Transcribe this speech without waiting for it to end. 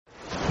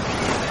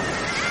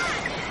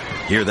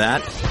Hear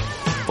that?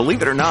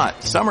 Believe it or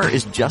not, summer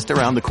is just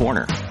around the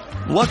corner.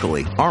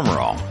 Luckily, Armor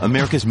All,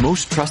 America's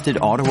most trusted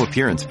auto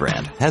appearance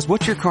brand, has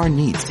what your car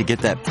needs to get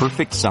that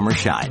perfect summer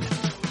shine.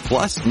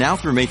 Plus, now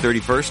through May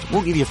 31st,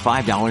 we'll give you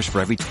 $5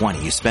 for every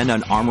 $20 you spend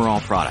on Armor All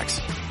products.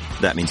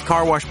 That means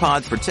car wash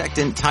pods,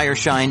 protectant, tire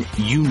shine,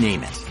 you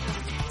name it.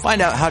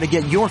 Find out how to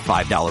get your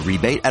 $5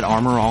 rebate at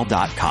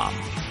armorall.com.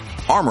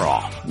 Armor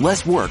All,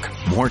 less work,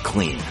 more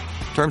clean.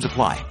 Terms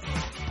apply.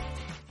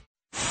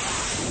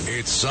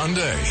 It's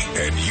Sunday,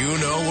 and you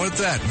know what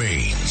that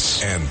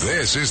means. And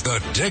this is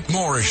the Dick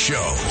Morris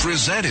Show,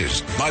 presented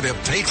by the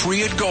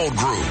Patriot Gold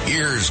Group.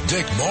 Here's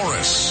Dick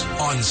Morris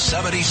on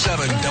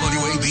 77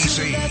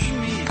 WABC.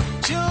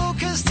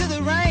 Jokers to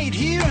the right,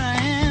 here I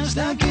am,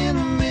 stuck in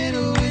the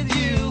middle with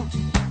you.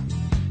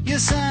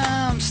 Yes,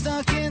 I'm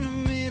stuck in the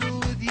middle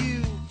with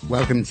you.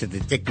 Welcome to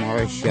the Dick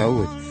Morris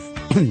Show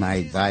with my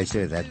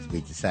advisor. That we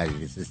decided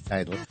is his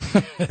title.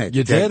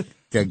 You did?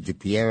 Doug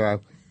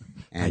DePiero.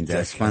 And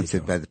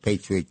sponsored by the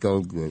Patriot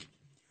Gold Group.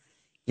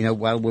 You know,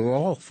 while we're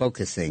all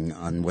focusing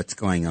on what's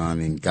going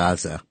on in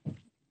Gaza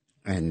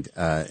and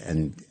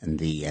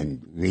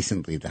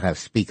recently the House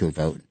Speaker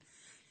vote,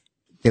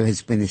 there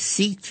has been a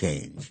sea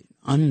change,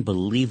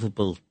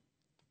 unbelievable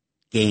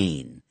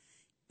gain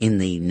in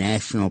the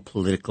national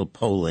political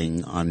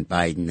polling on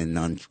Biden and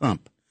on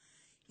Trump.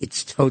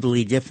 It's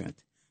totally different.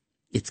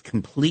 It's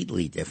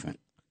completely different.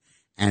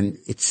 And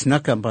it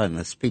snuck up on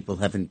us. People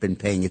haven't been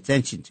paying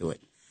attention to it.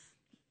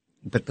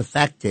 But the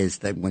fact is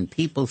that when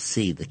people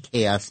see the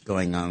chaos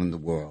going on in the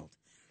world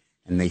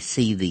and they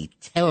see the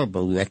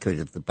terrible record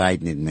of the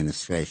Biden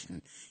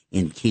administration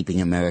in keeping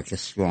America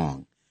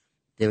strong,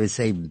 there is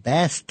a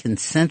vast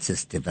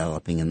consensus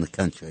developing in the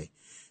country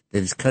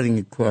that is cutting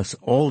across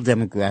all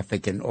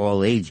demographic and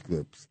all age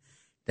groups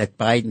that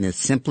Biden is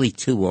simply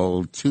too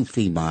old, too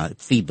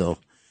feeble,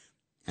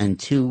 and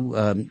too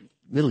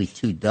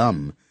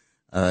dumb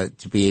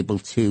to be able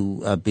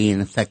to be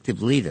an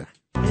effective leader.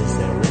 Is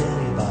there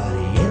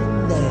anybody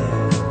in there?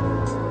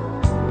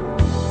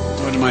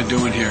 What am I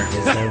doing here?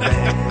 Is there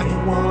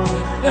anyone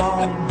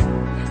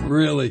home?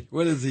 Really?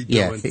 What is he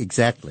doing? Yeah,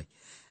 exactly.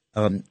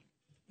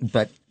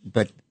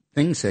 But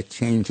things are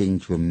changing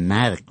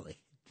dramatically.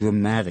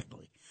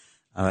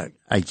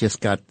 I just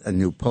got a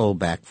new poll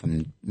back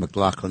from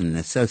McLaughlin and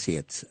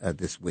Associates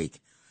this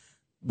week,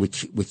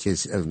 which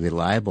is a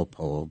reliable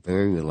poll,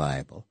 very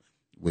reliable.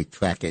 We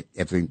track it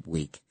every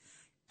week.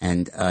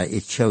 And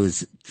it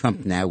shows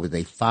Trump now with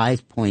a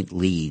 5-point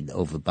lead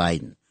over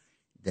Biden.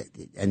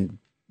 And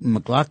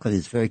McLaughlin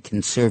is very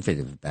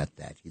conservative about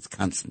that. He's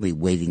constantly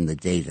weighting the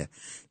data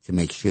to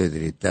make sure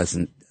that it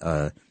doesn't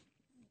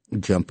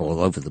jump all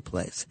over the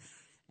place.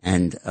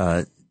 And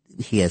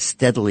he has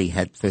steadily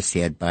first he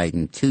had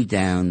Biden 2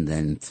 down,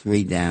 then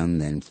 3 down,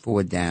 then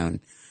 4 down,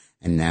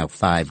 and now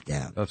 5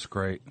 down. That's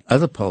great.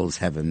 Other polls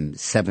have him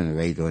 7 or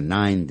 8 or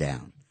 9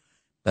 down.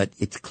 But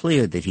it's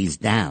clear that he's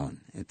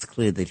down. It's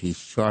clear that he's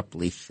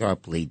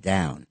sharply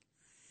down.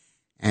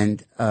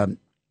 And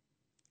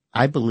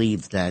I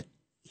believe that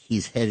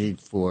he's headed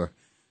for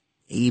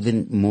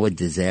even more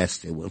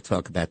disaster. We'll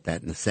talk about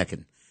that in a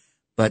second.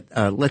 But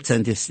let's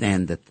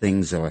understand that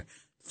things are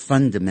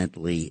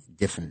fundamentally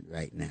different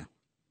right now.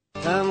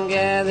 Come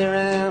gather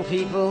round,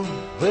 people,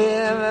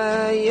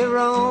 wherever you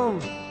roam,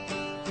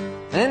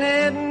 and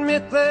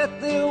admit that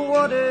the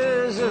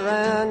waters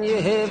around you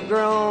have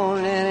grown,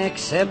 and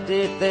accept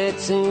it that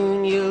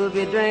soon you'll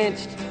be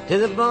drenched to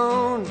the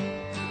bone.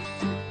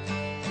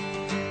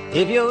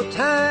 If your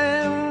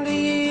time to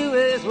you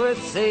is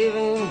worth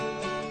saving.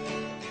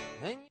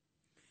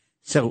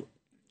 So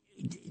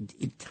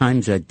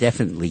times are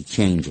definitely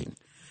changing.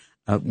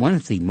 One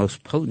of the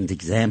most potent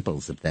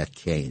examples of that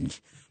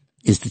change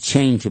is the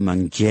change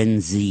among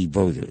Gen Z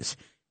voters.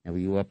 Now, were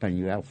you up on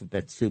your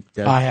alphabet soup,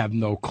 Doug? I have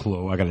no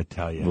clue, I got to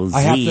tell you. Well,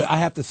 I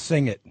have to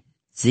sing it.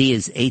 Z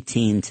is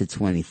 18 to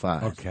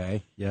 25.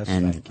 Okay, yes,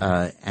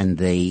 and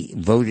they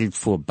voted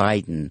for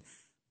Biden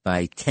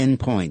by 10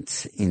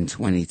 points in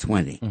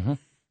 2020. Mm-hmm.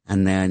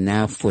 And they are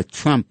now for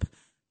Trump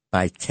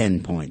by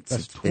 10 points.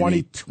 That's it's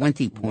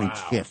 20-point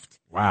shift.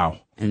 Wow.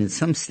 And in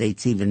some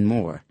states, even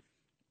more.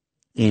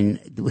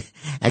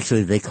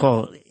 Actually, they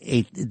call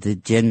the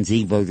Gen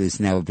Z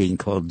voters now are being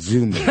called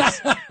Zoomers.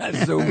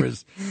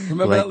 Zoomers.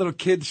 Remember that little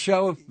kids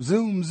show?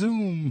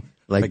 Zoom.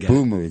 Like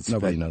boomers.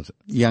 Nobody knows it.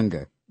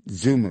 Younger.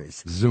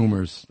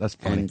 Zoomers. That's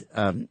funny.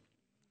 And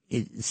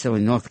so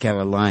in North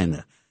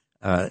Carolina,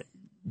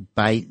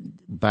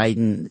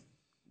 Biden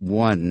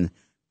won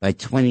by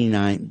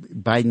 29.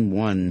 Biden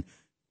won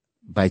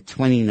by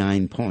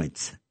 29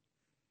 points.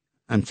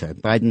 I'm sorry.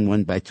 Biden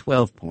won by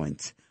 12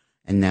 points,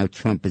 and now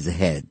Trump is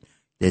ahead.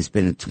 There's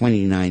been a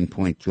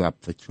 29-point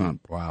drop for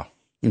Trump. Wow.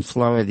 In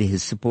Florida,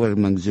 his support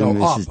among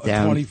Zoomers is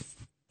down.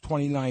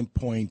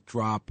 29-point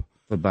drop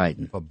for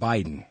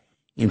Biden.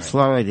 In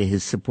Florida,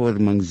 his support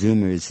among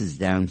Zoomers is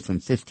down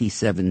from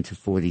 57 to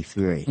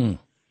 43.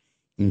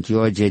 In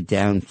Georgia,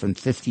 down from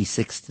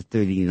 56 to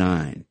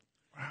 39.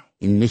 Wow.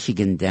 In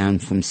Michigan, down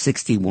from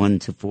 61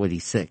 to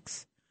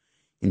 46.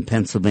 In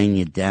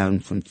Pennsylvania, down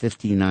from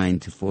 59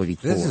 to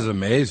 44. This is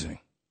amazing.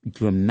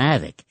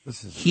 Dramatic,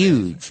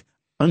 huge,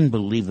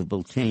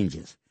 unbelievable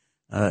changes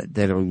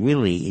that are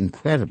really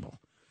incredible.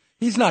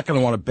 He's not going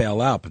to want to bail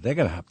out, but they're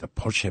going to have to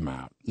push him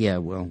out. Yeah,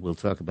 well, we'll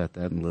talk about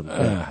that in a little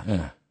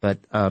bit. But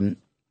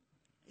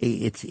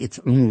it's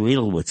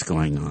unreal what's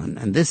going on.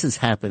 And this is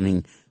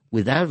happening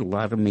without a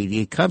lot of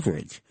media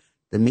coverage.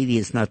 The media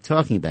is not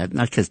talking about it,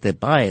 not because they're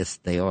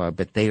biased, they are,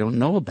 but they don't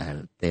know about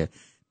it.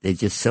 They're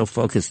just so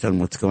focused on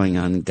what's going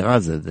on in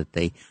Gaza that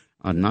they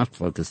are not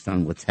focused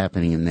on what's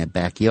happening in their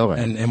backyard.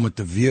 And with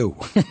the view.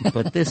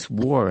 But this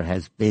war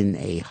has been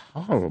a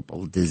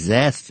horrible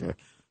disaster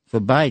for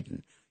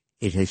Biden.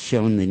 It has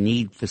shown the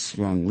need for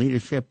strong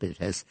leadership. It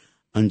has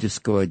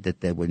underscored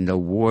that there were no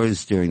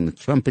wars during the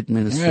Trump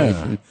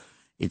administration. Yeah.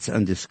 It's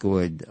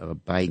underscored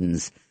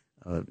Biden's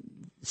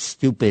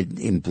stupid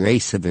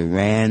embrace of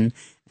Iran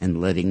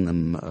and letting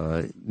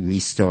them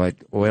restart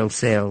oil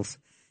sales.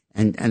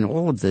 And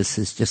all of this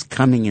is just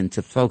coming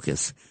into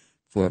focus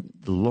for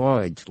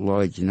large,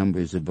 large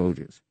numbers of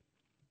voters.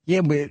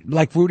 Yeah, but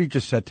like Rudy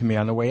just said to me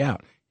on the way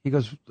out, he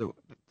goes, the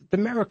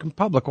American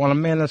public want a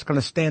man that's going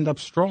to stand up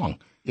strong.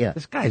 Yeah.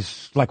 This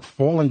guy's like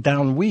falling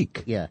down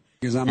weak. Yeah.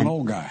 Because I'm an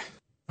old guy.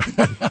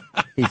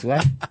 He's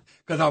what?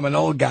 Because I'm an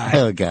old guy.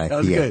 Old guy. That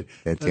was good.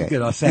 That's right.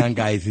 Good. Our sound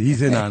guy,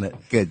 he's in on it.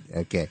 Good.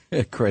 Okay.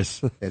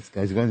 Chris. I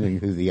was wondering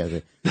who the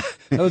other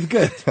that was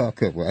good.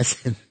 talker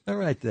was. All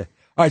right there.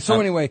 All right.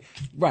 So anyway,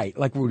 right,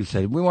 like Rudy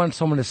said, we want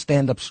someone to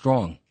stand up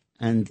strong.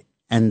 And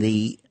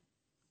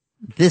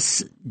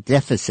this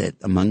deficit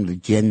among the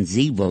Gen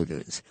Z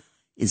voters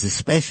is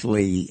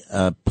especially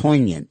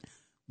poignant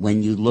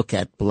when you look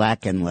at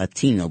Black and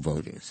Latino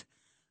voters.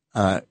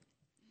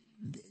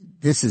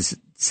 This is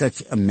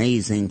such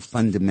amazing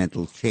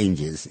fundamental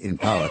changes in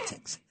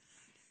politics.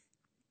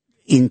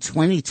 In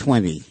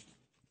 2020,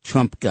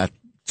 Trump got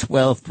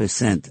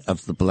 12%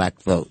 of the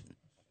black vote.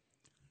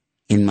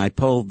 In my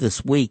poll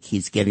this week,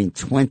 he's getting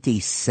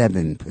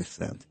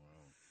 27%.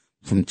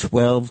 From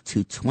 12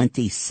 to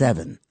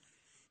 27.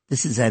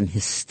 This is an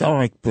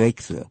historic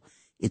breakthrough.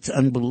 It's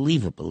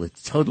unbelievable. It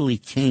totally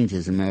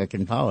changes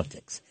American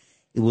politics.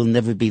 It will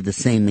never be the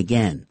same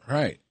again.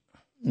 Right.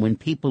 When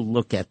people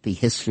look at the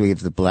history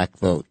of the black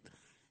vote,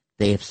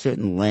 they have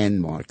certain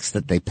landmarks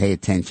that they pay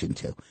attention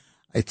to.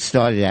 It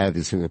started out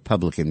as a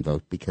Republican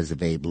vote because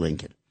of Abe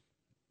Lincoln.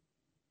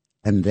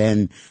 And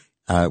then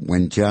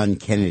when John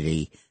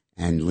Kennedy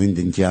and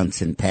Lyndon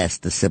Johnson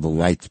passed the Civil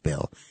Rights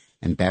Bill,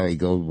 and Barry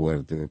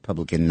Goldwater, the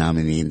Republican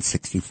nominee in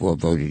 '64,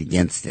 voted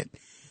against it,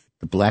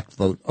 the black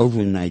vote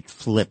overnight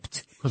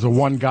flipped. Because of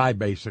one guy,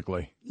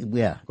 basically.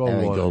 Yeah,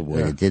 Barry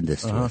Goldwater did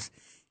this to us.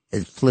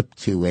 It flipped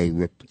to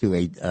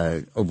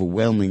a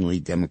overwhelmingly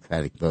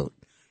Democratic vote.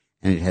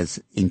 And it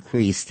has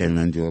increased, and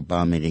under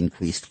Obama it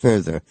increased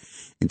further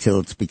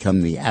until it's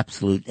become the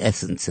absolute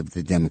essence of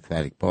the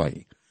Democratic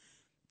Party.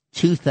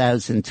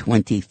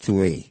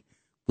 2023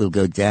 will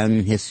go down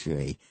in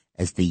history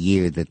as the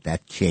year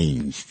that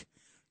changed.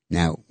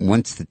 Now,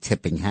 once the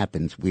tipping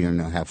happens, we don't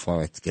know how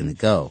far it's going to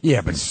go.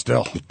 Yeah, but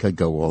still. It could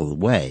go all the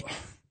way.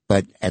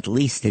 But at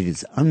least it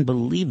is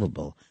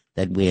unbelievable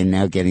that we are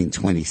now getting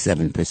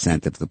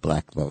 27% of the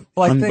black vote.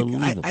 Well,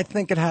 unbelievable. I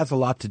think it has a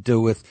lot to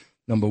do with,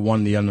 number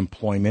one, the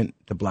unemployment,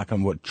 the black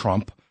and with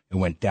Trump. It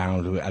went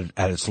down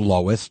at its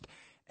lowest.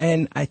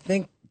 And I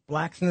think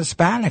blacks and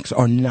Hispanics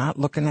are not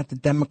looking at the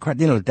Democrat.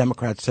 You know, the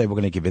Democrats say, we're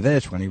going to give you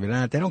this, we're going to give you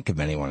that. They don't give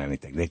anyone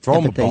anything. They throw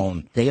them a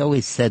bone. They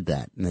always said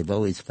that, and they've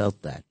always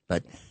felt that.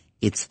 But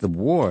it's the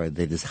war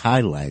that is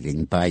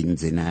highlighting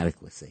Biden's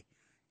inadequacy.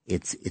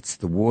 It's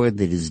the war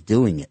that is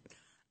doing it.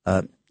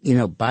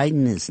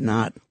 Biden is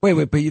not. Wait,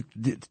 but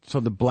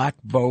so the black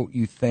vote,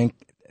 you think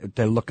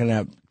they're looking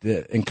at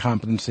the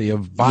incompetency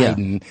of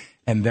Biden,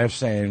 and they're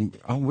saying,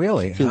 oh,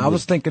 really? I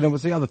was thinking it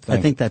was the other thing.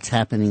 I think that's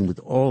happening with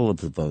all of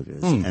the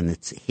voters, and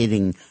it's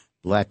hitting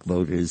black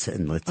voters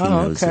and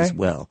Latinos as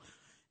well.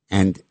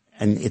 And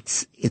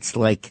it's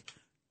like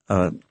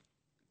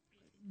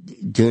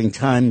during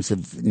times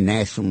of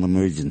national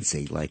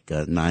emergency, like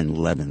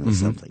 9/11 or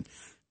something.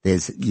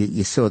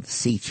 You saw the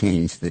sea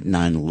change that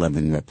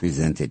 9/11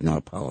 represented in our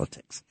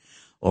politics.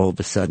 All of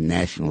a sudden,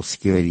 national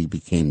security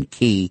became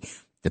key.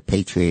 The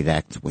Patriot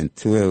Act went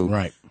through.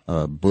 Right.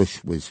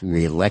 Bush was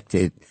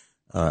reelected,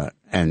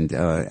 and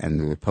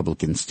the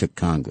Republicans took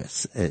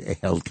Congress,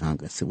 held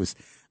Congress. It was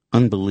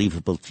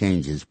unbelievable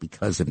changes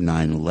because of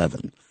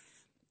 9/11.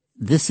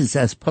 This is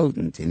as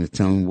potent in its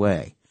own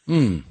way.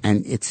 And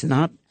it's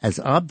not as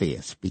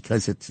obvious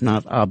because it's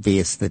not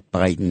obvious that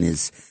Biden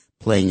is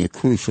playing a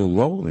crucial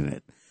role in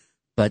it.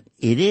 But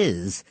it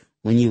is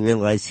when you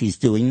realize he's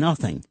doing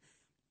nothing.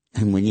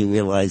 And when you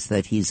realize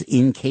that he's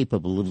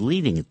incapable of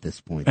leading at this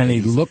point. And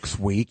he looks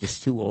weak. He's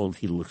too old.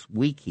 He looks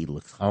weak. He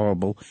looks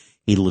horrible.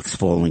 He looks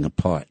falling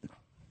apart.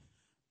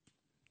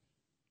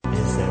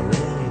 Is there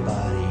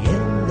anybody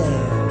in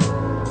there?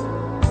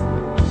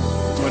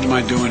 What am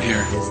I doing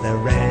here? Is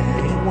there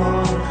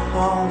anyone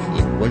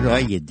home? What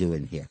are you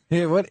doing here?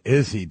 Yeah, what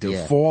is he doing?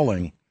 Yeah.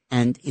 Falling.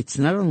 And it's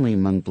not only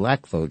among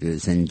black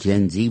voters and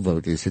Gen Z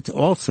voters, it's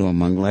also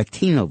among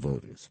Latino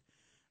voters.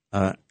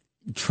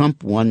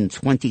 Trump won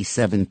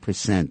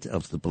 27%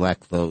 of the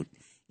black vote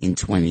in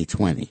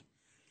 2020.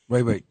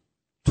 Wait,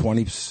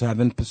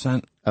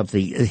 27%? Of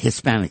the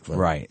Hispanic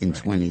vote in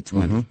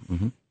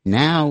 2020.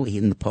 Now,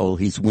 in the poll,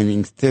 he's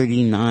winning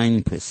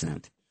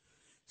 39%.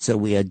 So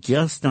we are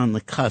just on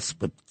the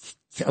cusp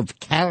of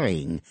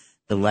carrying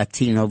the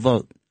Latino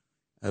vote.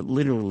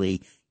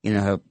 Literally,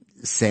 how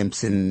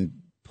Samson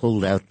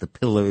pulled out the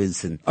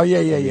pillars and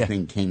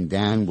everything came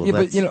down. Well,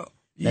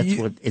 that's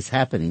what is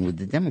happening with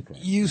the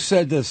Democrats. You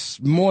said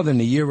this more than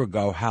a year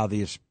ago, how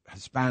the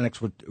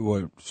Hispanics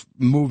were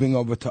moving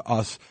over to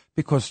us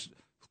because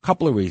a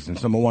couple of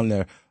reasons. Number one,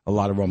 they're a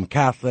lot of Roman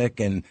Catholic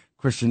and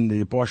Christian,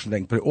 the abortion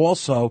thing, but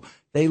also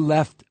they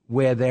left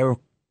where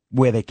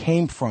they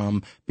came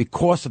from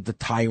because of the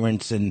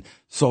tyrants and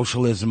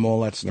socialism,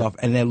 all that stuff,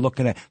 and they're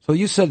looking at. So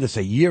you said this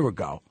a year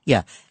ago.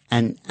 Yeah,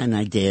 and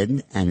I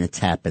did, and it's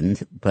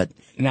happened, but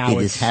now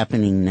it is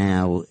happening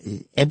now.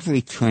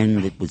 Every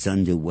trend that was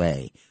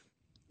underway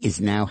is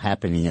now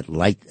happening at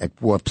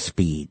warp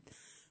speed.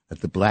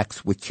 The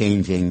blacks were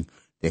changing,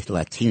 the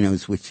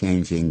Latinos were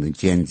changing, the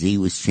Gen Z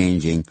was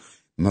changing,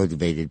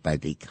 motivated by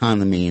the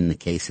economy in the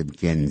case of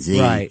Gen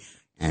Z,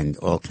 and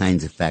all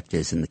kinds of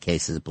factors in the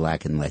cases of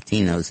black and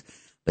Latinos.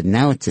 But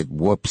now it's at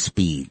warp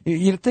speed.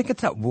 You think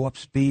it's at warp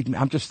speed?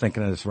 I'm just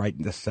thinking of this right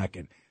in this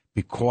second.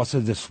 Because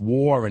of this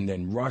war and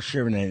then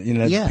Russia and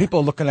then,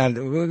 people are looking at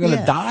it, we're going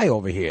to die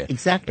over here.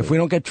 Exactly. If we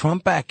don't get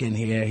Trump back in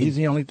here, he's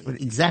the only.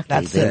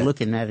 Exactly. They're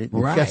looking at it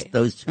in just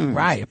those terms.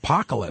 Right.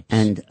 Apocalypse.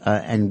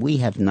 And we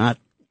have not,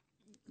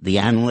 the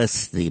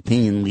analysts, the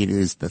opinion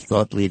leaders, the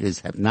thought leaders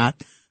have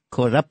not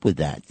caught up with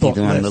that,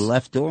 either on the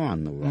left or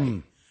on the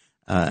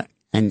right.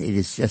 And it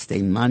is just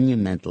a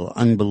monumental,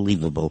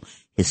 unbelievable,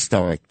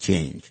 historic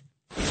change.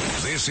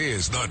 This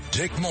is the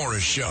Dick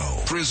Morris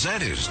Show,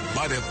 presented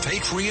by the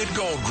Patriot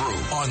Gold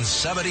Group on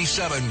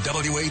 77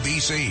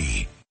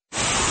 WABC.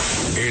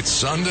 It's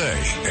Sunday,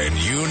 and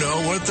you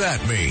know what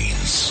that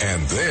means.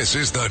 And this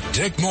is the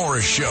Dick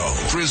Morris Show,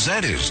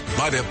 presented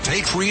by the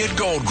Patriot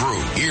Gold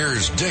Group.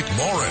 Here's Dick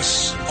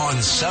Morris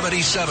on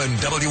 77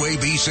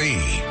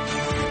 WABC.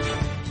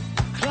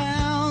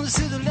 Clowns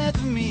to the left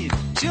of me,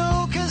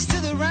 jokers to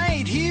the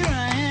right. Here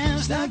I am,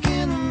 stuck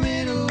in the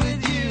middle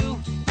with you.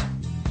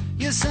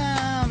 Yes,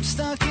 I'm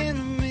stuck in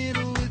the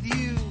middle with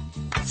you.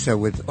 So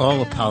with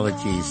all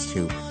apologies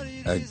to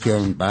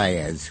Joan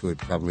Baez, who would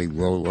probably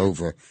roll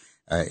over,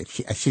 if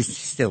she's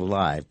still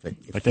alive, but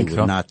if she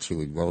were not, she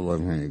would roll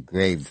over in her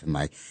grave for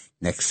my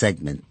next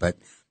segment. But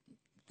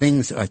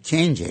things are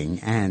changing,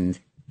 and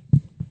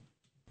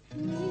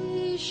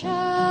we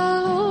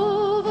shall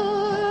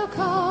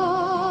overcome.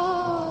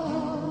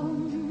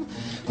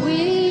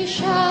 We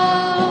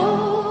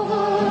shall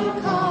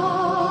overcome.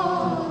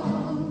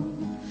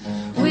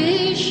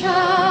 We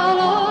shall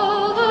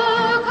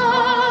overcome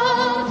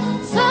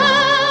someday.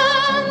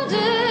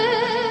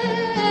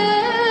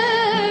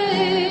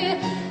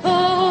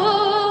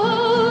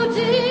 Oh,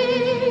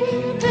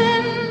 deep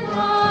in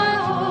my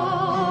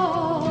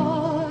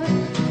heart,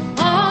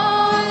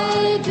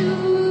 I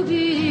do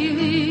believe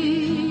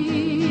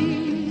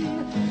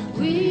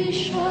we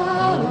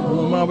shall overcome. The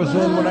room I was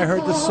in when I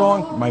heard this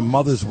song, my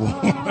mother's womb.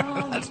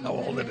 That's how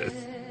old it is.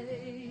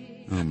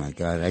 oh my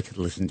God, I could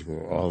listen to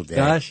her all day.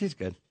 Yeah, she's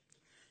good.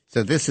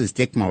 So this is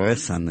Dick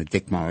Morris on the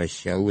Dick Morris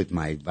Show with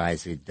my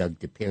advisor, Doug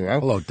DePiro.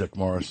 Hello, Dick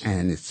Morris.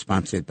 And it's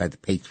sponsored by the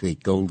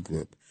Patriot Gold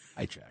Group.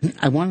 Hi, Jack.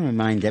 I want to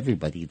remind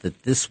everybody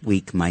that this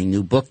week my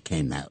new book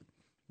came out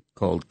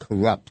called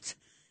Corrupt,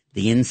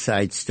 the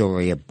Inside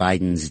Story of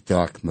Biden's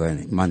Dark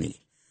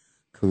Money.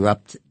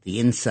 Corrupt, the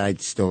Inside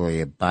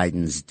Story of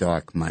Biden's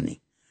Dark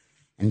Money.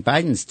 And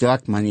Biden's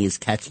dark money is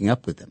catching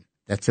up with him.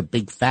 That's a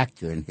big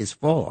factor in his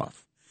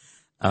fall-off.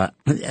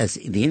 As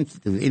the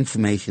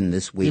information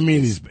this week... You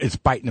mean it's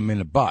biting him in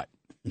the butt?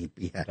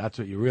 Yeah. That's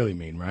what you really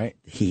mean, right?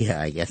 Yeah,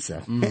 I guess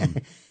so.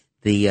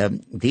 The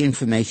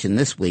information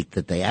this week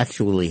that they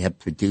actually have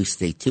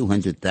produced a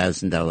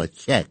 $200,000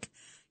 check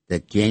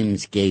that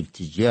James gave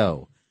to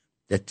Joe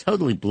that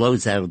totally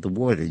blows out of the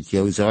water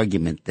Joe's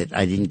argument that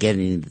I didn't get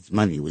any of this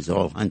money. It was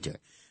all Hunter.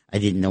 I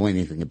didn't know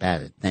anything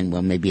about it. Then,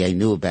 well, maybe I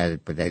knew about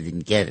it, but I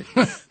didn't get it.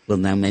 Well,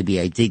 now maybe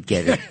I did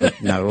get it,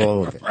 but not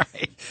all of it.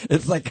 Right.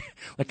 It's like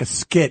a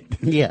skit.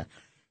 Yeah.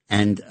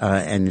 And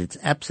it's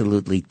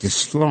absolutely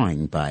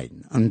destroying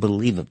Biden,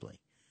 unbelievably.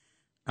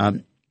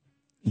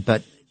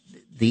 But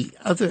the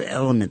other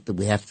element that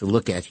we have to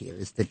look at here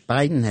is that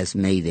Biden has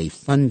made a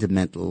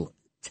fundamental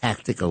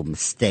tactical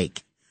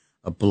mistake,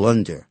 a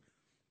blunder,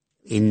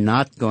 in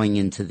not going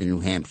into the New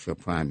Hampshire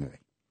primary.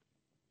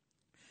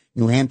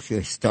 New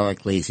Hampshire,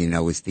 historically, as you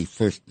know, is the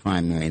first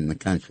primary in the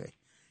country.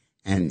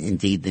 And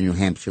indeed, the New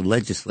Hampshire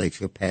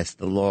legislature passed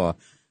a law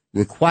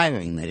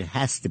requiring that it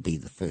has to be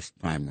the first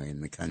primary in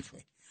the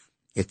country.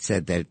 It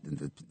said that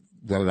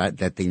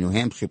the New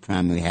Hampshire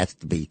primary has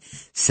to be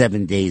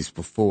 7 days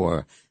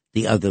before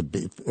the other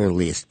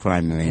earliest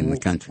primary in the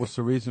country. What's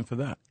the reason for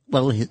that?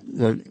 Well,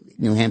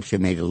 New Hampshire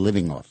made a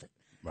living off it.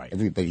 Right.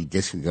 Everybody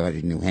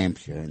disregarded New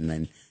Hampshire, and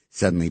then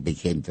suddenly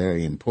became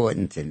very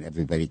important, and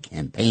everybody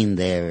campaigned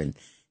there, and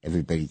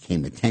everybody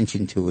came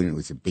attention to it, and it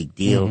was a big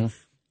deal.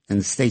 And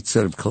the state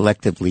sort of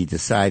collectively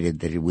decided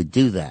that it would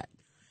do that.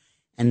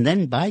 And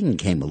then Biden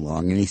came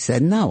along, and he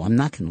said, no, I'm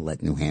not going to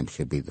let New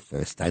Hampshire be the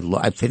first. I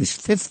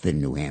finished 5th in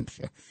New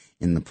Hampshire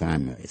in the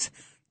primaries.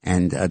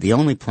 And the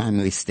only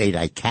primary state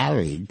I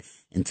carried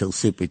until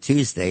Super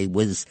Tuesday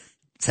was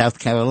South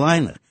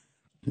Carolina.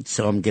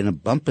 So I'm going to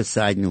bump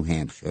aside New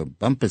Hampshire,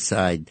 bump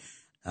aside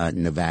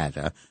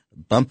Nevada,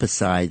 bump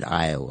aside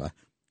Iowa,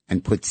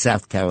 and put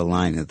South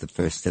Carolina the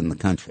first in the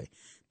country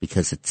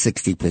because it's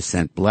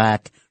 60%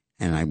 black,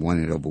 and I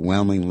won it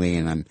overwhelmingly,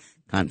 and I'm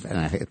confident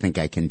I think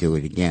I can do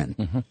it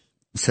again.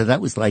 So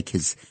that was like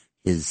his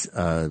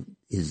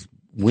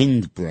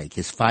windbreak,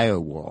 his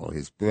firewall,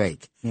 his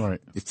break,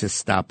 Right. to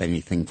stop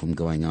anything from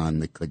going on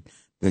that could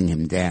bring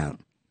him down.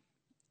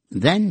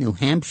 Then New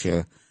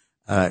Hampshire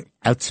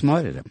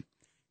outsmarted him.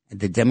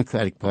 The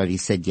Democratic Party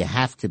said you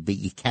have to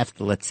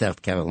let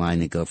South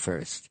Carolina go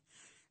first.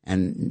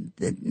 And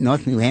the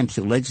North New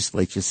Hampshire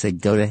legislature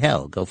said, go to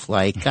hell, go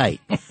fly a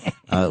kite.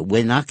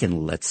 We're not going to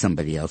let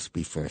somebody else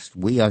be first.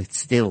 We are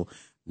still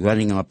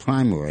running our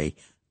primary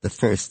the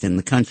first in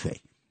the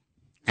country.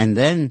 And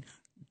then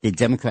the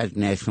Democratic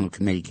National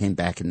Committee came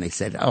back and they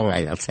said, all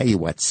right, I'll tell you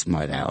what,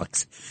 smart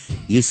Alex.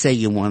 You say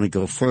you want to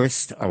go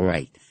first? All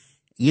right.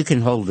 You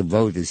can hold the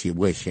vote as you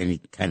wish, any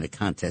kind of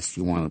contest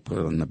you want to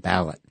put on the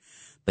ballot.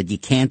 But you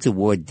can't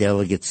award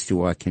delegates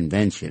to our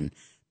convention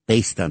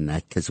based on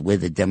that because we're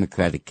the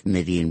Democratic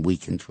Committee and we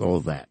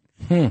control that.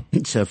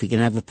 So if you can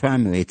have a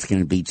primary, it's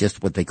going to be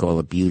just what they call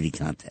a beauty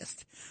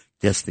contest.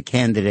 Just the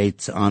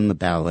candidates on the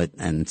ballot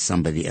and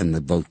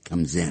the vote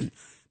comes in.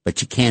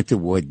 But you can't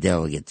award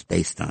delegates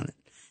based on it.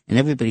 And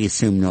everybody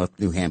assumed North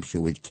New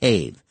Hampshire would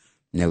cave.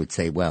 And they would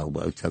say, well,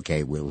 it's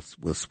okay, we'll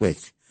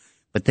switch.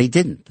 But they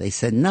didn't. They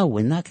said, no,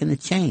 we're not going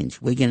to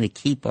change. We're going to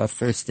keep our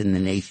first in the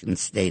nation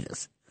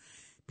status.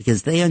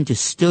 Because they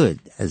understood,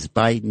 as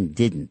Biden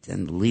didn't,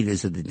 and the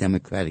leaders of the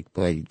Democratic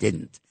Party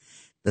didn't,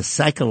 the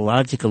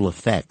psychological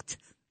effect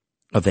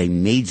of a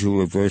major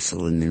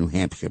reversal in the New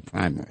Hampshire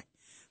primary.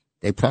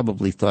 They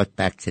probably thought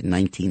back to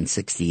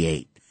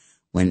 1968,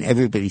 when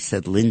everybody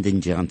said Lyndon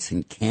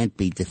Johnson can't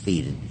be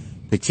defeated,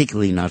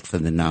 particularly not for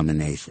the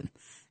nomination.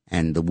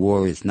 And the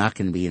war is not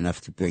going to be enough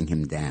to bring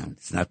him down.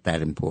 It's not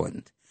that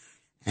important.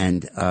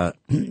 And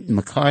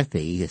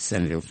McCarthy, a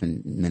senator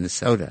from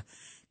Minnesota,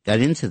 got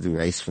into the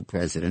race for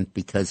president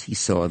because he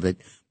saw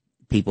that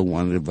people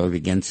wanted to vote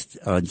against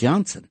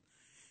Johnson.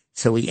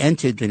 So he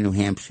entered the New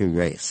Hampshire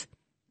race.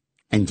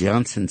 And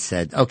Johnson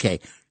said, okay,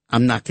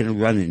 I'm not going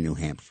to run in New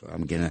Hampshire.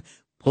 I'm going to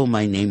pull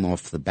my name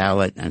off the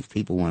ballot, and if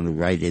people want to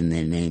write in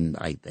their name,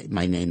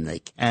 my name, they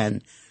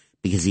can,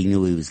 because he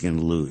knew he was going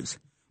to lose.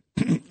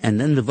 And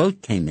then the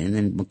vote came in,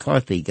 and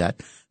McCarthy got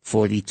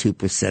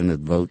 42% of the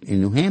vote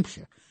in New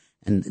Hampshire.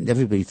 And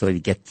everybody thought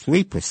he'd get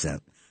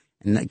 3%,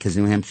 and because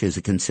New Hampshire is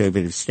a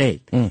conservative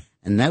state.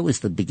 And that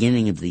was the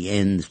beginning of the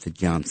end for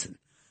Johnson.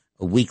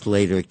 A week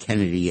later,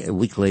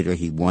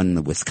 he won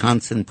the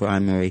Wisconsin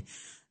primary.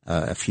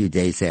 A few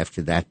days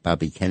after that,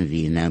 Bobby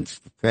Kennedy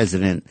announced for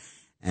president,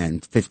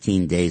 and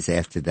 15 days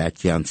after that,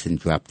 Johnson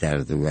dropped out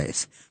of the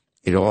race.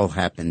 It all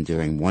happened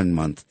during 1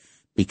 month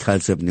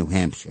because of New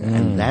Hampshire,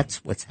 and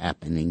that's what's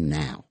happening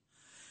now.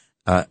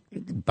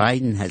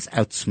 Biden has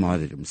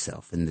outsmarted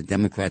himself, and the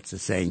Democrats are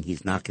saying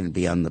he's not going to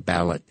be on the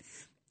ballot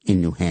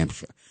in New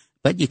Hampshire.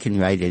 But you can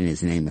write in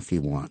his name if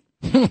you want.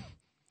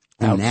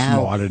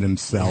 Outsmarted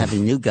himself. We have a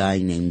new guy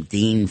named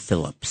Dean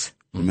Phillips.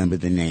 Remember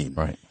the name.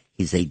 Right.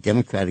 He's a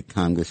Democratic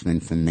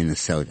congressman from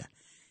Minnesota.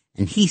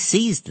 And he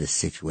sees this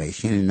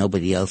situation and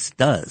nobody else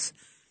does.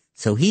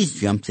 So he's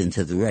jumped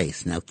into the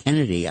race. Now,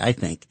 Kennedy, I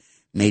think,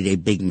 made a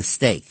big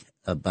mistake,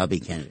 Bobby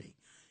Kennedy.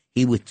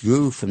 He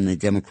withdrew from the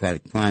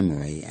Democratic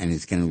primary and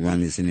is going to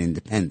run as an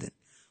independent.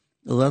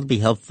 Well, that'll be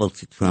helpful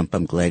to Trump.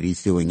 I'm glad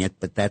he's doing it,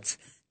 but that's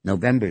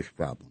November's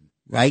problem.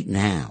 Right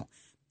now,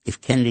 if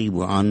Kennedy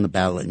were on the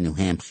ballot in New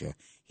Hampshire,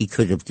 he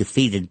could have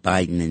defeated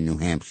Biden in New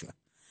Hampshire.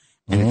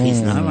 And if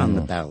he's not on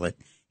the ballot,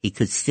 he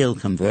could still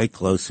come very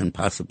close and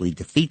possibly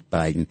defeat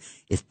Biden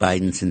if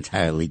Biden's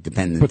entirely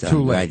dependent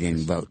on write-in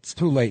votes. It's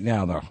too late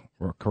now, though.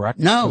 We're correct?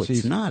 No,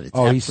 it's not. It's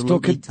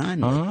absolutely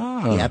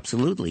timely. He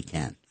absolutely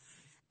can.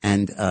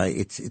 And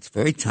it's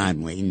very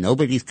timely.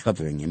 Nobody's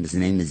covering him. His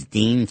name is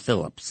Dean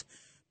Phillips.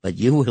 But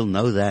you will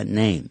know that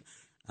name.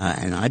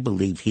 And I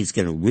believe he's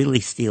going to really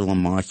steal a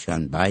march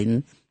on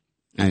Biden.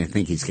 And I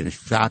think he's going to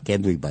shock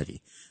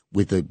everybody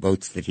with the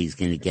votes that he's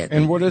going to get.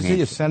 And what is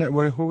he, a senator?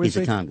 Who is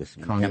he? He's a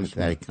congressman,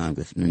 Democratic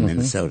congressman in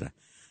Minnesota.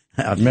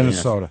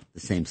 Minnesota. The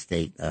same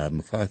state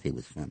McCarthy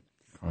was from.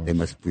 They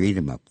must breed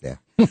him up there.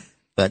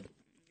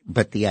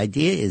 But the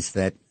idea is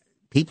that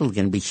people are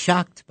going to be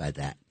shocked by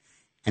that.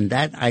 And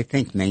that, I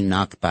think, may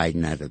knock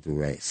Biden out of the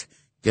race,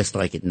 just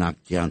like it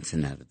knocked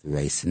Johnson out of the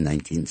race in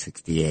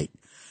 1968.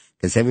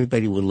 Because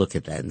everybody will look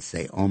at that and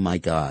say, oh, my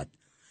God.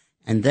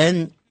 And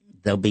then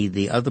there'll be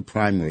the other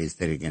primaries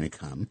that are going to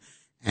come.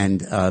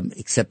 And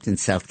except in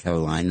South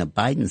Carolina,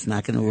 Biden's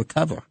not going to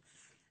recover.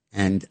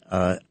 And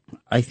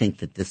I think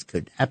that this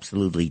could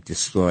absolutely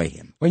destroy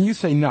him. When you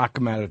say knock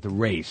him out of the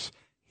race,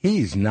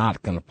 he's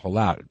not going to pull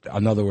out.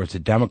 In other words, the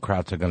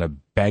Democrats are going to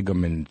beg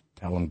him and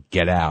tell him,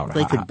 get out.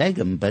 They could beg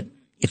him, but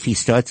if he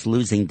starts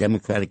losing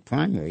Democratic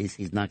primaries,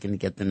 he's not going to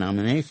get the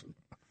nomination.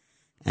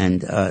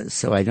 And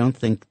so I don't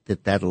think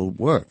that that'll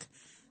work.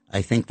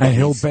 I think that and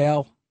he'll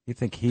bail? You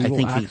think he will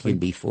he actually can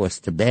be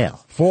forced to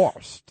bail.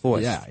 Forced?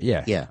 Yeah.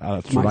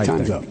 That's My what I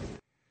time's think. up.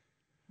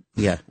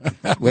 Yeah.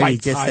 What My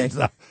did you just time's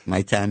say? up.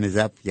 My time is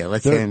up. Yeah,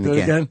 let's Do hear him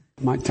it again.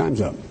 My time's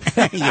up.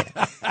 Yeah,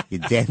 you're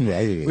damn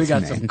right it is, We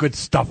got man. some good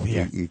stuff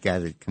here. You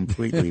got it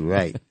completely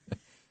right.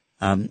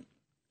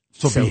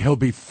 So, So- he'll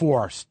be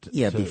forced.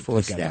 Yeah, to be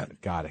forced get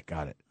out. Got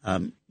it.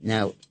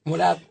 Now,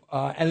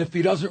 And if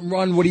he doesn't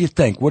run, what do you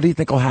think? What do you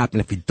think will happen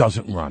if he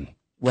doesn't run?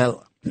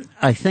 well,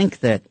 I think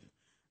that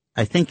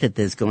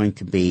there's going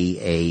to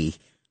be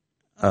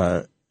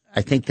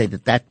I think that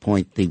at that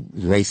point the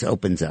race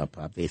opens up,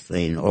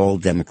 obviously, and all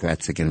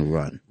Democrats are going to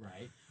run.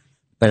 Right.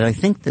 But I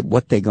think that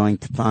what they're going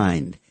to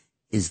find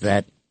is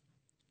that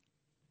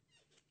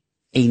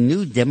a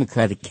new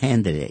Democratic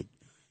candidate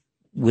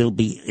it'll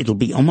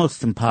be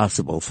almost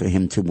impossible for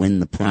him to win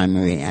the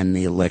primary and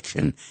the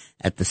election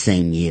at the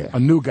same year. A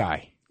new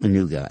guy.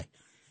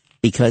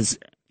 Because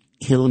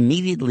he'll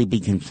immediately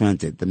be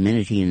confronted the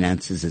minute he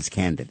announces his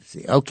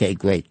candidacy. Okay,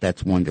 great,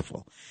 that's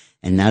wonderful.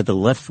 And now the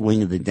left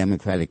wing of the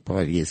Democratic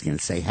Party is going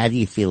to say, how do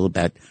you feel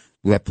about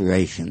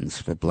reparations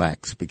for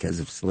blacks because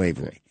of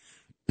slavery?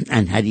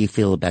 And how do you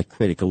feel about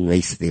critical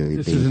race theory?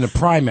 This is in the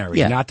primary,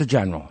 Yeah. not the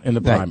general. In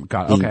the Right,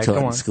 primary. being Okay, taught go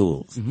in on.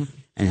 schools.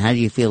 And how do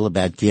you feel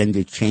about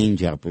gender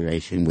change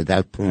operation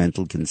without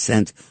parental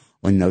consent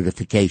or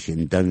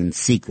notification done in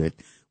secret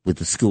with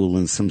the school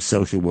and some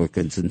social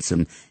workers and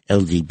some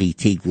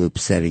LGBT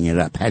groups setting it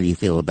up? How do you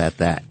feel about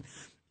that?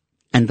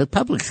 And the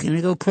public's going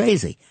to go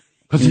crazy.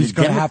 Because And he's the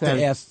going to have to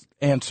Democratic-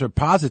 answer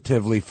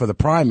positively for the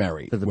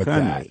primary. for the with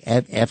primary.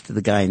 that. After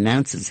the guy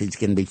announces, he's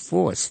going to be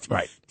forced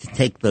Right. to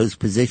take those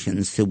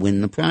positions to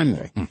win the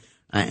primary.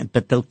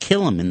 But they'll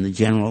kill him in the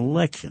general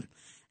election.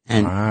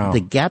 And Wow. the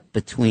gap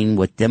between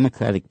what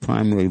Democratic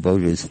primary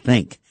voters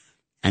think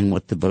and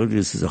what the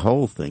voters as a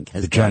whole think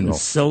has gotten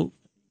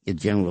the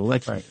general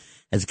election Right.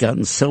 has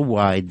gotten so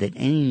wide that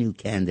any new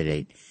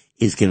candidate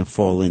is going to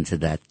fall into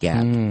that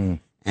gap.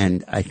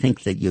 And I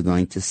think that you're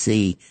going to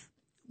see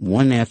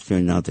one after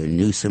another,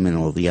 Newsom and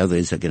all the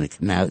others are going to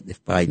come out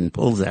if Biden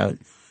pulls out,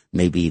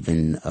 maybe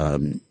even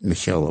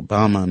Michelle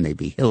Obama,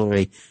 maybe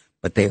Hillary,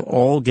 but they're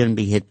all going to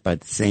be hit by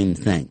the same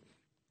thing,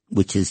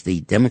 which is the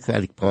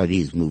Democratic Party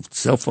has moved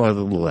so far to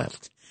the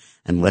left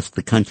and left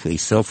the country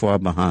so far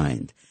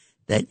behind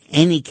that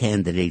any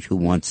candidate who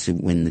wants to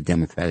win the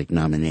Democratic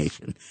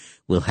nomination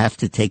will have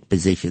to take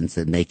positions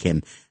that make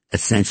him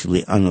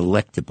essentially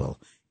unelectable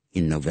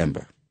in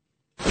November.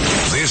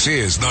 This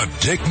is the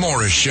Dick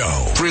Morris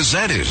Show,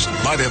 presented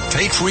by the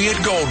Patriot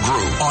Gold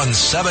Group on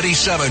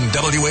 77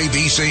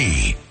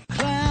 WABC.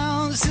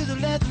 Clowns to the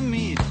left of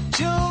me,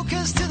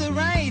 jokers to the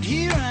right.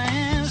 Here I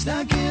am,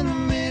 stuck in the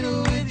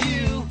middle with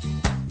you.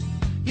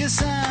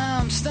 Yes,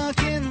 I'm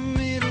stuck in the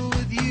middle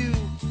with you.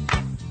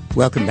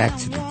 Welcome back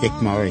to the Dick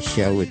Morris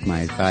Show with my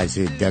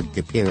advisor, Doug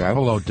DePiro.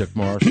 Hello, Dick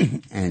Morris.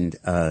 And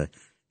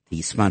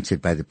he's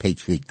sponsored by the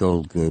Patriot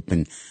Gold Group.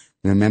 And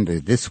remember,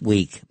 this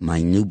week,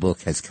 my new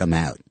book has come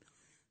out,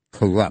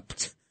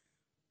 Corrupt,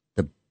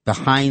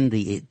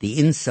 the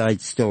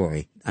inside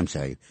story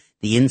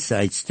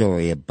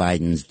of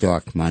Biden's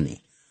dark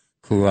money.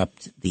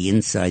 Corrupt, the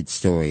inside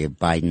story of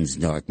Biden's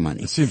dark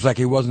money. It seems like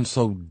he wasn't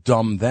so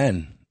dumb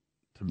then.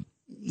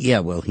 Yeah,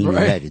 well, he knew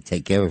Right. how to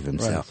take care of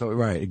himself.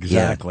 Right,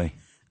 exactly.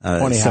 Yeah.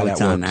 Funny so how that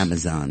it's on works.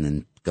 Amazon,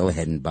 and go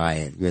ahead and buy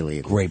it. Really,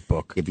 it'll Great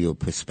book. give you a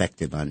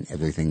perspective on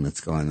everything that's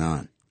going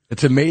on.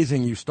 It's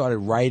amazing you started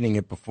writing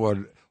it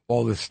before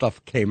all this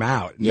stuff came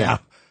out. Yeah. Now,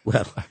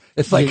 Well,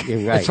 it's like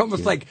you're right. it's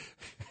almost like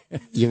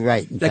You're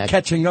right. In they're fact,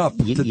 catching up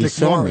You, to you Dick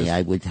saw Morris. me.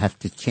 I would have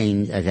to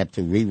change. I'd have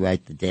to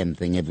rewrite the damn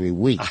thing every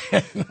week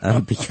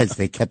because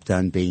there kept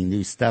on being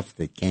new stuff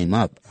that came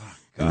up,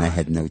 and I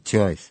had no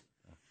choice.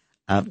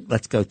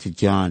 Let's go to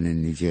John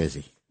in New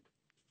Jersey.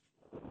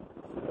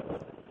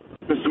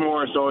 Mr.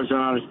 Morris, always an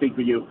honor to speak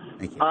with you.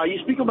 Thank you. You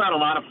speak about a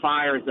lot of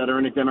fires that are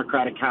in the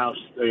Democratic House,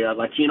 the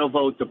Latino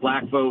vote, the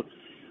black vote.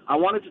 I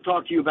wanted to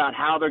talk to you about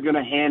how they're going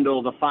to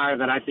handle the fire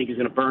that I think is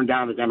going to burn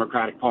down the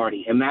Democratic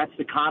Party, and that's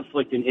the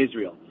conflict in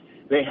Israel.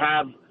 They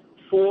have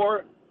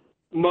 4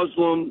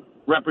 Muslim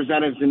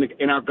representatives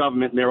in our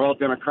government, and they're all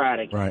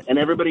Democratic. Right. And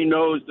everybody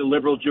knows the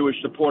liberal Jewish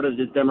supporters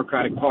of the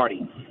Democratic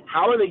Party.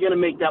 How are they going to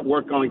make that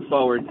work going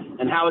forward,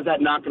 and how is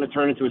that not going to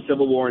turn into a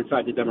civil war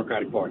inside the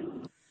Democratic Party?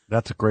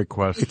 That's a great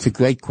question. It's a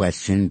great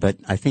question, but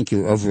I think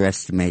you're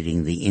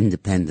overestimating the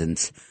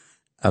independence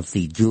of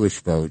the Jewish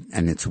vote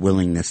and its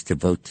willingness to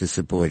vote to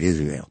support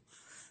Israel.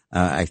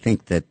 I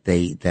think that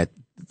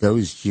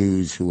those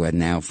Jews who are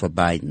now for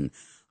Biden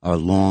are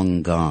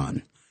long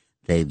gone.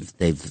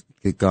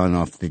 They've gone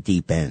off the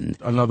deep end.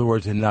 In other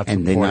words, they're not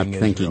and they're not supporting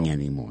thinking Israel.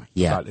 anymore.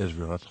 Yeah, About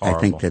Israel. That's horrible.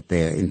 I think that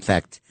in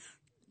fact,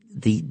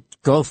 the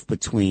gulf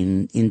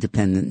between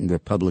independent and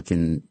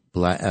Republican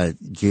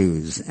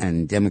Jews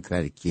and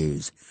Democratic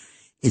Jews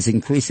is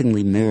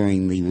increasingly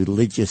mirroring the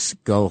religious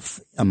gulf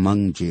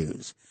among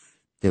Jews.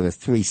 There are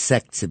three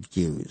sects of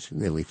Jews,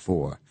 really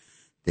four.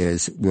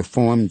 There's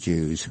Reform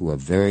Jews who are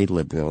very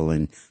liberal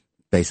and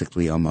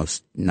basically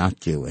almost not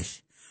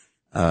Jewish.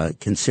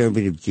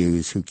 Conservative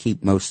Jews who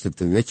keep most of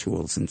the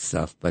rituals and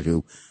stuff, but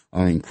who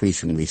are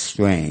increasingly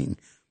straying.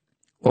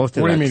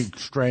 Orthodox, what do you mean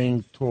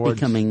straying towards?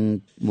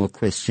 Becoming more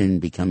Christian,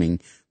 becoming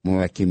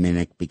more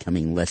ecumenic,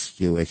 becoming less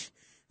Jewish,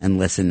 and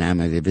less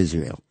enamored of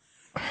Israel.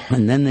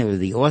 And then there are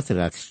the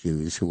Orthodox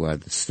Jews who are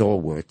the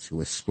stalwarts, who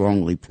are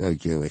strongly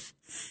pro-Jewish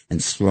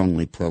and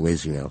strongly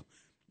pro-Israel.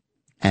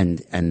 And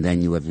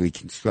then you have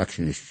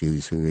Reconstructionist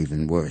Jews who are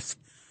even worse,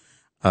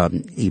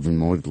 even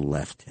more to the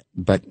left.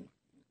 But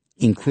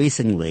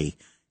increasingly,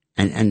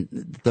 and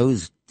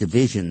those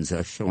divisions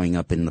are showing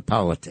up in the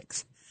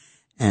politics.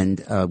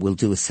 And we'll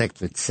do a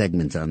separate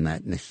segment on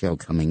that in the show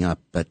coming up.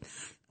 But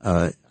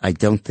I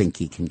don't think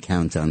you can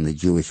count on the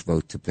Jewish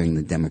vote to bring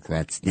the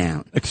Democrats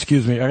down.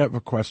 Excuse me, I have a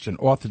question.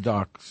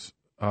 Orthodox,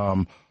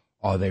 are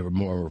they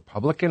more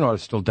Republican or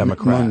still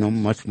Democrat? No,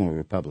 much more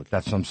Republican.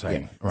 That's what I'm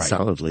saying. Yeah, right.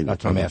 Solidly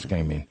That's Republican. what I'm asking,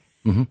 I mean.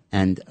 Mm-hmm.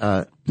 And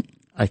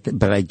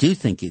but I do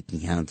think you can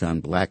count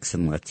on blacks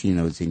and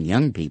Latinos and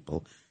young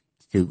people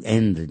to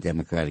end the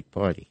Democratic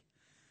Party.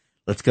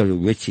 Let's go to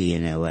Richie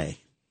in L.A.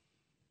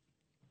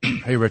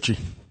 Hey, Richie.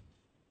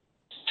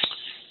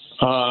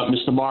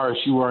 Mr. Morris,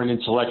 you are an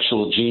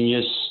intellectual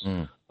genius.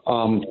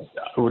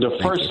 The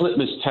first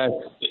litmus test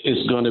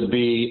is going to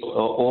be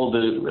all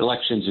the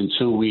elections in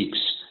 2 weeks.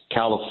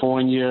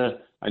 California,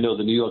 I know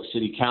the New York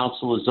City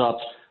Council is up.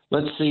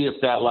 Let's see if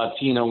that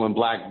Latino and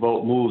black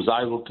vote moves.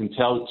 I can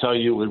tell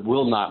you it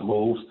will not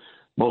move.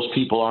 Most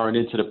people aren't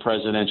into the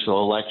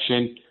presidential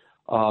election.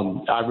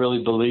 I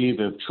really believe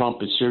if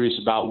Trump is serious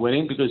about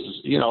winning, because,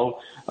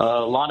 a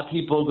lot of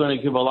people are going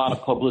to give a lot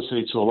of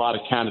publicity to a lot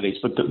of candidates.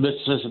 But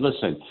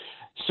listen,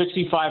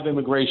 65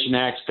 Immigration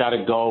Act's got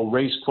to go.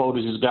 Race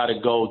quotas has got to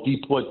go.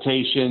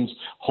 Deportations,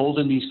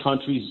 holding these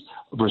countries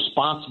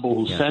responsible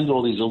who send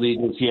all these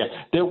illegals here.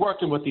 They're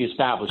working with the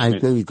establishment. I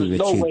agree with you,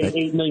 Richie. No way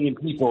 8 million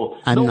people.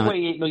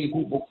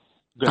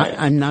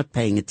 I'm not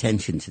paying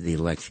attention to the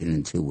election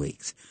in 2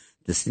 weeks.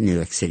 This New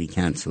York City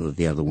Council or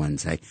the other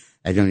ones. I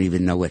don't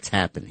even know what's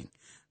happening.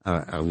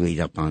 I'll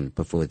read up on it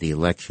before the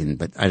election,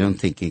 but I don't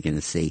think you're going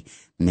to see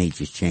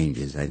major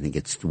changes. I think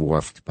it's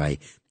dwarfed by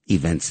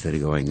events that are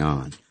going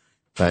on.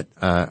 But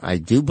I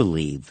do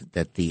believe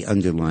that the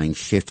underlying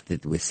shift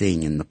that we're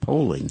seeing in the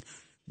polling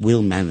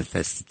will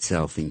manifest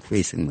itself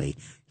increasingly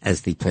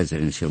as the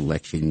presidential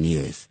election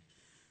nears.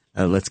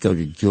 Let's go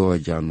to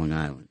George on Long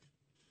Island.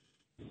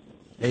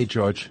 Hey,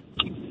 George.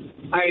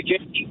 Hi,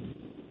 Jim.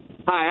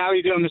 Hi, how are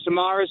you doing, Mr.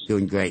 Morris?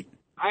 Doing great.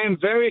 I am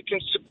very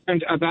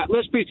concerned about,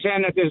 let's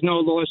pretend that there's no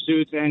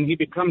lawsuits and he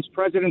becomes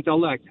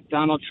president-elect,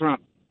 Donald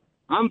Trump.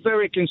 I'm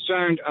very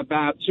concerned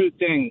about two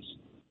things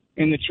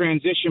in the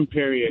transition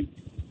period.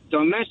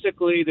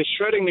 Domestically, the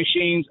shredding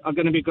machines are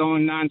going to be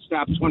going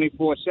nonstop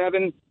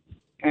 24/7,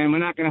 and we're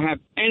not going to have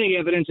any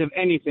evidence of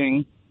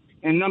anything.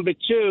 And number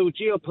two,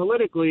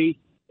 geopolitically,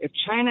 if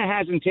China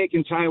hasn't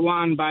taken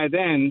Taiwan by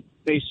then,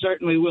 they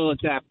certainly will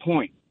at that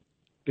point,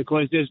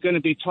 because there's going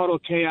to be total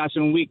chaos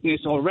and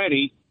weakness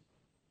already.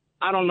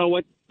 I don't know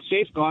what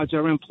safeguards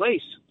are in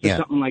place for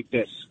something like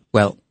this.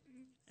 Well,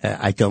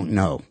 I don't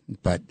know,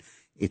 but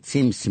it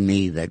seems to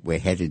me that we're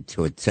headed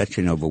toward such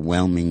an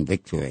overwhelming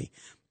victory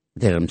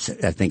that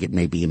I think it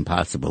may be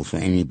impossible for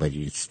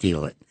anybody to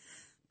steal it.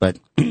 But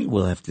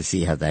we'll have to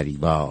see how that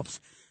evolves.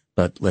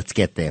 But let's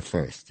get there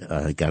first.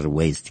 Got a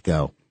ways to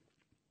go.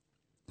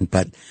 And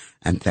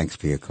thanks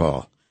for your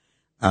call.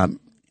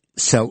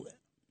 So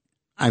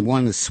I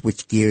want to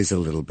switch gears a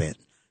little bit,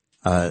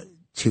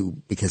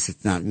 because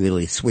it's not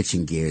really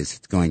switching gears.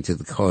 It's going to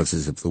the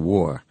causes of the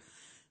war.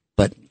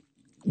 But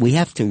we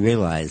have to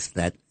realize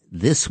that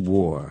this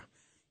war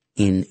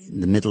in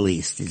the Middle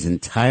East is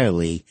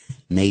entirely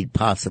made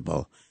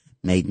possible,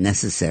 made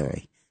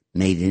necessary,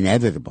 made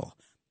inevitable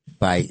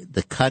by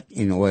the cut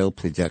in oil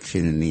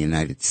production in the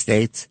United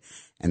States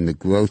and the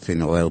growth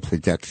in oil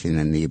production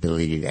and the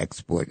ability to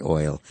export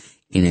oil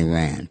in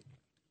Iran.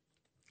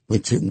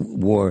 It's a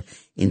war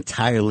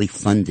entirely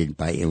funded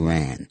by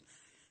Iran.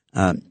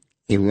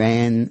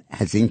 Iran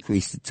has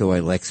increased its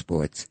oil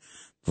exports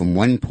from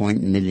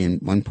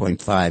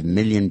 1.5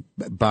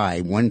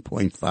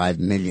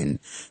 million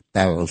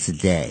barrels a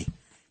day.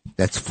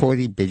 That's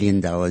 $40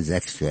 billion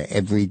extra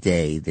every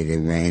day that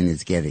Iran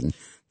is getting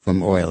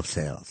from oil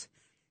sales.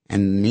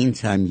 And in the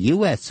meantime,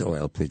 U.S.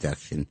 oil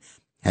production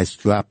has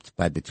dropped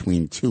by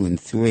between 2 and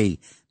 3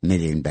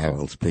 million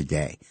barrels per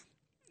day.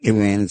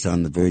 Iran is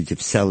on the verge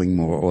of selling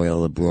more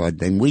oil abroad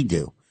than we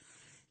do.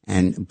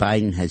 And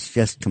Biden has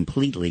just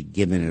completely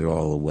given it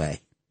all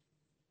away.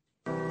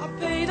 I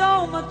paid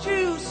all my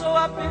dues, so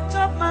I picked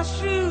up my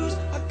shoes.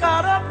 I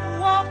got up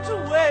and walked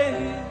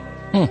away.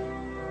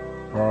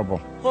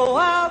 Horrible. Oh,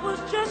 I was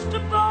just a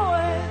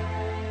boy.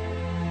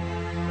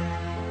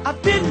 I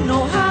didn't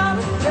know how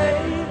to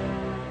play.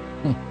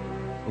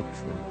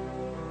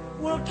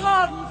 Well,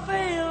 taught and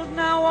failed.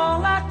 Now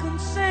all I can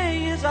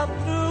say is I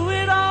threw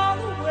it all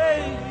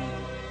away.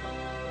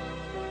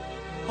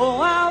 Oh,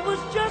 I was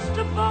just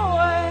a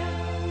boy,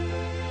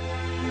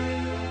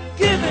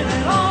 giving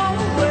it all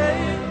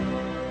away.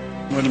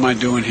 What am I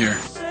doing here?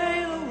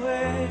 Sail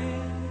away.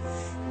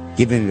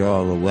 Giving it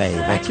all away.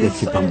 That's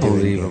what you've been doing.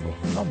 Unbelievable.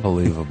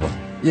 Unbelievable.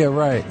 Yeah,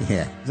 right.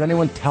 Yeah. Is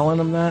anyone telling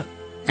him that?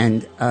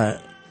 And,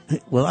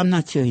 well, I'm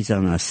not sure he's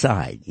on our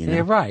side, you know.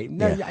 Yeah, right.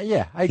 No,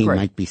 yeah, I agree. He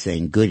might be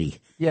saying goody.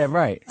 Yeah,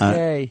 right.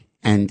 Yay.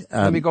 And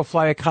let me go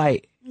fly a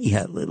kite.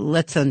 Yeah,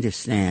 let's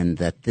understand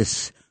that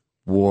this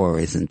war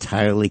is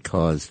entirely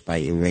caused by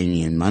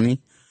Iranian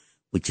money,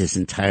 which is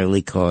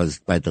entirely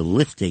caused by the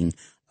lifting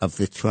of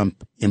the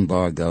Trump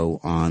embargo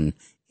on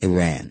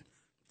Iran,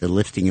 the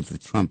lifting of the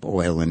Trump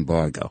oil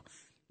embargo.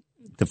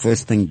 The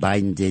first thing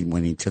Biden did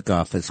when he took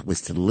office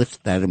was to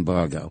lift that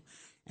embargo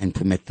and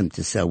permit them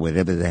to sell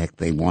whatever the heck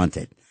they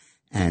wanted.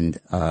 And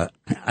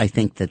I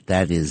think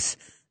that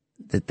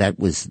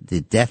was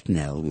the death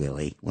knell,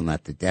 really. Well,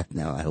 not the death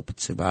knell. I hope it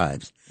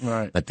survives.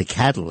 Right. But the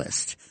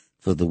catalyst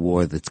for the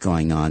war that's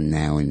going on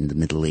now in the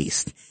Middle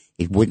East.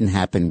 It wouldn't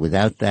happen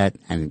without that,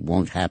 and it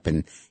won't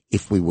happen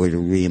if we were to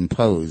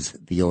reimpose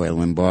the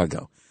oil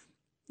embargo.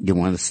 You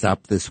want to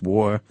stop this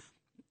war?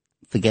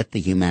 Forget the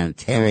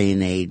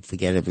humanitarian aid,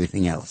 forget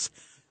everything else.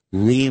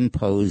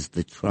 Reimpose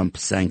the Trump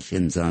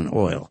sanctions on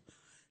oil.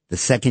 The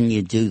second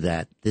you do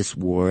that, this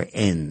war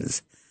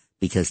ends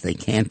because they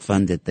can't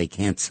fund it, they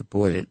can't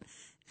support it,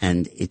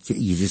 and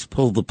you just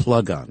pull the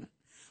plug on it.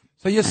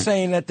 So you're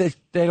saying that they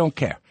don't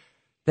care.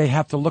 They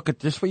have to look at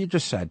this, what you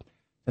just said.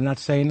 They're not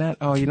saying that.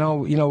 Oh, you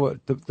know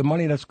what? The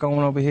money that's going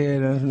over here,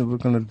 we're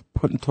going to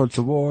put it towards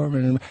the war.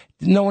 And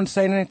no one's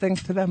saying anything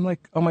to them.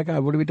 Like, oh my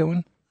God, what are we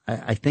doing?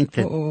 I think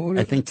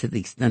to the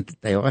extent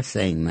that they are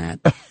saying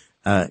that,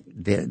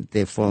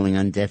 they're falling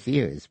on deaf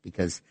ears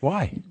because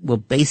why? Well,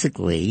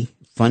 basically,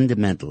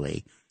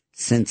 fundamentally,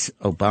 since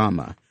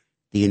Obama,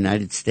 the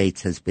United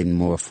States has been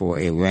more for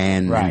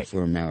Iran than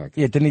for America.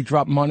 Yeah, didn't he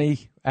drop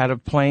money out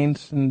of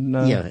planes and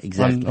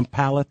exactly. on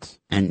pallets?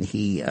 And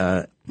he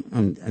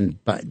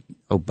but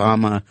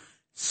Obama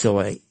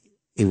saw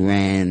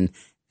Iran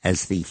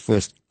as the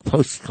first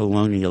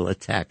post-colonial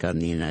attack on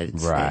the United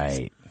States.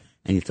 Right.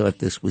 And he thought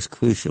this was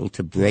crucial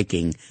to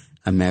breaking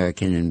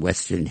American and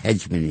Western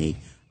hegemony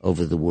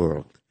over the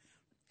world.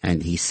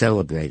 And he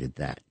celebrated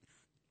that.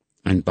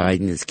 And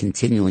Biden is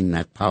continuing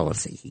that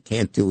policy. He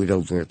can't do it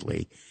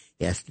overtly.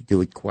 He has to do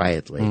it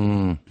quietly.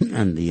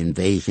 And the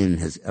invasion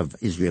of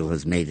Israel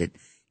has made it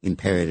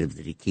imperative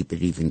that he keep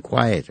it even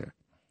quieter.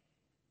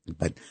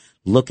 But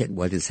look at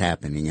what is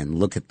happening and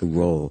look at the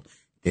role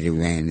that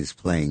Iran is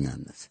playing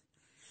on this.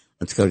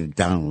 Let's go to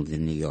Donald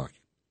in New York.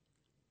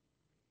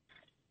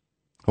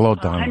 Hello,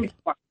 Donald.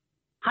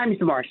 Hi,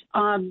 Mr. Marsh.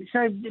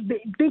 So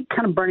big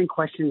kind of burning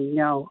question,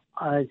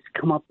 has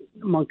come up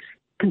amongst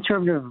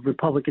conservative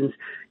Republicans.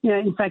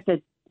 In fact,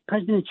 that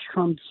President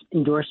Trump's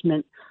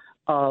endorsement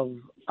of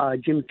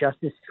Jim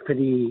Justice for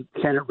the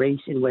Senate race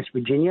in West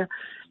Virginia.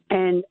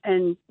 And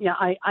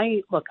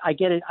I look, I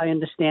get it. I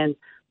understand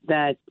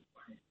that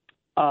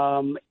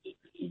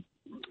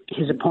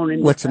his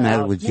opponent. What's the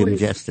matter with Jim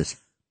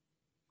Justice?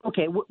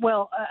 Okay,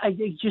 well, I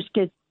just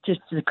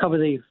to cover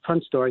the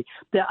front story.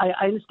 I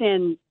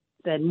understand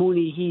that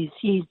Mooney,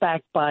 he's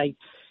backed by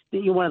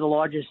one of the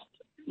largest,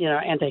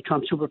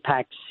 anti-Trump super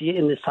PACs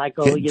in the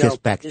cycle.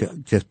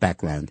 Just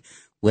background.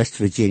 West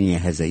Virginia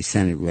has a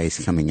Senate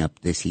race coming up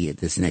this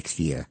next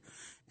year,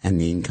 and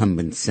the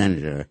incumbent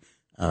senator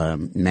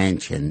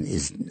Manchin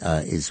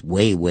is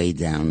way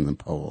down the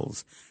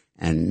polls,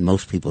 and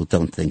most people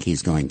don't think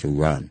he's going to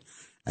run.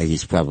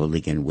 He's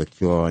probably going to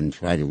withdraw and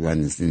try to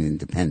run as an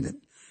independent.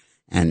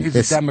 And he's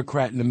a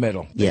Democrat in the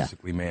middle,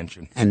 basically,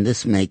 Manchin. And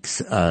this makes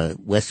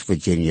West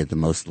Virginia the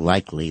most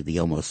likely, the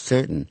almost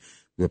certain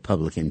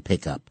Republican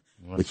pickup,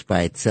 which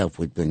by itself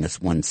would bring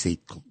us one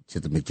seat to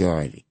the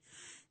majority.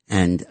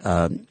 And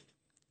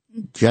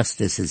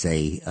Justice is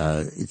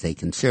a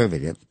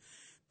conservative,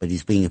 but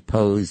he's being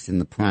opposed in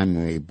the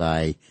primary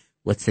by,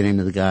 what's the name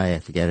of the guy? I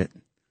forget it.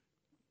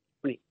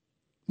 Mooney.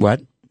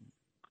 What?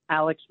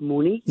 Alex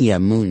Mooney. Yeah,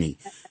 Mooney,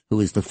 who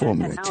is the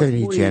former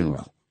Attorney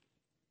General.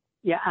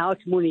 Yeah,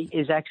 Alex Mooney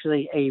is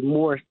actually a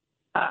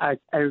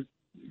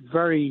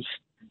very,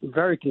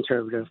 very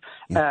conservative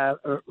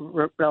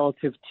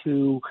relative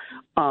to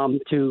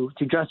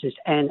Justice.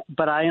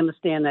 But I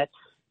understand that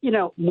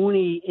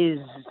Mooney is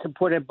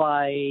supported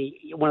by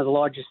one of the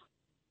largest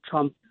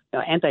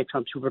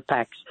anti-Trump super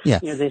PACs. Yeah,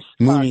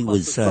 Mooney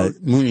was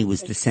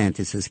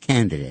DeSantis's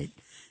candidate,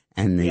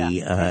 and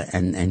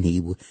and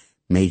he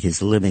made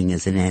his living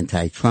as an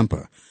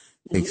anti-Trumper.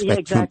 They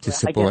expect Trump to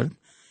support him.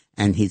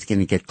 And he's going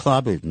to get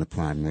clobbered in the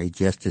primary.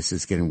 Justice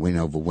is going to win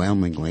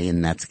overwhelmingly,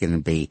 and that's going to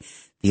be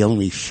the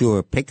only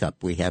sure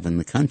pickup we have in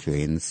the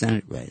country in the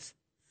Senate race.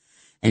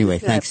 Anyway,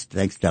 thanks,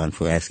 Don,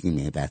 for asking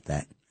me about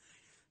that.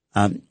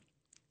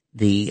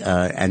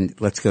 And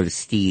let's go to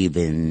Steve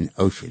in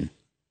Ocean.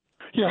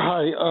 Yeah,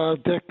 hi,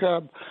 Dick.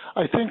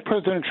 I think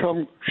President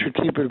Trump should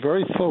keep it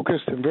very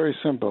focused and very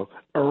simple.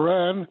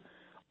 Iran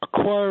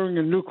acquiring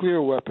a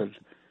nuclear weapon,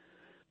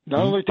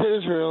 not only to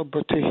Israel,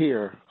 but to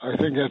here. I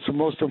think that's the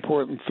most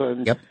important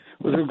thing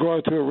with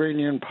regard to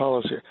Iranian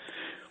policy.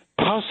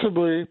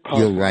 Possibly,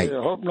 You're right.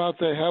 I hope not,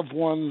 they have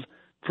one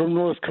from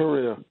North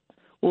Korea,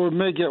 or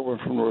may get one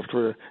from North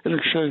Korea in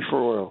exchange for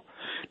oil.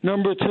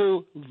 Number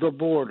two, the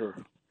border.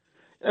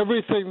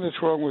 Everything that's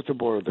wrong with the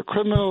border. The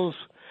criminals,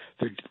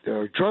 the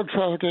drug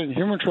trafficking,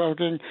 human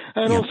trafficking,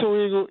 and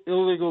also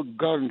illegal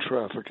gun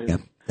trafficking.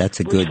 Yep. That's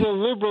a good. Which the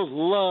liberals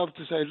love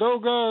to say, no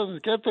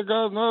guns, get the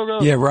guns, no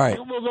guns. Yeah, right.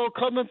 People don't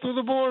come in through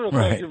the border.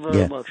 Right. Thank you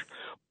very much.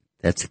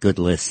 That's a good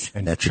list.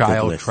 And That's a good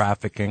child list.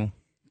 trafficking.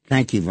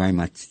 Thank you very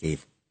much,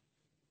 Steve.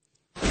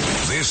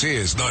 This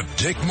is the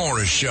Dick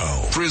Morris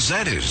Show,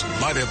 presented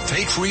by the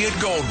Patriot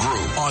Gold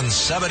Group on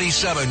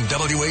 77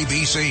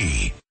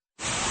 WABC.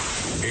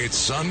 It's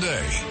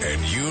Sunday,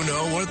 and you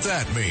know what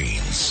that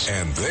means.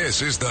 And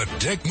this is the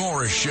Dick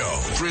Morris Show,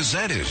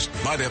 presented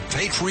by the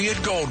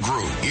Patriot Gold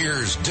Group.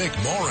 Here's Dick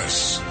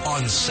Morris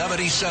on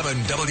 77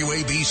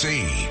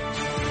 WABC.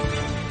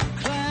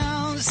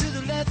 Clowns to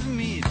the left of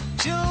me,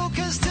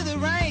 jokers to the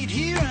right.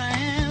 Here I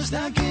am,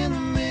 stuck in the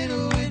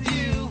middle with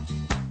you.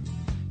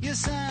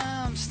 Yes,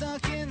 I'm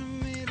stuck in the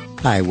middle.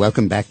 Hi,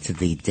 welcome back to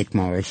the Dick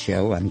Morris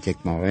Show. I'm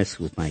Dick Morris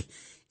with my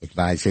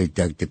advisor,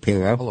 Doug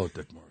DePiro. Hello,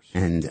 Dick Morris.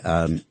 And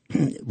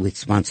we're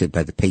sponsored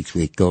by the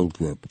Patriot Gold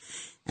Group.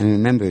 And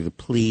remember to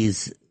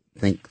please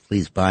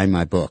buy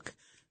my book,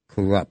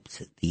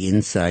 Corrupt, the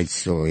Inside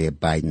Story of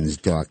Biden's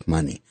Dark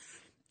Money.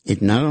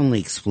 It not only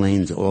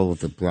explains all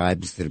of the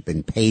bribes that have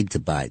been paid to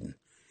Biden,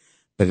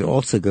 but it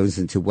also goes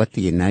into what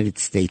the United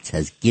States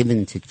has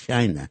given to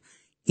China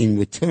in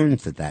return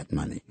for that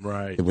money.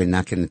 Right. That we're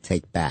not going to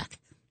take back.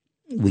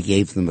 We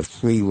gave them a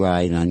free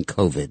ride on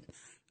COVID.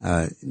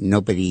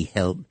 Nobody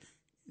held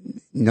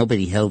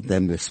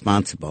them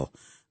responsible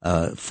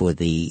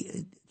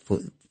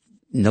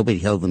nobody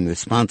held them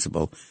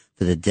responsible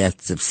for the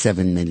deaths of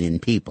 7 million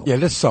people. Yeah,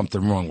 there's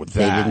something wrong with that.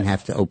 They didn't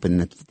have to open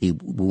the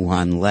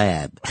Wuhan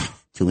lab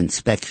to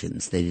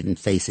inspections. They didn't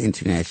face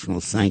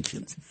international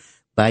sanctions.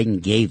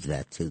 Biden gave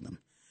that to them.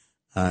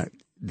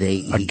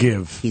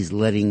 He's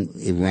letting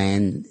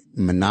Iran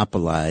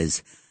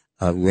monopolize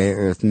rare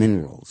earth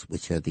minerals,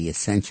 which are the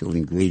essential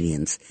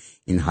ingredients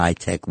in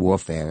high-tech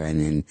warfare and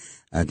in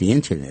the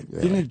Internet.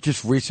 Really. Didn't it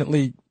just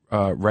recently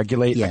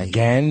regulate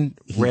again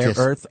rare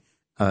earth?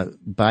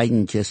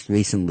 Biden just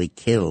recently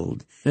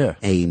killed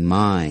a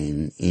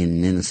mine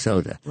in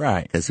Minnesota.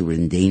 Right. Because it would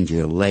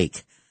endanger a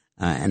lake.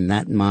 And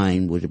that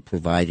mine would have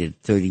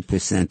provided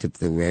 30% of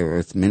the rare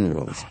earth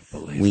minerals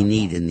we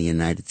need in the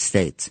United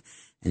States.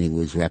 And he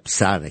was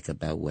rhapsodic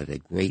about what a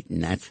great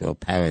natural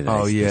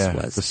paradise this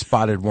was. The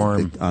spotted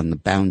worm. On the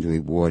boundary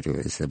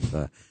waters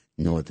of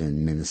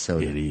northern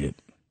Minnesota.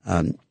 Idiot.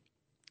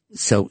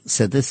 So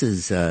this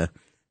is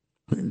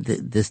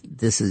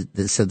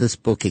this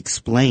book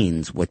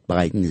explains what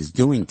Biden is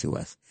doing to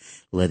us,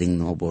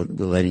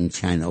 letting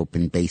China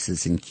open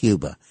bases in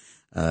Cuba,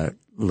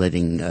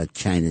 letting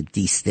China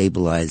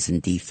destabilize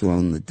and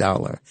dethrone the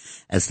dollar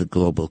as the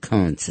global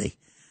currency,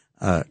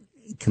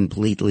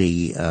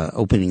 completely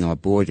opening our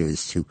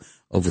borders to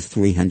over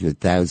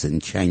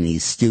 300,000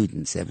 Chinese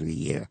students every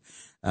year,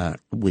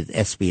 with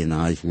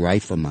espionage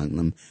rife among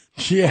them.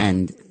 Yeah.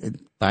 And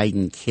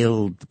Biden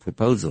killed the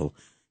proposal.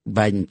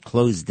 Biden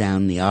closed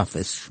down the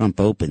office Trump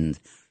opened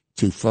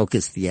to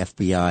focus the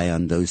FBI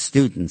on those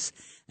students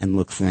and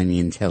look for any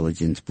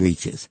intelligence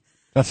breaches.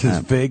 That's his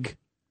big?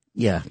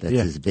 Yeah, that's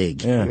his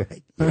big. Yeah.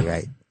 You're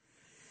right.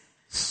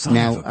 Son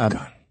now, of a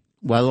gun.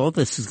 While all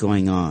this is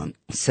going on,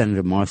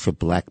 Senator Marsha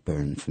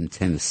Blackburn from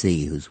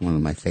Tennessee, who's one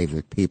of my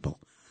favorite people,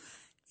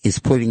 is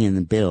putting in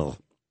a bill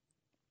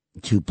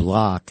to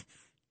block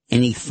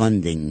any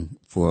funding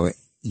for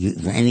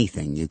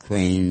anything,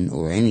 Ukraine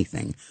or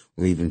anything,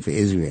 or even for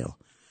Israel,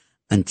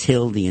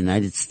 until the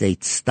United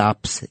States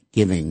stops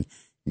giving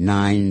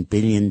 $9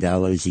 billion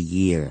a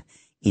year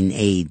in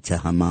aid to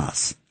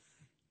Hamas.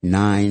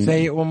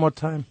 Say it one more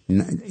time.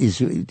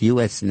 The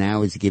U.S.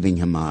 now is giving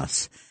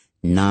Hamas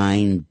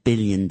 $9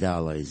 billion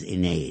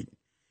in aid.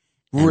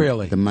 And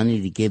really? The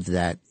money to give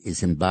that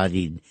is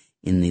embodied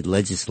in the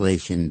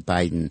legislation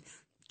Biden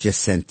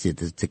just sent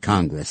to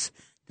Congress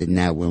that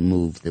now will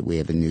move that we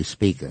have a new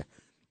speaker.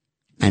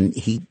 And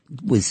he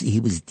was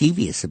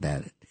devious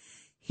about it.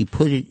 He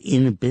put it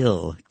in a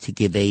bill to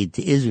give aid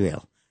to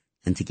Israel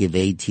and to give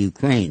aid to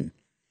Ukraine.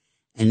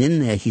 And in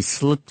there, he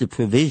slipped a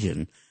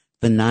provision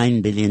for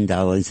 $9 billion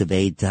of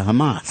aid to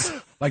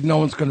Hamas. Like no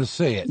one's going to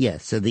see it. Yeah,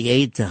 so the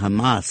aid to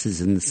Hamas is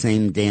in the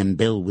same damn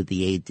bill with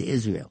the aid to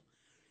Israel.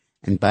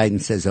 And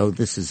Biden says,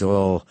 this is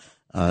all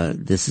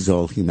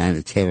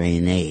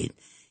humanitarian aid.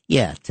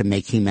 Yeah, to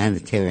make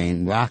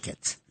humanitarian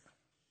rockets.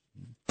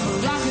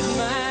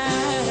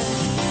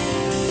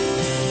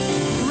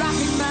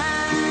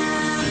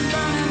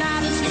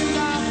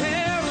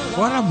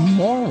 What a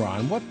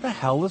moron. What the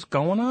hell is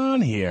going on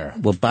here?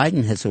 Well,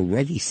 Biden has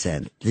already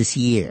sent this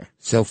year,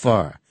 so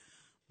far,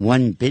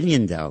 $1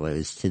 billion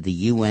to the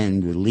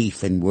UN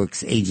Relief and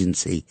Works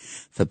Agency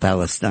for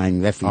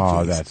Palestine Refugees.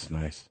 Oh, that's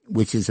nice.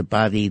 Which is a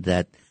body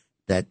that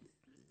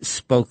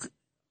spoke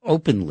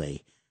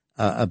openly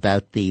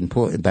about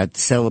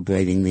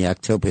celebrating the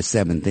October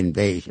 7th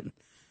invasion.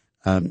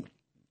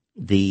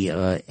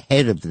 The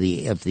head of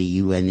the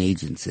UN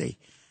agency,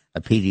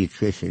 a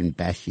pediatrician,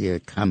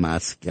 Bashir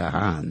Kamas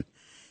Gahan,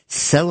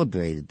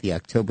 celebrated the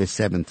October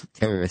 7th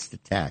terrorist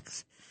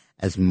attacks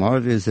as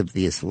martyrs of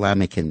the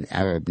Islamic and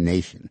Arab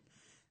nation.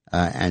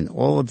 And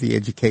all of the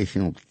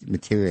educational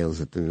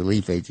materials at the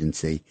relief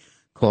agency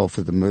call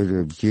for the murder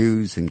of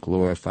Jews and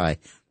glorify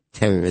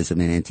terrorism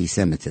and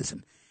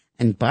anti-Semitism.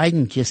 And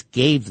Biden just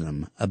gave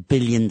them $1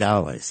 billion.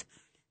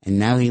 And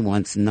now he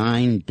wants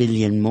 $9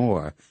 billion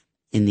more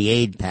in the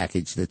aid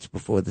package that's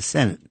before the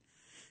Senate.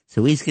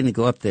 So he's going to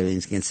go up there and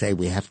he's going to say,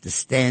 we have to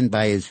stand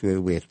by Israel,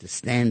 we have to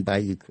stand by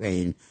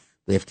Ukraine,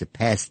 we have to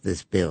pass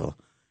this bill.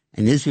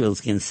 And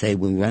Israel's going to say,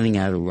 we're running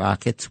out of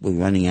rockets, we're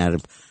running out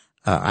of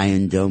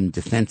Iron Dome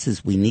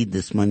defenses, we need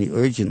this money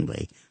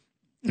urgently.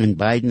 And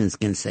Biden is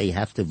going to say, you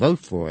have to vote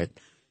for it.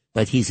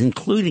 But he's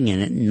including in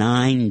it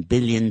 $9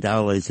 billion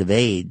of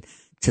aid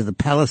to the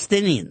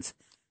Palestinians.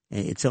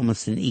 It's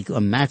almost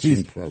a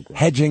matching program.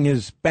 Hedging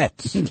his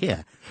bets.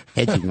 Yeah,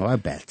 hedging our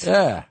bets.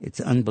 Yeah. It's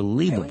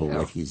unbelievable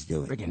what he's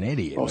doing. Friggin'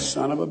 idiot. Oh, man.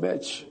 son of a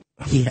bitch.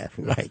 Yeah,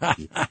 right.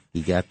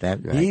 You got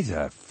that right. He's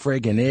a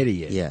friggin'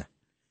 idiot. Yeah.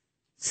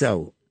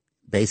 So,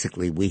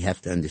 basically, we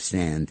have to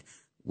understand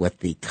what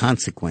the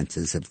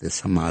consequences of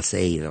this Hamas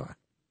aid are.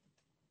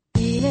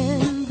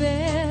 Feeling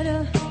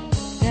better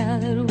now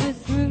that we're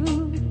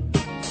through.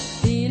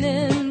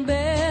 Feeling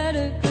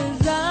better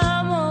 'cause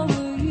I'm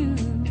over you.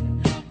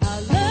 I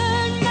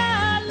learned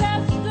my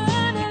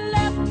lesson and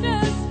left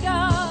a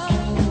scar.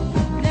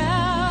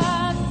 Now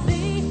I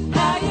see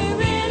how you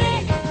really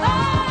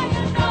are.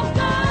 You're no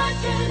good,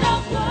 you're no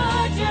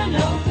good, you're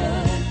no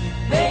good.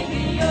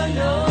 Baby, you're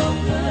no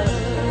good.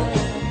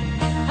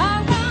 I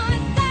wanna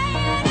say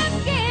it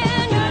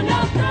again. You're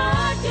no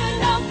good, you're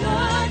no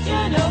good,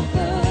 you're no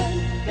good.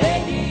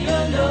 Baby,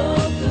 you're no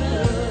good.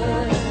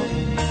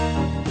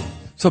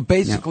 So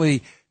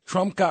basically,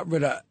 Trump got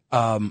rid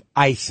of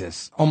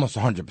ISIS almost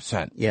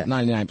 100%. Yeah.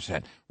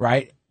 99%,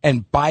 right?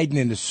 And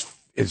Biden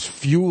is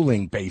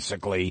fueling,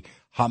 basically,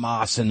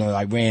 Hamas and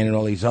Iran and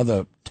all these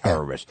other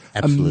terrorists.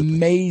 Absolutely.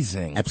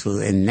 Amazing.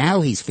 Absolutely. And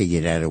now he's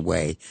figured out a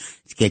way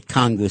to get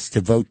Congress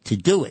to vote to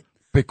do it.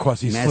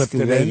 Because he slipped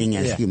it in. Masquerading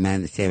as Yeah.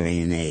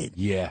 humanitarian aid.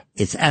 Yeah.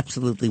 It's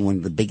absolutely one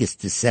of the biggest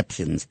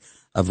deceptions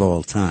of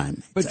all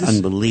time. But It's this-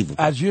 unbelievable.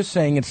 As you're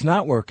saying, it's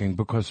not working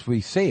because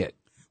we see it.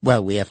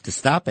 Well, we have to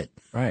stop it.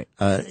 Right.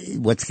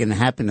 What's going to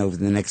happen over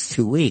the next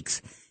 2 weeks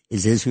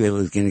is Israel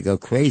is going to go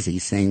crazy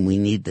saying we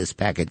need this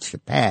package to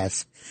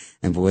pass,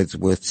 and for what it's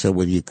worth, so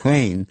will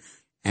Ukraine.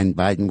 And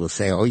Biden will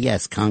say, oh,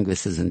 yes,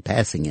 Congress isn't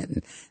passing it,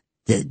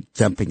 and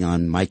jumping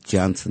on Mike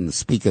Johnson, the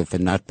speaker, for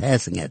not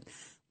passing it.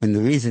 When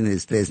the reason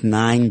is there's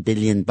 $9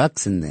 billion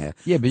in there.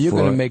 Yeah, but you're for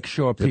going to make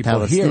sure the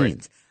people hear it.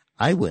 Palestinians.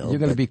 I will. You're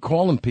going to be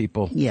calling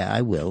people. Yeah,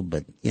 I will,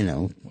 but, you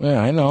know.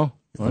 Yeah, I know.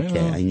 Okay,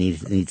 know. I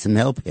need some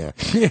help here.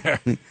 Yeah.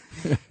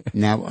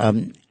 Now,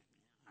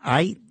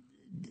 I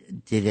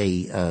did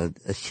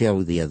a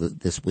show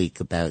this week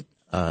about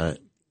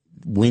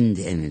wind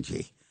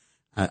energy.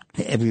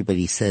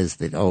 Everybody says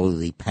that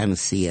the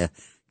panacea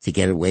to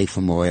get away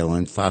from oil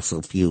and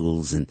fossil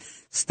fuels and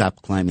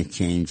stop climate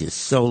change is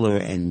solar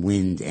and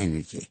wind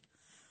energy.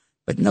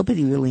 But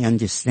nobody really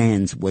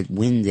understands what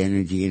wind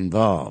energy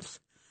involves.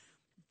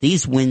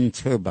 These wind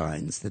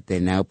turbines that they're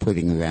now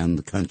putting around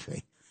the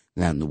country,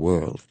 around the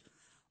world,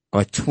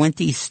 are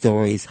 20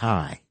 stories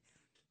high.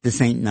 This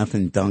ain't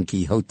nothing Don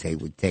Quixote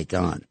would take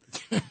on.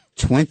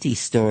 20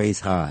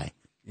 stories high.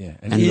 Yeah,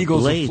 and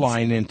eagles are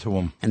flying into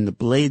them. And the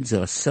blades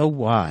are so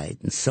wide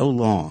and so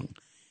long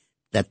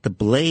that the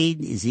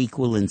blade is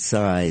equal in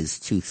size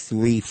to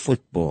 3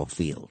 football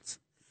fields.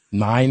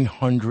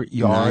 900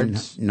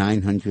 yards?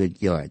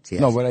 900 yards,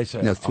 yes. No, what I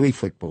said. No, 3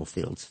 football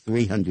fields,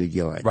 300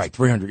 yards. Right,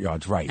 300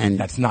 yards, right. And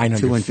that's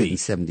 900 feet.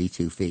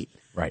 272 feet.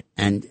 Right.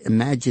 And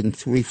imagine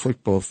 3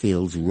 football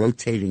fields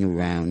rotating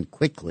around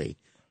quickly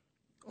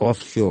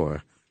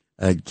offshore,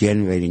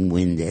 generating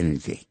wind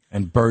energy.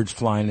 And birds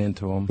flying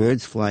into them.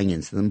 Birds flying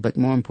into them, but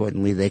more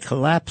importantly, they're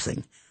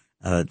collapsing.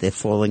 They're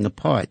falling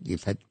apart.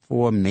 You've had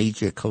 4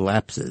 major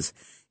collapses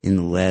in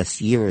the last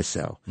year or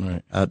so,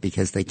 right.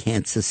 Because they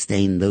can't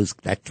sustain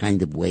that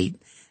kind of weight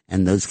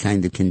and those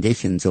kind of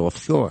conditions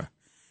offshore.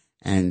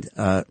 And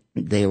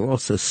they are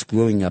also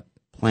screwing up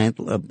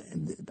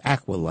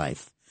aqua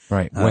life.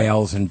 Right,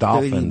 whales and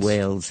dolphins. 30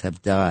 whales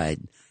have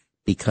died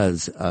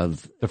because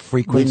of the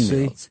frequency.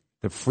 Windmills.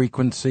 The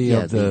frequency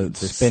of the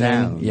spinning,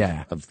 sound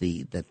yeah, of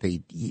that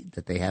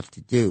they have to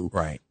do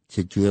right.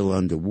 to drill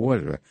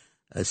underwater,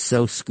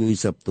 so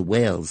screws up the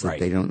whales that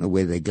they don't know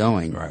where they're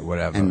going, right?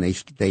 Whatever, and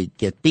they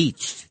get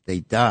beached, they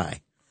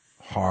die.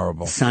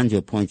 Horrible.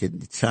 Sandra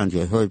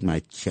heard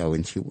my show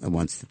and she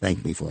wants to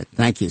thank me for it.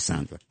 Thank you,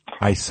 Sandra.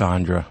 Hi,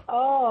 Sandra.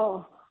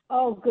 Oh,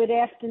 good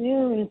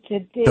afternoon to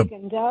Dick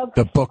and Doug.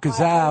 The book is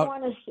out.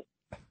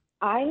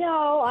 I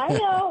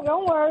know.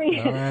 Don't worry.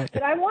 All right.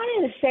 But I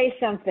wanted to say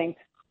something.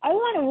 I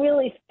want to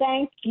really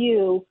thank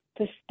you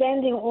for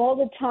spending all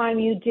the time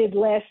you did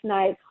last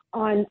night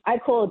on, I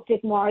call it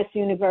Dick Morris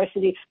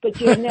University, but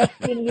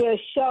your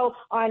show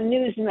on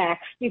Newsmax,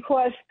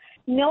 because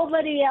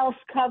nobody else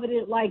covered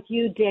it like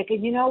you, Dick.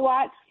 And you know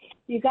what?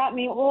 You got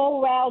me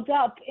all riled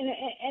up, and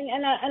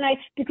I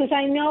because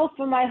I know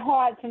from my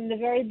heart from the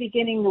very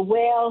beginning the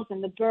whales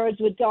and the birds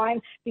were dying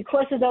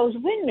because of those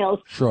windmills.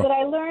 Sure. But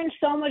I learned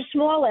so much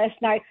more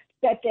last night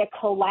that they're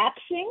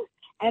collapsing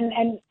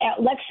and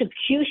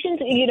electrocutions.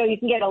 You know, you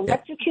can get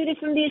electrocuted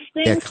from these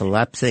things. They're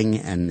collapsing,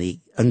 and the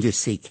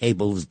undersea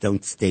cables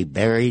don't stay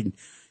buried,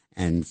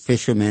 and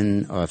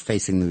fishermen are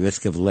facing the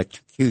risk of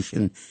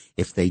electrocution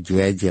if they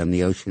dredge on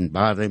the ocean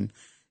bottom.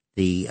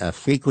 The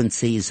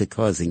frequencies are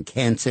causing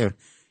cancer.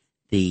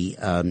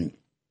 When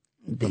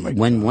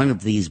one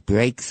of these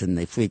breaks, and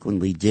they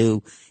frequently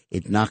do,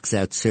 it knocks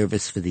out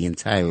service for the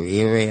entire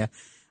area.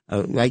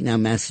 Right now,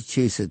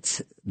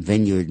 Massachusetts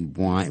Vineyard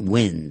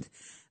Wind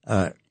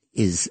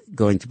is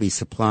going to be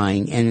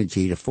supplying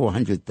energy to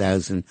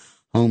 400,000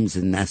 homes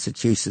in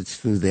Massachusetts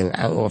through their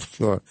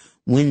offshore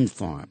wind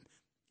farm.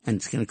 And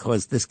it's going to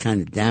cause this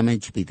kind of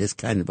damage, be this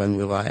kind of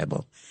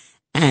unreliable.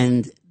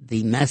 And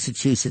the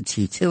Massachusetts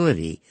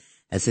utility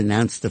has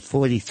announced a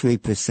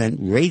 43%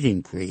 rate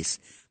increase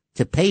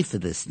to pay for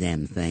this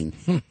damn thing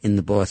in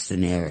the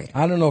Boston area.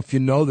 I don't know if you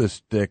know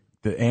this, Dick,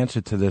 the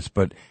answer to this,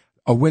 but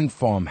a wind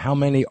farm, how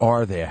many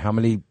are there? How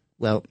many?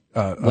 Well,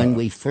 when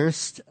we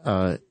first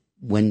 20,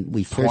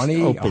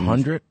 opened,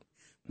 100?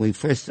 We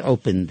first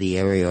opened the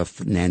area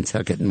of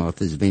Nantucket and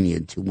Martha's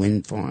Vineyard to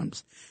wind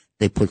farms.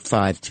 They put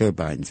 5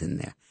 turbines in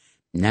there.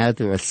 Now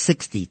there are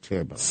 60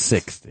 turbines.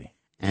 60.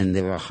 And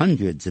there are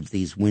hundreds of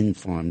these wind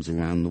farms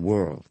around the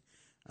world.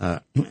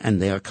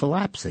 And they are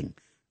collapsing.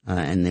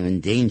 And they're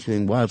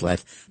endangering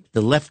wildlife.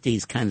 The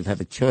lefties kind of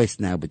have a choice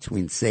now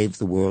between save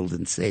the world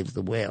and save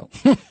the whale.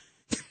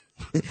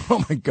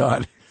 Oh, my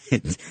God.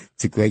 It's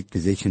a great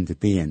position to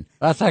be in.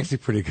 That's actually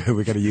pretty good.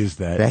 We got to use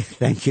that.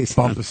 Thank you.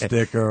 Bump a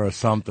sticker or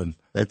something.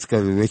 Let's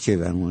go to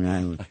Richard on Long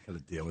Island. I got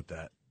to deal with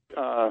that.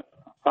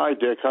 Hi,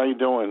 Dick. How you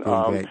doing?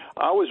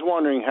 I was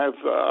wondering,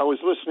 I was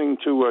listening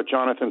to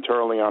Jonathan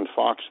Turley on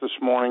Fox this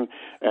morning,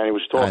 and he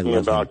was talking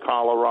about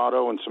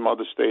Colorado and some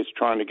other states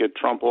trying to get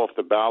Trump off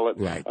the ballot.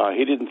 Right.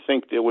 He didn't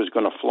think it was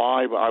going to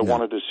fly, but I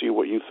wanted to see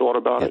what you thought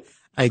about it.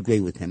 I agree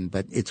with him,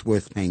 but it's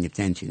worth paying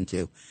attention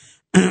to.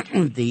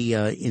 When the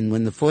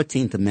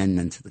 14th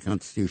Amendment to the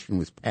Constitution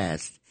was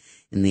passed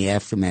in the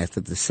aftermath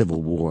of the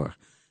Civil War,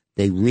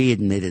 they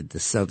readmitted the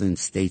southern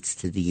states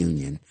to the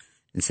Union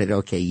and said,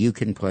 okay, you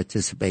can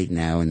participate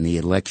now in the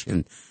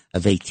election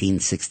of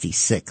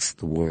 1866.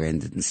 The war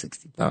ended in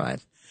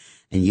 65.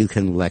 And you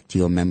can elect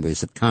your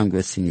members of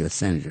Congress and your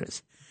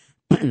senators.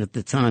 And at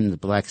the time, the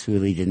blacks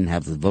really didn't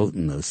have the vote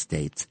in those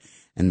states,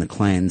 and the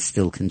Klan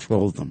still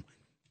controlled them.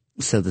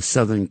 So the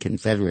Southern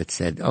Confederates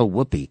said, oh,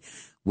 whoopee,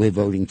 we're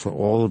voting for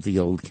all of the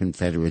old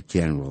Confederate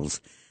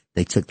generals.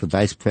 They took the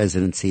vice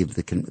president of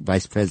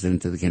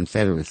the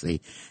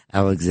Confederacy,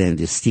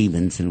 Alexander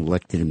Stephens, and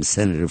elected him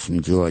senator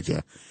from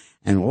Georgia.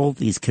 And all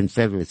these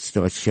Confederates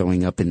start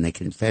showing up in their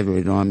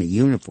Confederate Army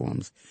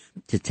uniforms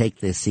to take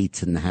their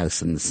seats in the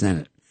House and the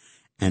Senate.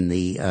 And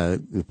the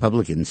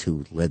Republicans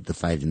who led the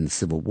fight in the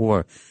Civil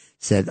War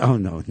said, oh,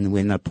 no,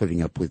 we're not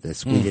putting up with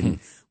this. We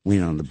didn't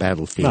win on the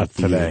battlefield. Not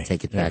for you today. to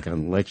take it back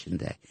on Election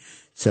Day.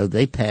 So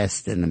they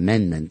passed an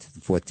amendment,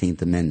 the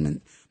 14th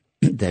Amendment,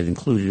 that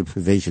included a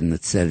provision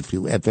that said if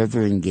you have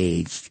ever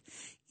engaged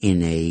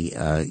in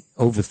an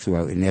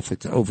effort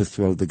to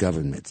overthrow the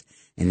government,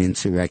 an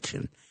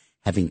insurrection,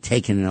 having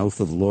taken an oath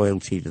of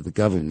loyalty to the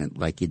government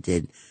like you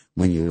did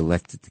when you were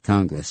elected to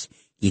Congress,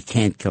 you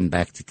can't come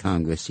back to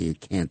Congress or you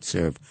can't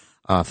serve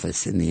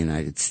office in the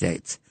United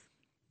States.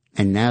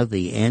 And now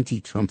the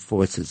anti-Trump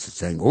forces are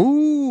saying,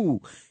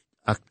 ooh,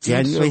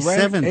 January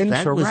 7th,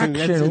 that was an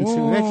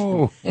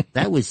insurrection.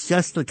 That was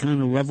just the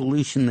kind of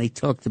revolution they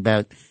talked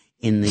about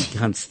in the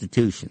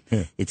Constitution.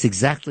 It's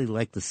exactly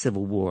like the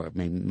Civil War.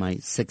 Maybe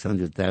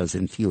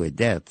 600,000 fewer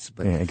deaths.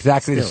 But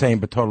exactly still, the same,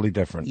 but totally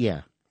different.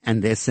 Yeah.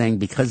 And they're saying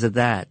because of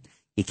that,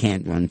 he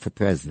can't run for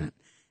president.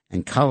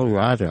 And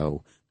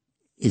Colorado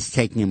is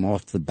taking him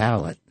off the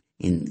ballot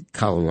in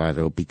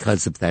Colorado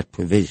because of that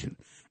provision.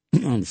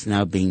 It's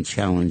now being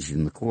challenged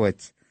in the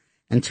courts.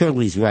 And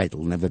Turley's right,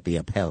 it'll never be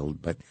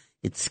upheld, but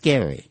it's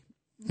scary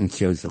and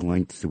shows the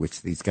lengths to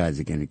which these guys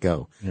are going to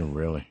go. Yeah,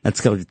 really. Let's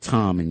go to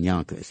Tom in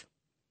Yonkers.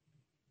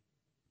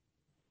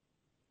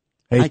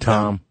 Hey, Hi,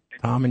 Tom.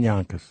 Tom in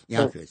Yonkers.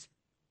 Yonkers.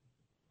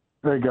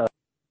 Very good.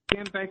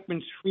 Sam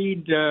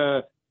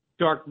Bankman-Fried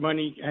dark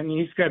money. I mean,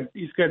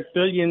 he's got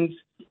billions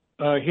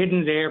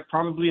hidden there,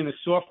 probably in a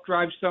soft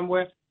drive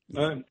somewhere,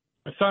 a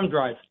thumb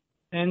drive.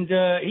 And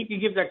he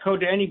could give that code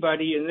to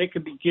anybody, and they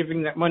could be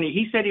giving that money.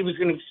 He said he was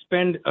going to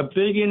spend $1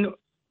 billion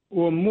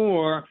or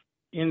more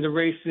in the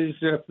races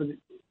for the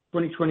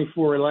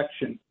 2024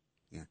 election.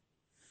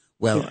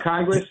 Is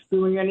Congress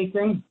doing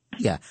anything?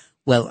 Yeah.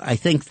 Well, I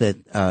think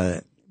that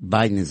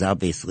Biden is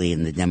obviously,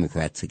 and the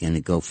Democrats are going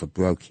to go for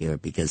broke here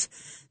because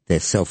they're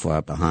so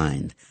far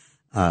behind.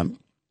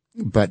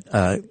 But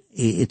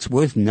it's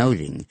worth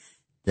noting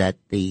that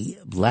the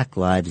Black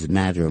Lives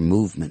Matter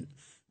movement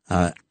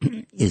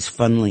is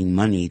funneling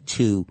money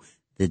to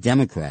the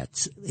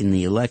Democrats in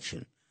the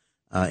election.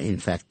 In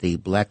fact, the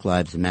Black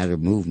Lives Matter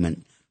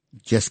movement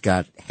just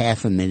got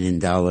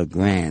 $500,000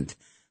 grant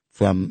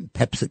from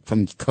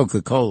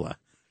Coca-Cola,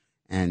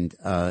 and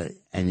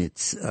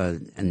it's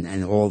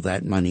and all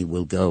that money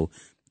will go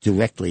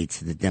directly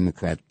to the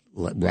Democrat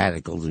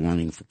radicals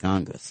running for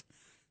Congress.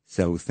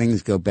 So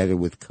things go better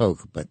with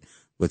Coke, but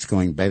what's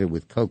going better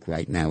with Coke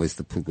right now is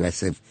the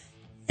progressive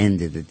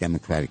end of the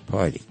Democratic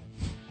Party.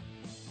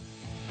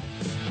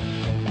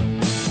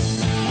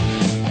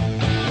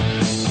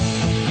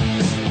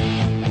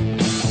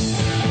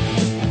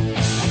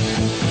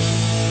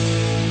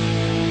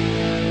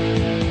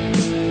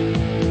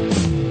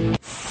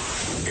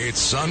 It's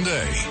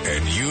Sunday,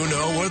 and you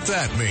know what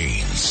that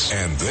means.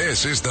 And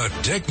this is the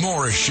Dick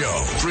Morris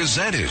Show,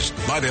 presented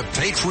by the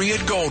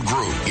Patriot Gold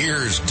Group.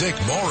 Here's Dick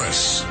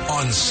Morris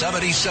on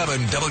 77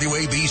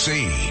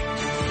 WABC.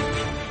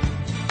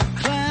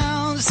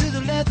 Clowns to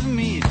the left of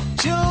me,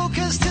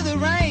 jokers to the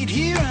right.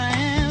 Here I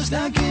am,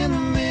 stuck in the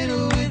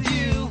middle with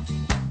you.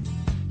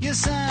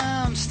 Yes,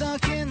 I'm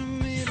stuck in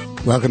the middle.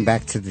 Welcome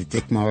back to the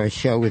Dick Morris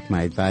Show with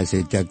my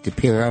advisor, Doug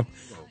DePiro,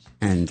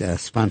 and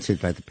sponsored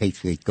by the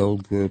Patriot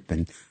Gold Group.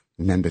 And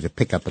remember to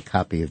pick up a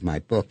copy of my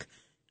book,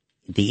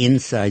 The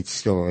Inside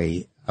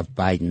Story of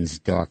Biden's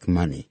Dark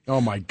Money.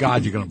 Oh, my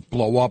God, you're going to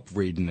blow up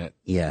reading it.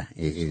 Yeah,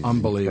 it is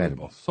unbelievable.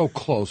 incredible. So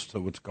close to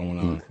what's going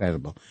on.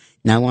 Incredible.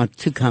 Now, I want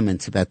two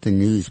comments about the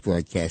news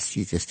broadcast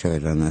you just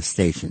heard on our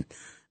station.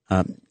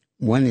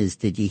 One is,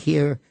 did you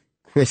hear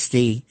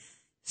Christie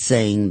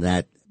saying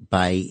that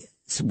by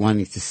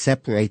wanting to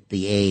separate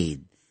the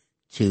aid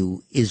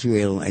to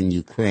Israel and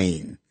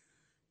Ukraine,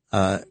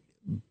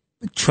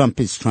 Trump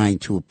is trying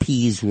to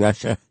appease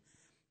Russia?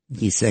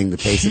 He's saying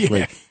that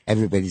basically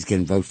everybody's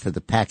going to vote for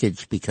the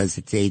package because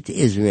it's aid to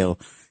Israel,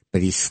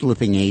 but he's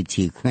slipping aid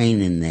to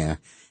Ukraine in there,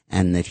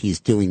 and that he's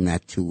doing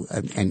that to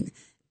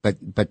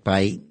but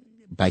by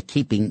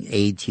keeping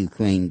aid to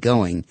Ukraine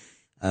going,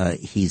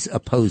 he's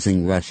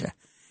opposing Russia,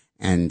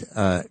 and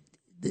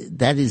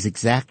that is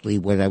exactly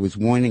what I was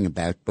warning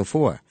about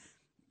before.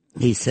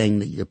 He's saying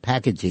that you're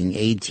packaging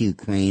aid to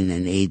Ukraine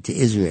and aid to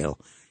Israel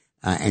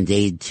and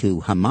aid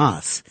to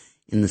Hamas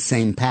in the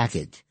same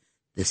package,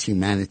 this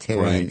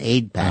humanitarian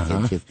aid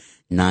package of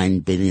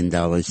 $9 billion to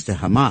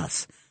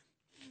Hamas.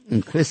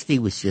 And Christie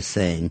was just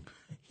saying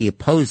he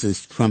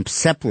opposes Trump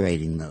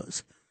separating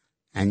those.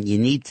 And you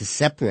need to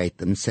separate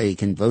them so you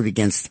can vote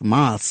against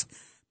Hamas,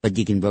 but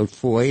you can vote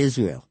for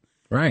Israel.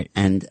 Right.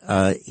 And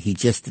he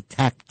just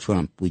attacked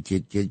Trump. We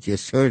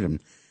just heard him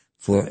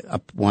for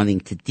wanting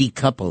to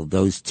decouple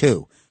those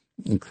two.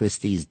 And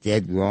Christie's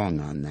dead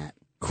wrong on that.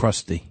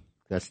 Crusty.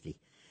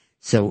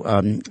 So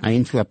I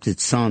interrupted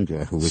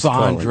Sandra, who was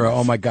Sandra, calling.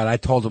 oh, my God. I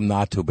told him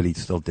not to, but he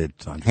still did,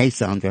 Sandra. Hey,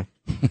 Sandra.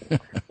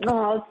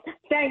 Oh,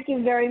 thank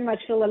you very much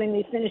for letting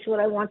me finish what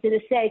I wanted to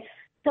say.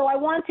 So I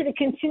wanted to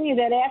continue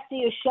that after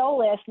your show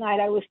last night.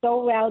 I was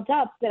so riled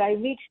up that I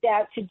reached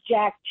out to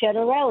Jack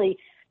Ciattarelli.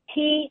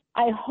 He,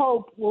 I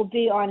hope, will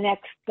be our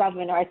next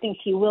governor. I think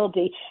he will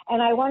be.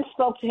 And I once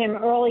spoke to him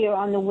earlier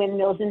on the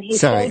windmills, and he's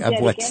Sorry, so dead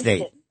of what against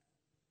state? it.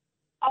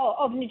 Oh,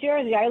 of New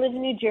Jersey. I live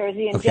in New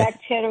Jersey, and Okay.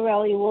 Jack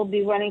Ciattarelli will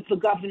be running for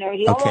governor.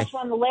 He Okay. almost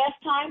won the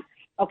last time.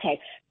 Okay.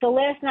 So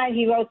last night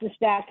he wrote this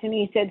back to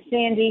me. He said,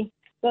 Sandy,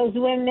 those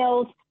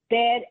windmills,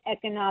 bad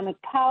economic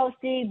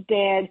policy,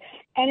 bad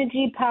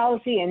energy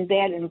policy, and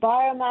bad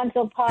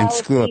environmental policy. And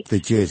screw up the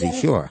Jersey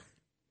Then- Shore.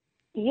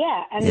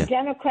 Yeah, and Yeah. the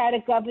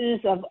Democratic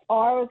governors of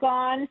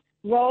Oregon,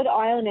 Rhode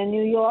Island, and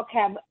New York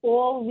have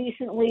all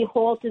recently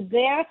halted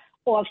their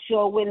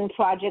offshore wind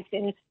projects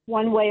in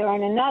one way or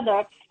in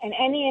another, and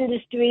any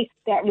industry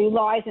that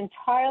relies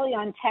entirely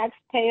on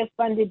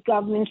taxpayer-funded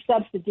government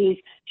subsidies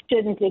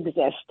shouldn't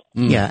exist.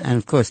 Yeah, and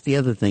of course the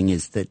other thing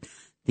is that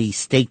the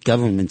state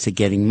governments are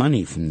getting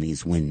money from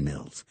these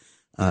windmills,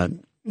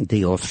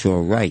 the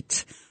offshore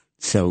rights.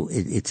 So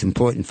it's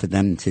important for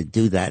them to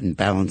do that and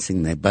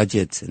balancing their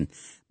budgets and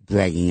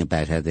bragging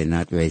about how they're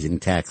not raising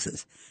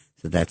taxes.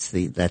 So that's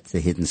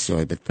the hidden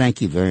story. But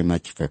thank you very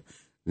much for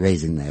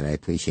raising that. I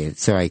appreciate it.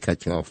 Sorry I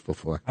cut you off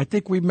before. I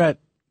think we met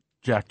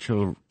Jack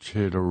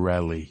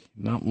Ciattarelli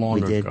not long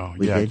We did? ago.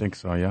 We yeah, I did? think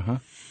so, yeah. Huh?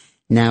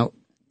 Now,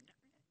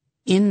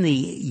 in the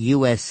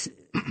U.S.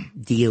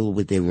 deal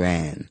with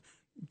Iran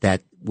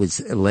that was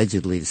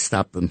allegedly to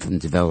stop them from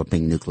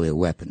developing nuclear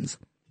weapons,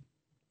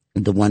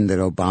 the one that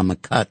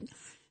Obama cut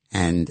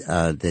and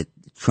that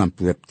Trump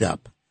ripped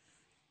up,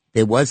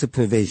 there was a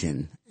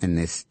provision, and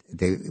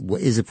there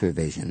is a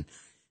provision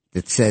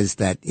that says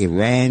that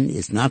Iran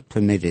is not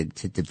permitted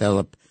to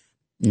develop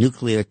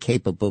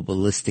nuclear-capable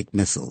ballistic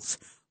missiles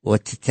or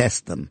to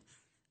test them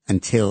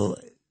until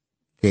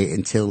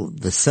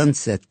the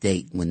sunset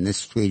date when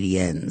this treaty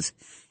ends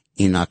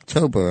in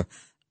October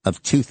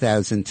of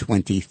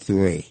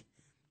 2023.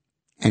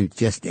 And it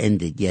just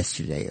ended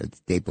yesterday or the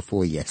day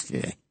before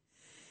yesterday.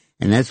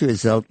 And as a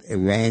result,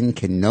 Iran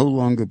can no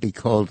longer be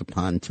called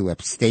upon to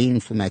abstain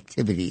from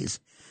activities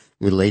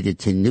related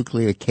to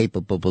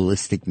nuclear-capable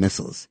ballistic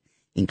missiles,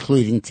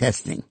 including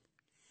testing.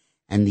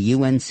 And the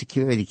UN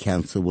Security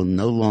Council will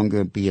no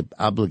longer be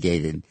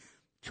obligated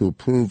to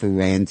approve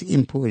Iran's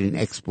import and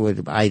export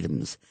of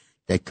items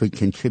that could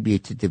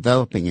contribute to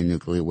developing a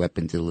nuclear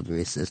weapon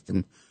delivery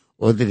system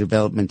or the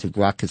development of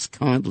rockets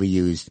currently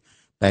used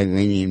by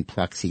Iranian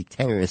proxy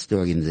terrorist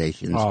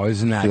organizations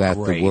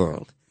throughout the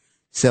world.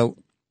 So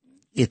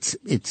it's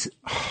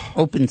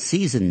open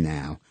season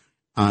now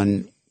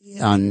on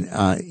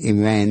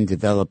Iran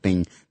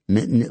developing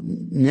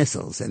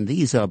missiles, and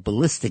these are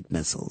ballistic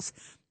missiles,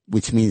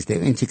 which means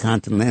they're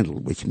intercontinental,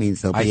 which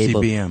means they'll be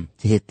able to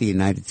hit the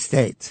United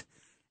States.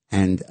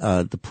 And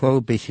the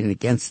prohibition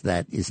against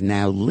that is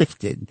now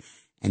lifted,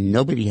 and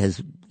nobody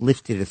has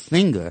lifted a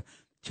finger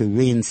to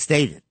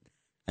reinstate it.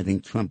 I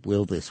think Trump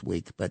will this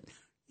week, but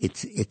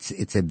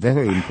it's a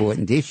very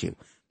important issue.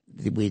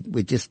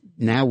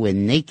 We're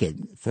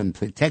naked from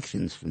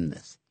protections from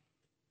this.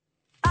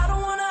 I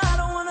don't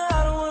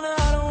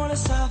wanna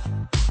stop.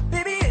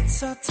 Baby,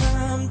 it's our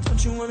time.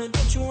 Don't you wanna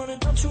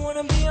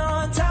be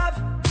on top?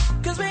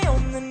 'Cause we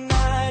own the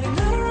night, and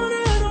I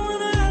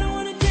don't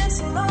wanna dance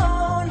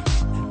alone.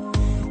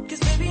 'Cause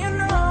baby, I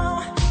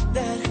know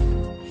that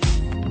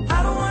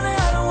I don't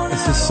wanna.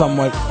 This is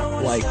somewhat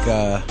like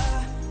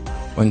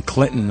when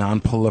Clinton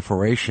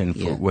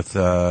non-proliferation with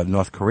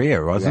North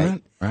Korea, wasn't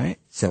it? Right.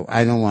 So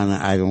I don't want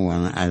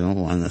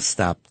to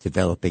stop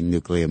developing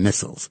nuclear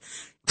missiles.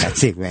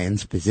 That's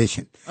Iran's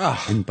position.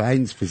 And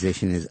Biden's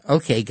position is,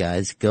 okay,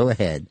 guys, go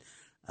ahead.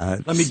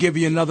 Let me give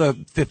you another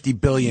 $50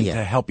 billion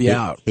to help you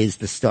out. Here's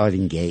the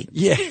starting gate.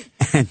 Yeah.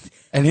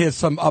 And here's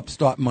some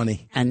upstart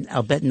money. And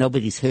I'll bet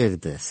nobody's heard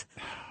of this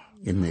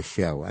in this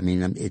show. I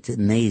mean, it's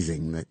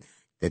amazing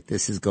that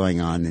this is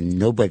going on and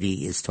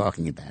nobody is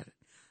talking about it.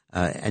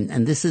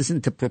 And this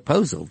isn't a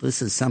proposal.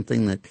 This is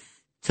something that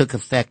takes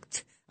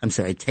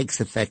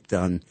effect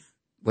on,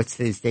 what's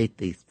today's date?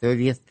 The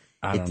 30th?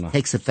 I don't know. It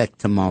takes effect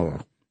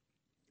tomorrow,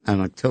 on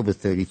October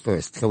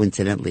 31st,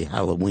 coincidentally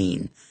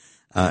Halloween.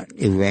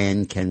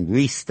 Iran can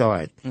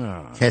restart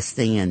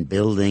testing and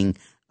building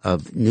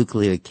of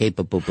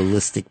nuclear-capable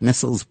ballistic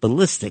missiles.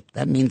 Ballistic,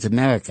 that means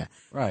America,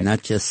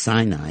 not just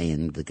Sinai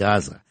and the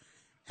Gaza.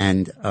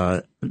 And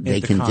they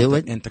can do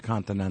it,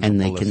 intercontinental,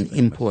 and they can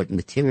import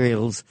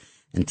materials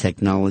and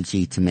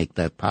technology to make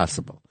that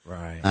possible.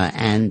 Right.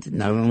 And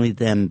not only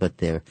them, but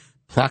their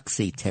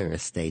proxy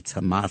terrorist states,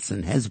 Hamas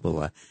and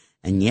Hezbollah,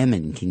 and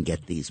Yemen can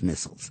get these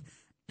missiles.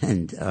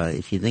 And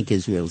if you think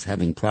Israel's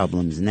having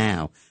problems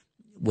now,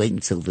 wait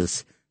until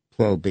this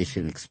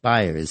prohibition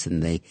expires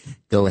and they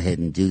go ahead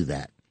and do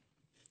that.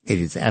 It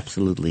is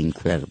absolutely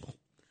incredible.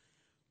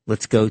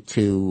 Let's go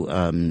to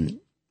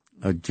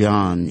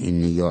John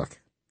in New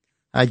York.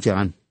 Hi,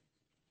 John.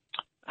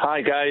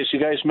 Hi, guys. You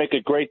guys make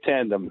a great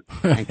tandem.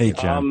 Hey,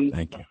 John.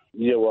 Thank you.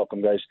 You're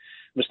welcome, guys.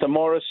 Mr.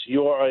 Morris,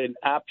 you are an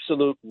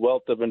absolute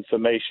wealth of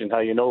information. How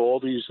you know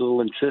all these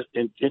little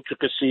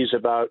intricacies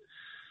about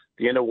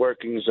the inner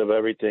workings of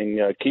everything.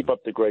 Keep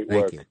up the great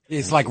work.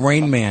 It's like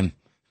Rain Man.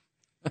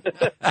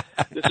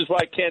 This is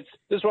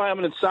why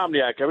I'm an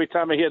insomniac. Every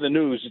time I hear the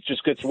news, it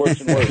just gets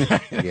worse and worse.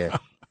 Yeah.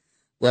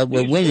 Well,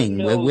 we're winning.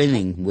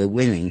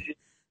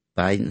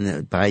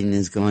 Biden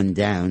has gone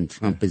down.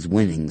 Trump is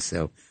winning.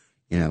 So,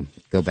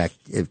 go back.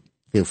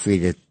 Feel free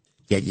to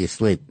get your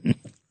sleep.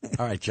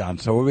 All right, John.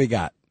 So what we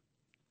got?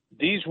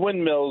 These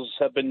windmills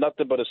have been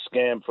nothing but a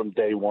scam from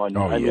day one.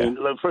 I mean,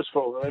 first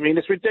of all,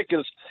 it's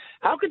ridiculous.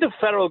 How could the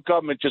federal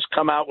government just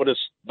come out with a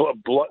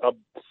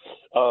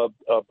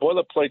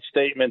boilerplate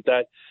statement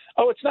that,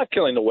 it's not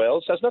killing the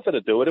whales, has nothing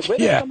to do with it? Where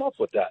did they come up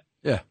with that?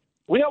 Yeah.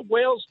 We got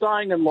whales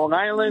dying in Long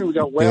Island. We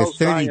got whales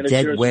dying in the There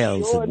are 30 dead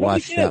whales that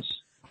washed up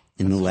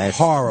in the last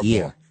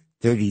year.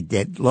 30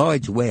 dead,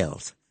 large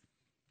whales.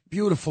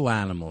 Beautiful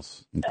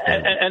animals.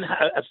 And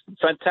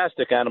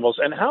fantastic animals.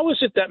 And how is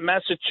it that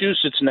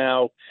Massachusetts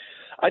now,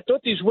 I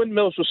thought these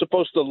windmills were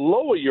supposed to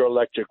lower your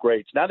electric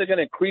rates. Now they're going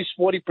to increase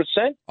 40%?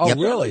 Oh, Yep.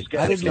 really?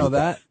 I didn't know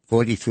that.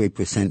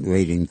 43%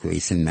 rate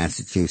increase in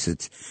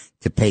Massachusetts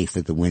to pay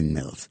for the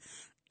windmills.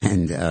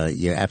 And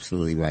you're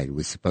absolutely right. It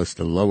was supposed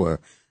to lower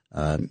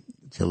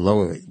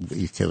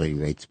utility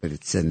rates, but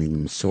it's sending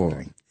them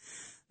soaring.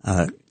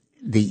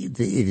 It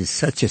is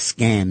such a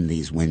scam,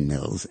 these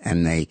windmills,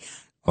 and they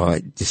are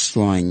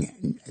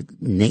destroying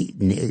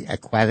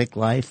aquatic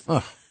life.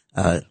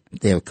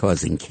 They're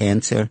causing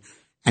cancer,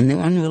 and they're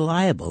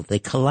unreliable. They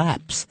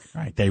collapse.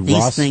 Right. They These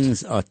rust.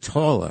 things are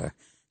taller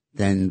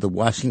than the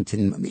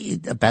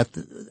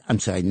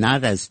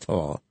not as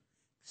tall.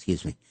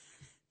 Excuse me.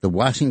 The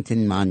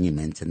Washington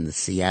Monument and the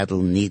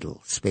Seattle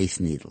Space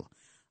Needle,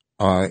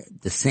 are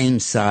the same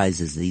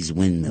size as these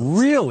windmills.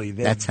 Really?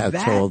 That's how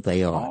tall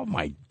they are. Oh,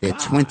 my God. They're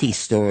 20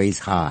 stories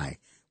high,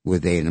 were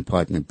they an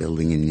apartment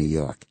building in New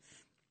York.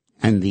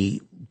 And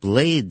the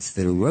blades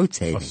that are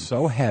rotating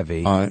so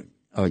heavy. are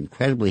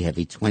incredibly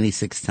heavy,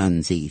 26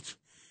 tons each.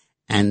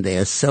 and they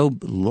are so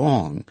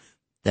long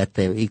that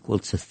they're equal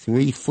to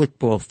 3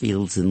 football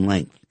fields in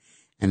length.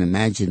 And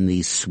imagine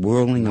these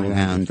swirling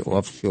around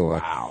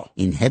offshore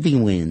in heavy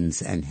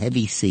winds and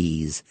heavy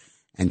seas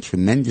and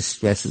tremendous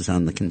stresses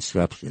on the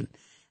construction.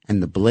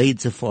 And the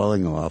blades are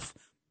falling off.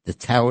 The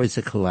towers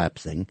are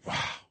collapsing.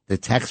 The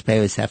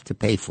taxpayers have to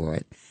pay for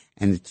it.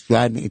 And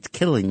it's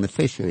killing the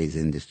fisheries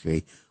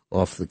industry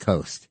off the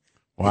coast.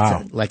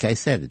 Wow. Like I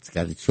said, it's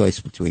got a choice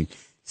between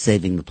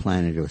saving the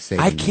planet or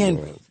saving the world. I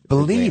can't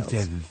believe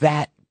they're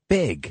that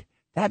big.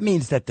 That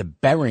means that the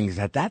bearings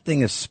that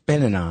thing is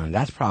spinning on,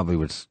 that's probably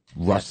what's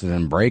rusted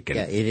and breaking.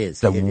 Yeah, it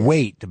is. The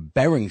weight, the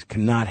bearings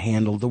cannot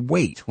handle the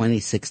weight.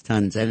 26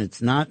 tons, and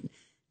it's not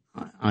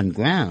on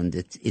ground.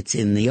 It's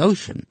in the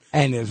ocean.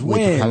 And there's with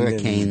wind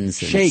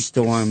hurricanes and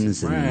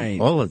storms and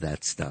right. all of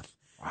that stuff.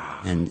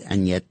 Wow.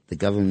 And yet the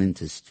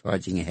government is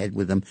charging ahead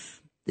with them.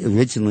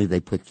 Originally, they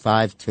put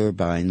 5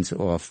 turbines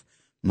off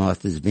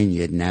Martha's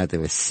Vineyard. Now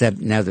there are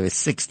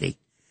 60.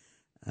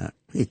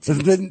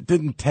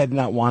 Didn't Ted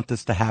not want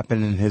this to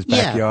happen in his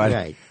backyard? Yeah,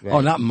 right.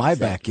 Oh, not my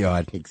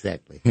backyard.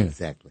 Exactly.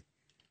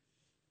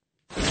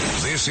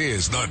 This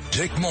is the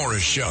Dick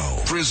Morris Show,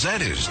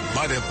 presented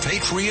by the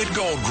Patriot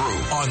Gold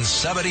Group on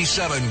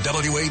 77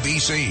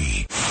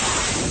 WABC.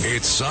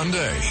 It's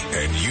Sunday,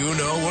 and you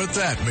know what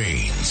that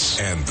means.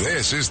 And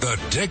this is the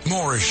Dick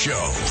Morris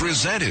Show,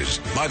 presented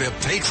by the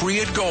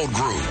Patriot Gold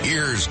Group.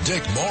 Here's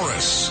Dick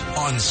Morris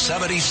on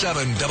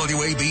 77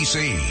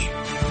 WABC.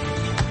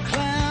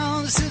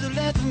 Clowns to the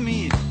left of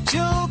me,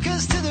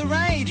 jokers to the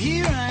right.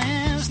 Here I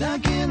am,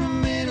 stuck in the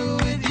middle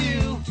with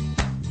you.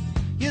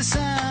 Yes,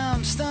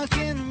 I'm stuck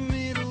in the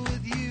middle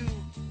with you.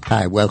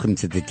 Hi, welcome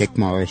to the Dick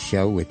Morris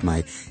Show with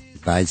my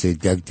advisor,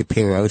 Doug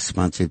DePiro,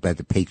 sponsored by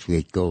the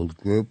Patriot Gold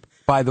Group.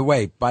 By the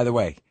way,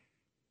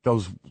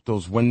 those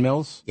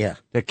windmills,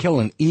 they're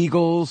killing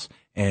eagles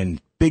and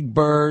big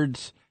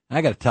birds.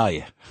 I got to tell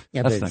you,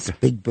 yeah, that's but not it's good.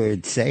 Big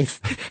Bird safe.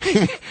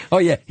 Oh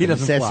yeah, he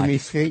doesn't Sesame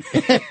fly. Street.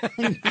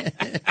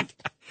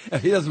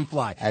 He doesn't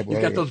fly. He's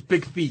got those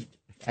big feet.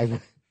 I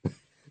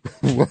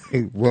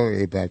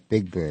worry about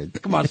Big Bird.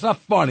 Come on, it's not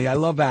funny. I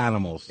love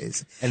animals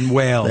and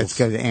whales. Let's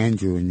go to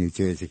Andrew in New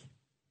Jersey.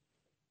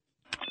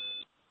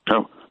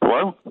 Oh,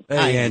 hello? Hey,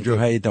 Hi, Andrew.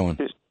 How you doing?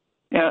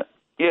 Yeah.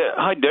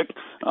 Hi, Dick.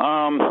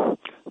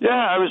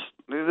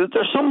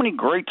 There's so many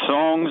great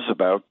songs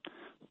about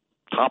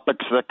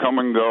topics that come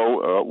and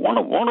go. One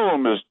of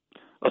them is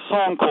a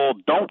song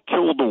called "Don't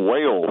Kill the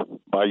Whale"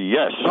 by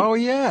Yes. Oh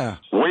yeah.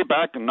 Way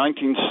back in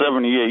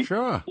 1978.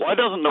 Sure. Why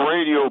doesn't the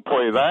radio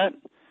play that?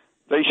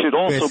 They should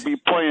also be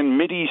playing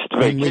 "Mideast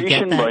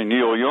Vacation" by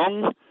Neil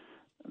Young.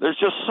 There's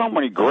just so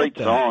many great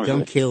songs.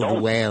 Don't Kill the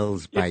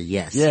Whales by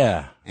Yes.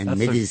 Yeah. And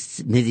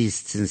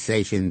Mideast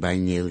Sensation by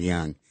Neil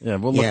Young. Yeah,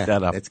 we'll look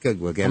that up. That's good.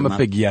 We'll get I'm them a up.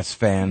 big Yes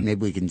fan. Maybe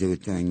we can do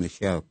it during the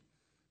show.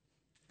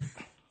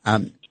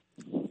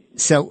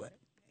 So,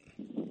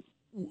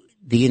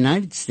 the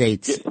United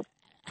States.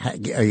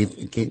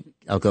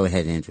 I'll go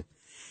ahead, Andrew.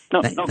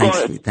 Go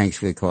ahead. Thanks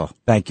for the call.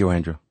 Thank you,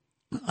 Andrew.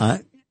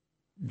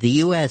 The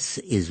U.S.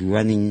 is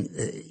running.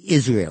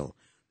 Israel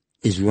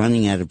is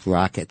running out of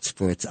rockets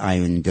for its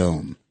Iron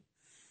Dome.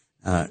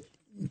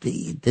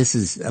 This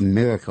is a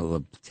miracle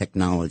of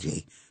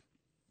technology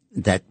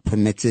that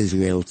permits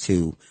Israel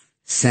to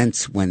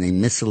sense when a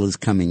missile is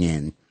coming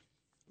in,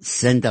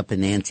 send up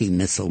an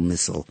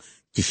anti-missile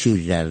to shoot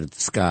it out of the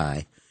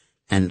sky,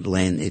 and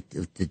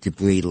the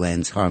debris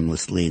lands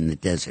harmlessly in the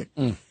desert.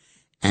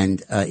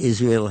 And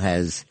Israel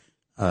has,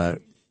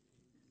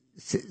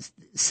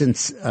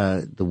 since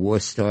the war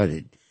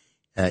started,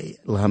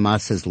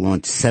 Hamas has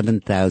launched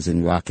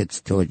 7,000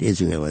 rockets toward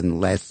Israel in the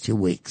last 2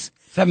 weeks.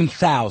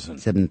 7,000.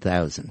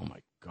 7,000. Oh, my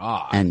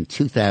God. And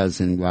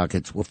 2,000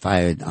 rockets were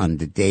fired on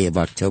the day of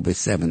October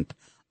 7th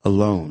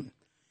alone.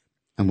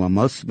 And while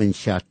most have been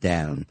shot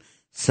down,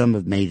 some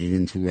have made it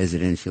into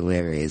residential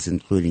areas,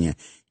 including a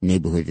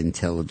neighborhood in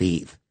Tel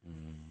Aviv.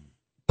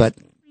 But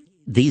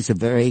these are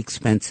very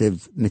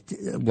expensive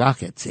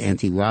rockets,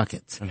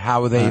 anti-rockets. And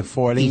how are they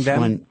affording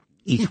them?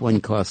 Each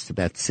one costs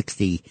about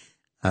 60.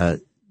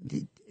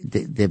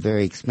 They're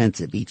very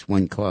expensive. Each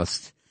one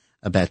costs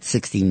about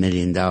 $60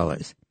 million.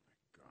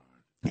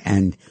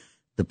 And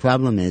the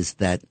problem is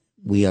that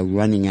we are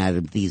running out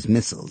of these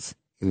missiles.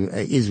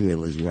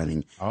 Israel is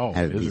running out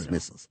of these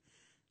missiles.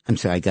 I'm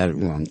sorry, I got it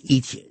wrong.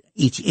 Each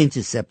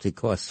interceptor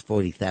costs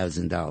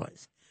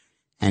 $40,000.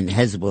 And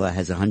Hezbollah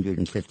has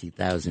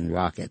 150,000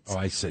 rockets. Oh,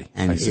 I see.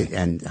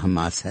 And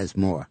Hamas has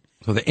more.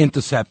 So the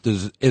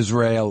interceptors,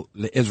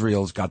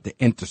 Israel's got the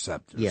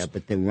interceptors. Yeah,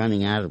 but they're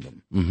running out of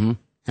them. Mm-hmm.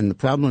 And the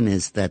problem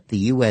is that the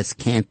U.S.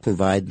 can't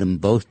provide them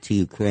both to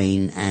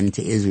Ukraine and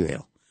to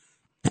Israel.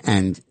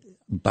 And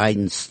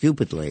Biden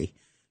stupidly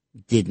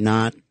did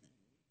not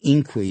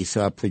increase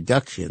our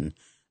production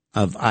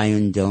of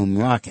Iron Dome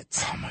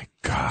rockets. Oh, my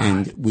God.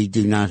 And we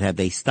do not have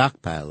a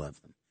stockpile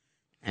of them.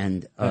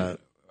 And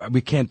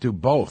we can't do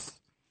both.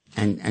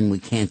 And we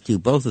can't do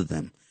both of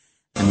them.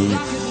 I mean,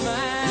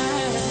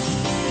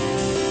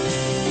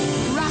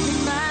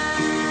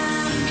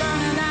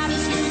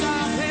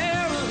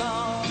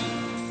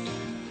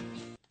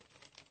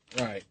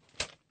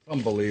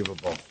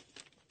 Unbelievable.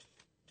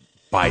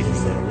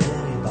 Biden.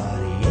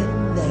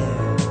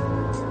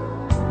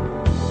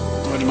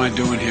 What am I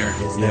doing here?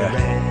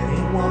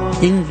 Yeah.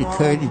 Didn't it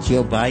occur to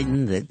Joe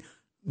Biden that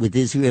with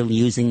Israel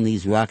using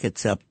these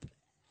rockets up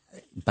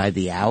by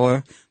the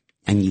hour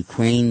and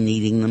Ukraine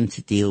needing them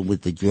to deal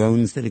with the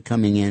drones that are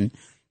coming in,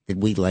 that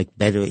we'd like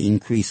better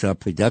increase our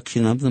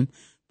production of them?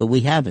 But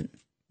we haven't.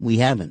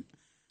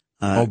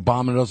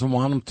 Obama doesn't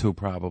want them to,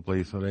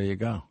 probably, so there you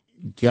go.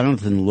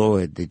 Jonathan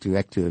Lord, the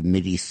director of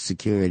Mideast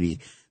Security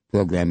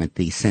Program at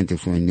the Center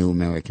for a New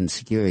American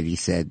Security,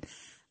 said,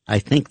 I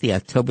think the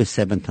October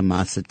 7th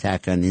Hamas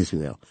attack on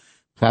Israel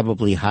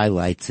probably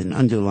highlights an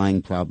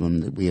underlying problem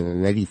that we are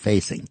already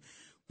facing,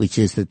 which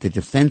is that the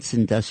defense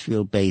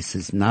industrial base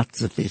is not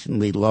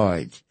sufficiently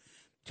large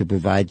to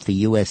provide for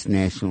U.S.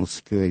 national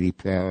security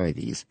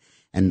priorities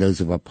and those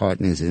of our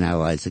partners and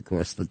allies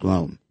across the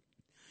globe.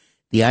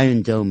 The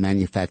Iron Dome,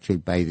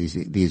 manufactured by the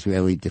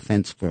Israeli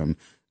defense firm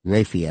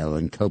Rafael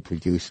and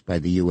co-produced by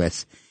the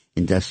U.S.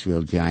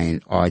 industrial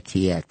giant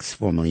RTX,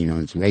 formerly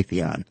known as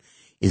Raytheon,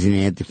 is an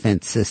air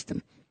defense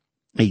system.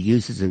 It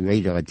uses a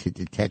radar to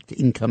detect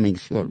incoming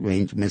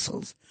short-range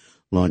missiles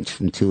launched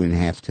from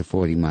 2.5 to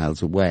 40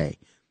 miles away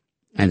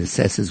and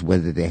assesses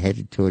whether they're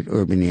headed toward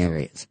urban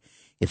areas.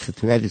 If the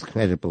threat is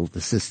credible, the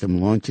system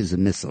launches a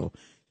missile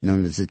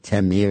known as a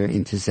Tamir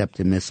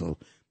interceptor missile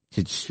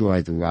to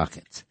destroy the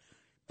rockets.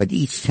 But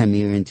each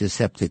Tamir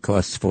interceptor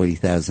costs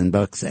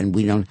 $40,000, and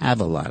we don't have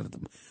a lot of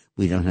them.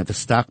 We don't have a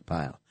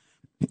stockpile.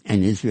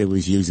 And Israel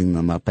is using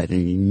them up at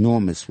an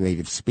enormous rate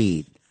of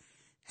speed.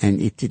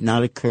 And it did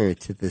not occur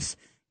to this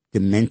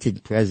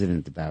demented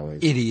president of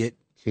ours, idiot,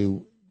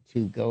 to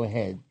go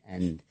ahead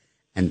and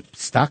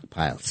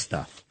stockpile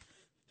stuff.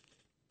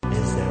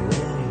 Is there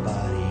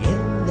anybody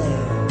in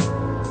there?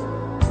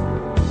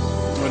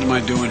 What am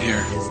I doing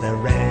here? Is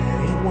there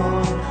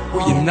anyone?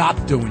 What you're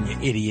not doing, you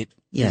idiot.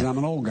 Yeah. 'Cause I'm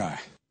an old guy.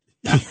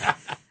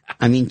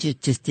 I mean,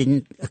 just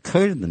didn't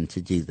occur to them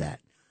to do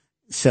that.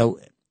 So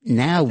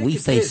now we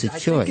face a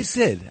choice.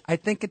 I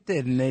think it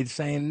did. And they're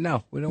saying,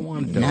 no, we don't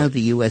want to do Now it.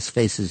 the U.S.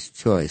 faces a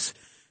choice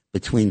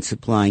between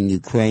supplying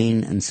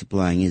Ukraine and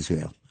supplying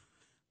Israel,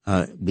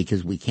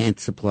 because we can't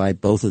supply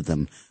both of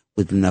them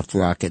with enough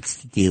rockets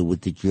to deal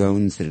with the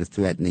drones that are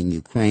threatening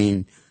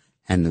Ukraine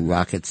and the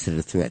rockets that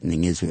are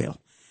threatening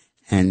Israel.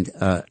 And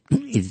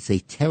it is a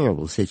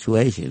terrible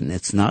situation.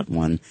 It's not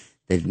one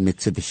that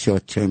admits of a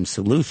short-term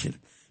solution.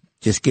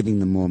 Just giving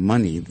them more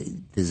money,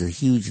 there's a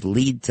huge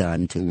lead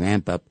time to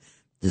ramp up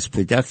this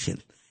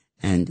production.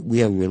 And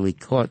we are really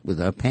caught with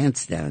our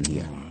pants down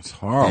here. Oh, it's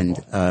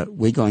horrible. And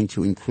we're going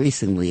to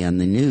increasingly on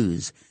the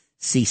news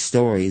see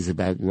stories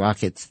about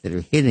rockets that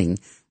are hitting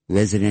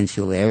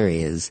residential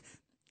areas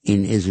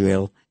in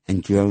Israel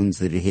and drones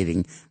that are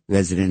hitting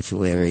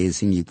residential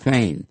areas in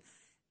Ukraine.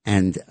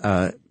 And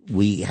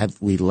we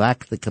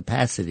lack the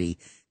capacity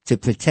to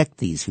protect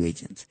these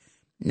regions.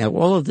 Now,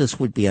 all of this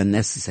would be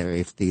unnecessary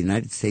if the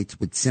United States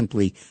would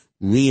simply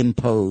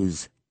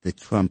reimpose the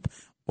Trump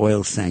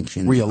oil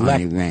sanctions on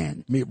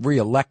Iran.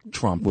 Re-elect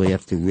Trump. We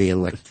have to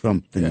re-elect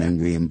Trump and then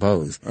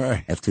reimpose.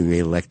 Right. Have to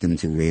re-elect him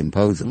to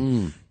reimpose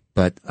him.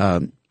 But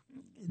and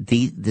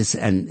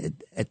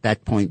at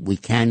that point, we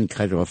can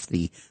cut off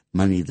the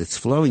money that's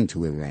flowing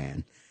to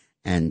Iran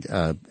and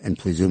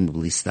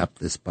presumably stop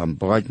this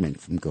bombardment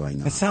from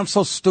going on. It sounds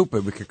so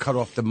stupid. We could cut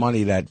off the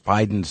money that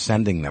Biden's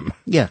sending them.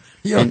 Yeah.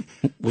 And,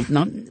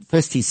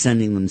 first he's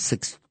sending them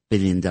 $6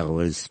 billion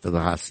for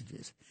the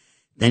hostages.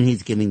 Then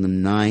he's giving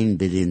them $9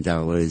 billion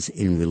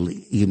in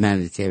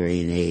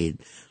humanitarian aid,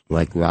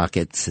 like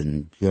rockets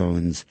and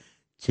drones,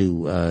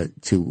 to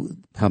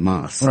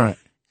Hamas. Right.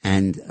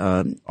 And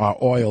our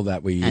oil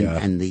that we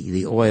and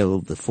the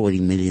oil, the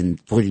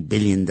 $40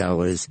 billion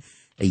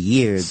a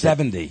year.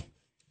 70.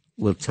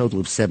 Well, total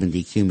of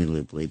 70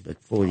 cumulatively, but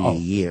 40 a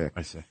year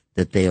I see.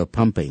 that they are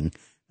pumping,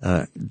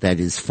 that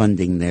is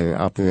funding their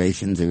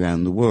operations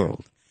around the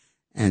world.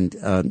 And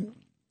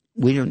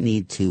we don't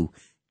need to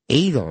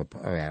aid our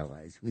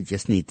allies. We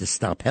just need to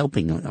stop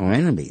helping our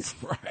enemies.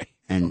 Right.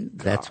 And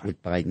that's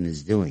what Biden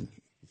is doing.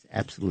 It's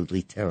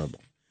absolutely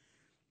terrible.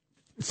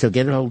 So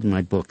get a hold of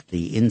my book,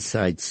 The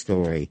Inside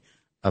Story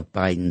of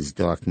Biden's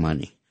Dark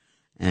Money.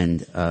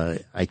 And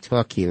I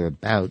talk here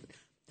about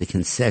the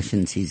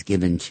concessions he's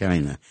given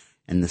China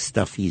and the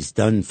stuff he's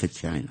done for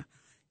China.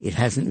 It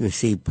hasn't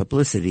received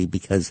publicity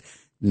because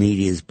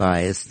media is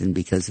biased and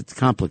because it's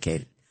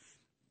complicated.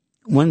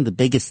 One of the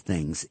biggest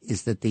things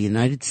is that the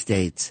United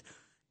States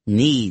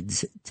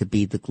needs to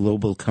be the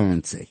global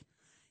currency.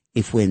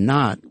 If we're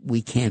not,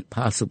 we can't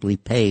possibly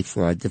pay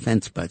for our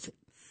defense budget.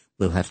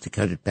 We'll have to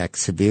cut it back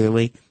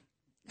severely,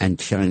 and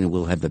China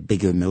will have a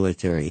bigger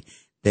military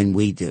than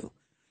we do.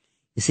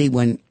 You see,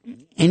 when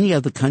any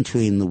other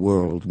country in the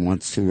world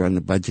wants to run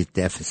a budget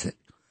deficit,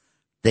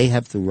 they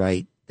have the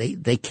right.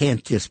 They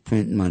can't just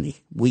print money.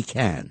 We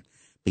can,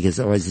 because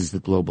ours is the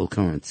global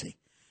currency.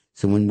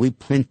 So when we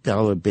print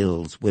dollar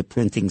bills, we're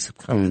printing some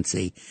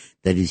currency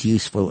that is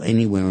useful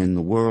anywhere in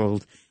the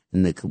world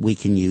and that we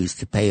can use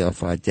to pay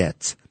off our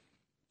debts.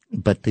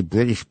 But the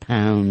British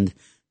pound,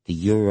 the The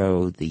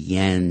euro, the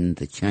yen,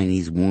 the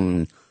Chinese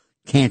yuan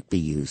can't be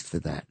used for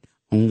that.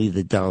 Only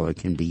the dollar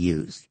can be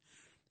used.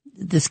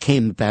 This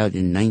came about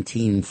in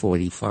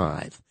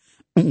 1945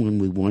 when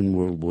we won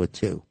World War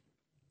II.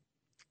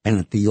 And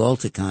at the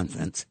Yalta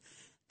Conference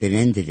that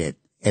ended it,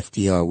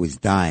 FDR was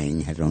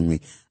dying, had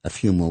only a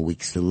few more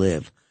weeks to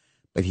live.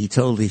 But he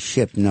told his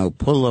ship, no,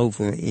 pull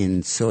over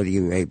in Saudi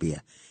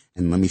Arabia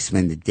and let me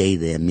spend a day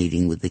there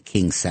meeting with the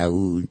King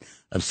Saud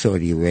of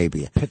Saudi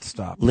Arabia. Pit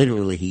stop.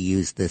 Literally, he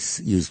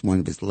used one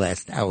of his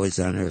last hours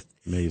on earth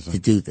to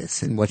do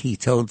this. And what he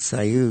told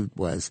Saud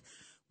was,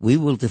 we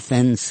will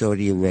defend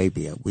Saudi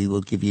Arabia. We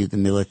will give you the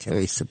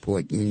military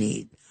support you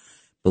need.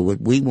 But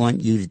what we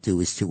want you to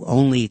do is to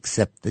only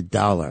accept the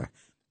dollar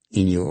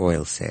in your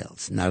oil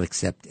sales, not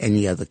accept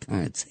any other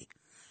currency.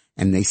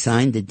 And they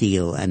signed a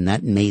deal, and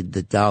that made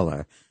the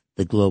dollar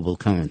the global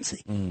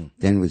currency. Then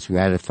it was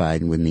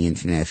ratified when the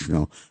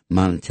International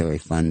Monetary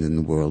Fund and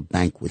the World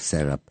Bank was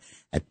set up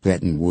at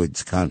Bretton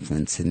Woods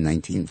Conference in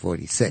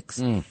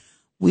 1946.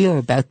 We are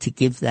about to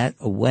give that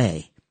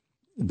away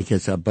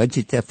because our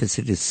budget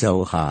deficit is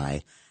so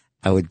high.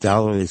 Our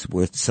dollar is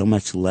worth so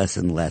much less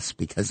and less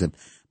because of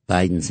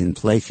Biden's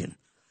inflation.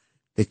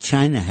 That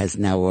China has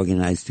now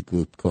organized a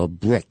group called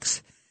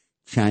BRICS.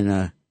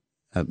 China,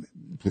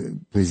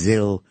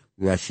 Brazil,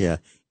 Russia,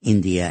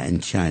 India,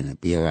 and China,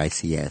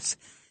 BRICS.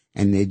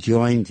 And they're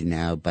joined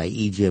now by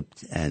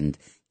Egypt and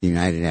the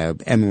United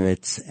Arab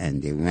Emirates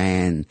and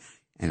Iran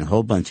and a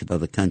whole bunch of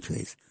other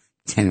countries,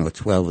 10 or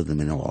 12 of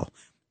them in all,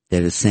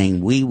 that are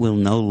saying we will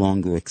no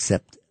longer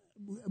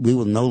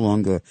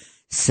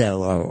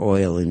sell our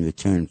oil in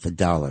return for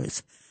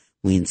dollars.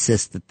 We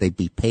insist that they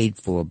be paid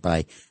for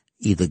by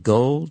either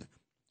gold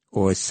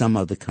or some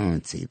other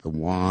currency, the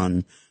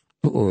yuan,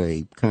 or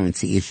a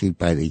currency issued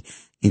by the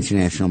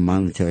International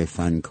Monetary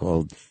Fund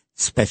called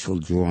special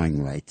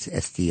drawing rights,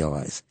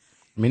 SDRs.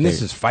 I mean,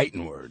 this is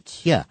fighting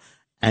words. Yeah,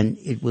 and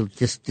it will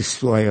just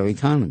destroy our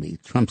economy.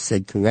 Trump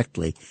said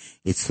correctly,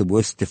 it's the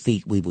worst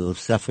defeat we will have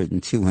suffered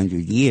in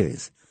 200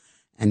 years.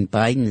 And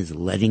Biden is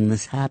letting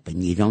this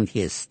happen. You don't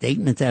hear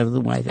statements out of the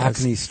White House. How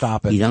can he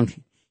stop it?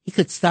 He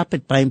could stop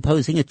it by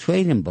imposing a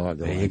trade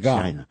embargo on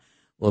China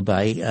or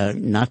by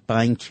not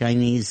buying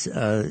Chinese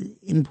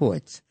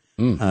imports.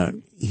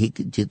 He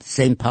could do the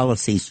same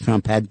policies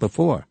Trump had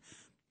before.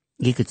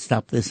 He could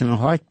stop this in a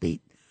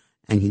heartbeat,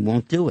 and he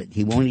won't do it.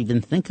 He won't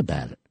even think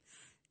about it.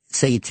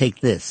 So you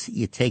take this.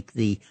 You take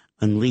the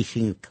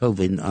unleashing of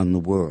COVID on the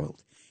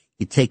world.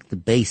 You take the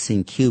base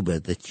in Cuba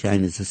that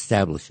China's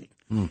establishing.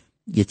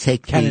 You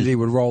take Kennedy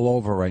would roll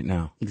over right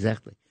now.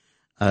 Exactly.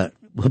 Well,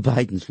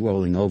 Biden's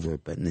rolling over,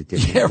 but in a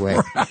different way.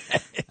 Right.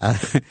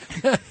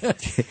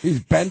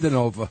 He's bending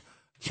over.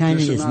 China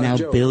is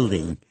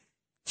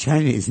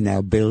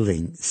now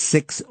building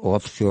 6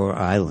 offshore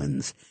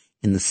islands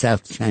in the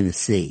South China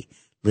Sea,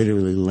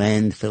 literally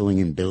land filling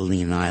and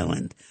building an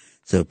island.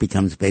 So it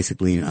becomes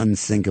basically an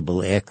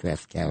unsinkable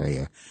aircraft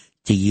carrier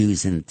to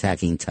use in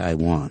attacking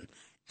Taiwan.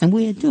 And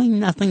we are doing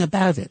nothing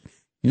about it.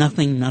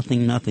 Nothing.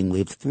 We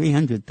have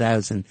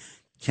 300,000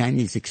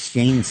 Chinese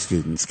exchange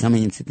students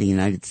coming into the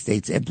United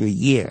States every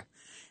year.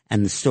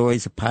 And the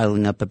stories are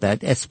piling up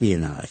about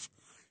espionage.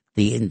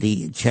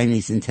 The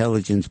Chinese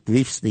intelligence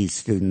briefs these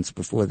students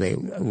before they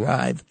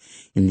arrive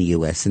in the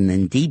U.S. and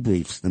then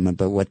debriefs them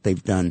about what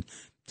they've done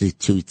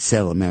to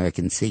sell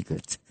American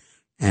secrets.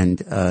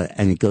 And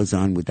it goes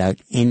on without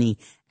any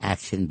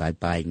action by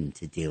Biden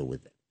to deal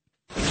with it.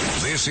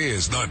 This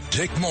is the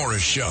Dick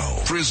Morris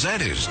Show,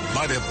 presented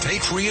by the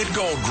Patriot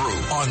Gold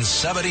Group on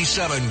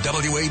 77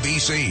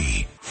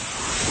 WABC.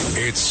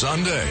 It's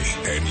Sunday,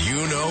 and you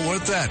know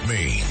what that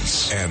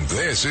means. And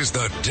this is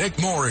the Dick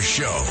Morris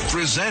Show,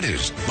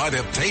 presented by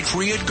the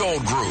Patriot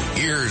Gold Group.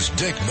 Here's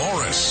Dick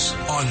Morris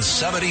on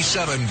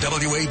 77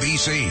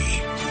 WABC.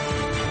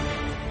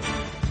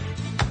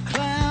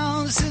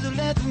 Clowns to the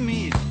left of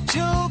me,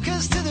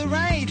 jokers to the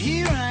right.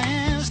 Here I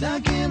am,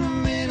 stuck in the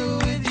middle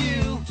with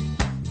you.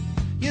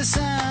 Yes,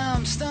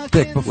 I'm stuck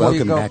Dick, in before Welcome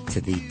you go, back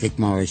to the Dick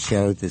Morris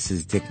Show. This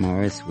is Dick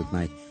Morris with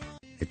my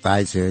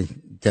advisor,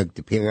 Doug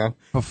DePiro.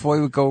 Before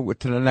we go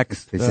to the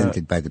next...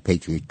 presented by the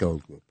Patriot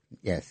Gold Group.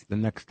 Yes. The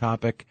next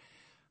topic.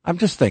 I'm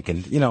just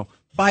thinking,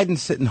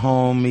 Biden's sitting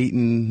home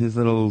eating his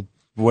little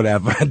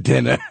whatever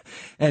dinner,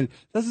 and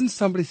doesn't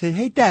somebody say,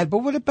 "Hey, Dad, but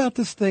what about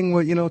this thing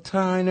with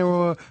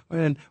China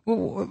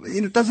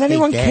does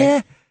anyone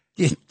care?"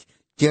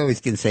 Joey's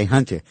going to say,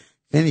 "Hunter,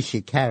 finish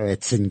your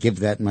carrots and get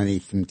that money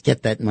from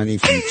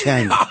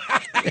China."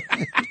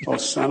 Oh,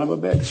 son of a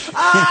bitch.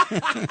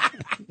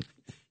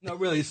 No,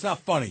 really, it's not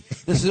funny.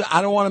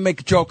 I don't want to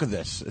make a joke of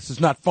this. This is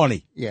not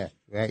funny. Yeah,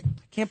 right.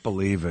 I can't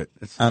believe it.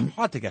 It's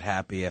hard to get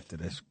happy after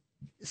this.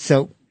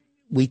 So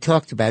we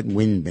talked about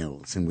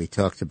windmills, and we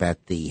talked about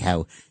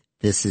how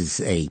this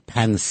is a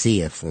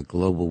panacea for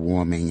global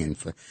warming and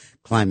for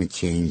climate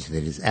change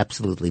that is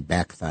absolutely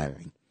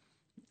backfiring.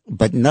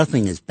 But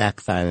nothing is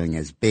backfiring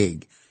as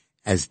big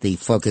as the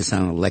focus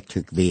on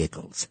electric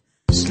vehicles.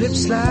 Slip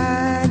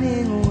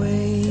sliding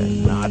away.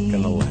 They're not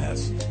going to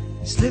last.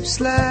 Slip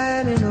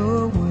sliding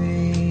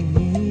away.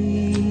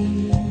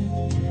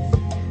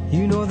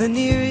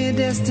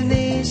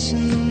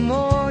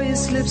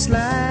 slip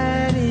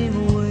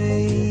sliding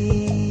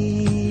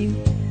away.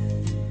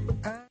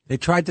 They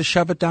tried to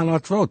shove it down our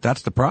throat.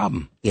 That's the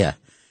problem. Yeah.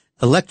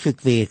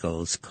 Electric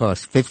vehicles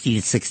cost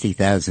 $50,000 to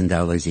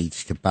 $60,000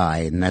 each to buy,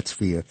 and that's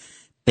for your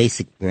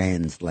basic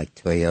brands like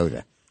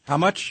Toyota. How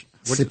much?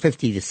 So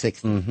 50 to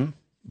 60. Mm-hmm.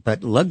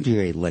 But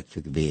luxury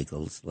electric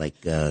vehicles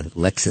like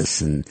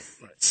Lexus and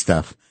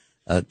stuff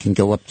can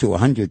go up to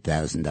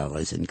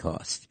 $100,000 in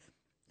cost.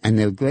 And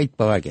they're a great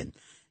bargain.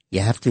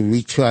 You have to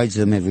recharge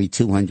them every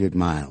 200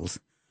 miles.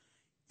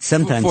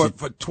 Sometimes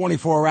for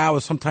 24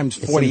 hours, sometimes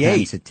 48.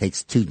 Sometimes it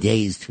takes 2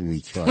 days to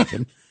recharge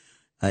them.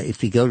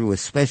 If you go to a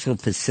special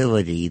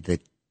facility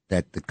that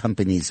the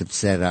companies have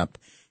set up,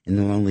 and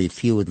there are only a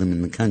few of them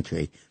in the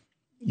country,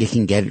 you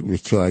can get it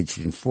recharged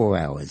in 4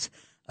 hours.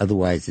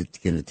 Otherwise, it's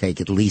going to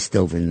take at least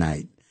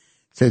overnight.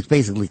 So it's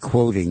basically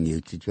quoting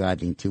you to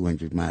driving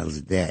 200 miles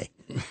a day.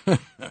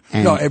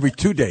 No, every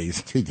 2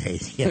 days. 2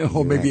 days, yeah.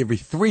 Or maybe every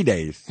 3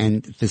 days.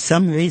 And for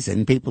some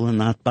reason, people are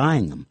not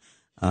buying them.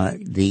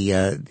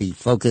 The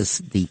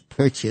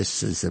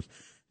purchases of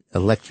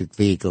electric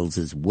vehicles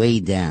is way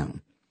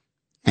down.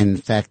 And in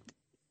fact,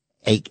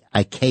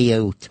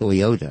 Akio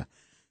Toyoda,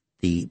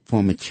 the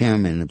former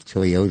chairman of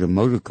Toyota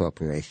Motor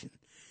Corporation,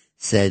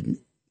 said,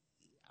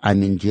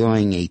 "I'm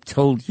enjoying a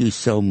told you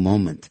so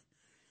moment."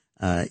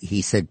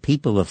 He said,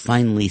 "People are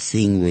finally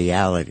seeing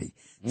reality,"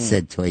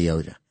 said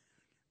Toyota.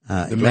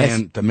 The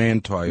man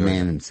Toyota. The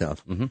man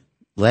himself. Mm-hmm.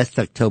 Last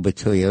October,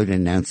 Toyota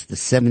announced a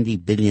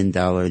 $70 billion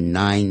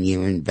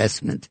 9-year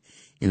investment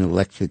in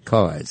electric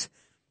cars.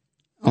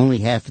 Only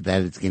half of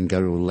that is going to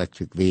go to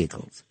electric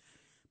vehicles.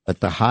 But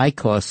the high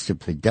costs of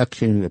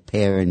production,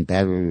 repair, and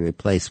battery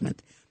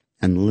replacement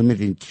and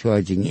limited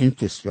charging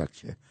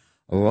infrastructure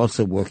are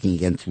also working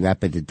against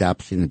rapid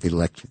adoption of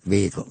electric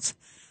vehicles.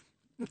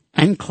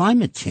 And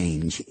climate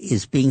change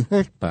is being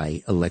hurt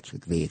by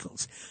electric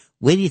vehicles.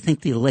 Where do you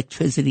think the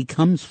electricity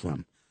comes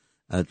from?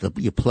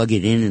 You plug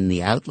it in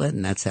the outlet,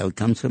 and that's how it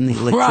comes from. The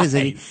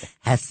electricity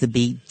has to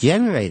be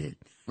generated.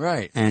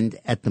 Right. And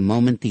at the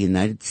moment, the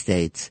United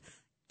States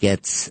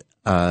gets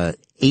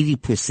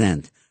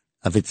 80%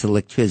 of its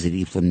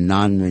electricity from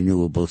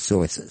non-renewable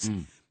sources.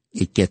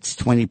 It gets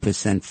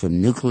 20%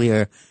 from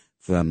nuclear,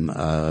 from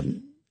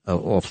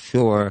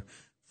offshore,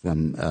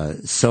 from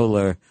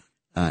solar,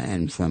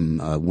 and from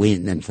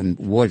wind, and from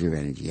water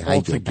energy,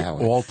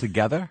 hydropower.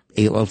 Altogether?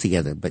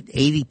 Altogether. But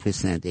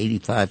 80%,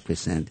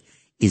 85%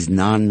 is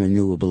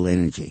non-renewable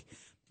energy.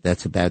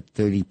 That's about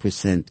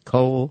 30%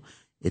 coal.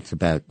 It's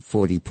about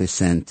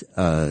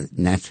 40%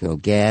 natural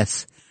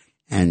gas.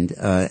 And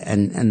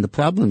the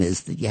problem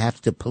is that you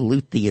have to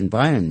pollute the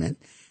environment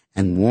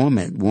and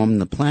warm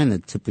the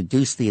planet to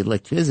produce the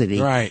electricity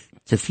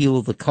to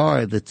fuel the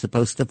car that's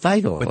supposed to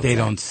fight all of that. But they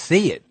don't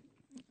see it.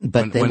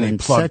 But when they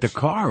plug the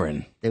car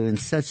in. They're in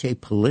such a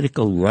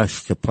political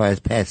rush to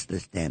pass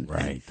this damn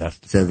thing.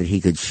 So that he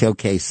could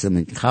showcase some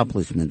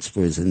accomplishments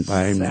for his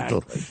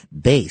environmental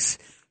base,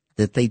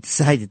 that they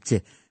decided to,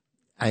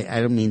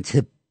 I don't mean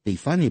to be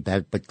funny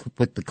about it, but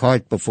put the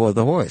cart before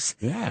the horse.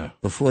 Yeah.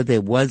 Before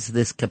there was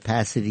this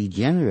capacity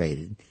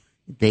generated,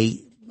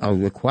 they are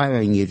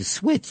requiring you to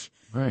switch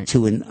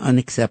to an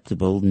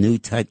unacceptable new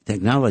type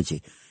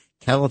technology.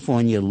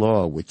 California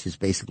law, which is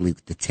basically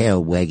the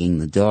tail wagging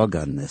the dog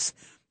on this,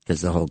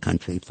 because the whole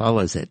country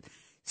follows it,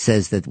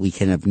 says that we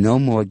can have no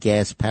more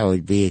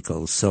gas-powered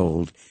vehicles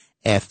sold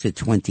after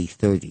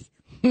 2030,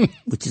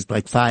 which is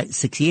like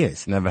 5-6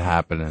 years. Never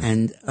happening.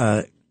 And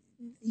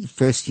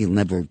first,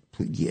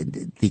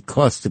 the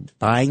cost of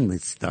buying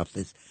this stuff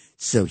is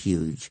so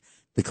huge.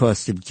 The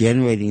cost of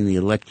generating the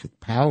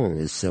electric power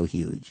is so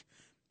huge.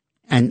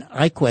 And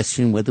I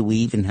question whether we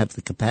even have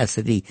the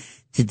capacity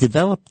to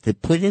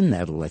put in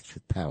that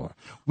electric power.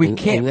 We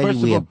can't. Already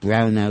we have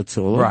brownouts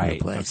all over the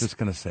place. I was just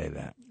going to say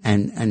that.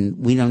 And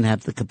we don't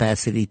have the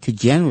capacity to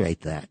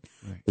generate that,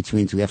 which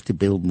means we have to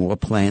build more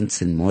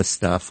plants and more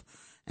stuff,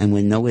 and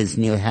we're nowhere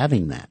near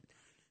having that.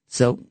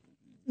 So,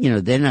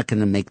 they're not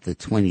going to make the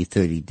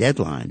 2030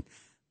 deadline,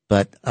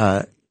 but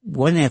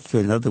one after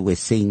another we're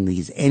seeing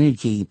these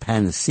energy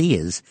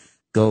panaceas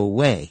go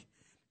away.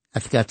 I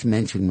forgot to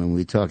mention when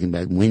we were talking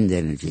about wind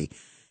energy,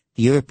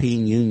 the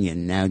European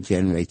Union now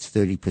generates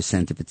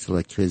 30% of its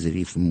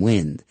electricity from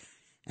wind.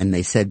 And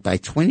they said by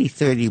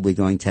 2030, we're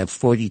going to have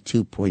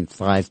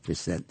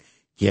 42.5%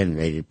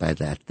 generated by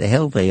that. The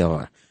hell they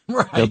are.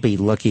 Right. They'll be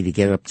lucky to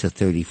get up to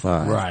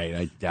 35. Right,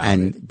 I doubt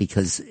and it.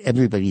 Because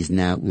reality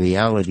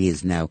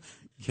is now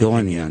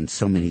dawning on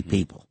so many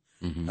people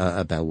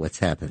about what's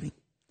happening.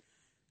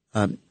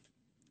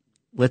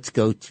 Let's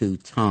go to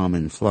Tom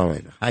in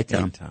Florida. Hi,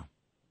 Tom. Hey, Tom.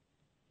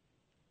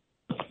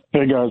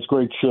 Hey, guys,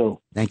 great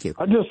show. Thank you.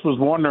 I just was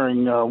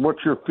wondering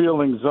what's your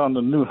feelings on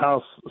the new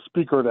House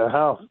Speaker of the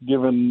House,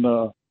 given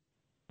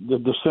the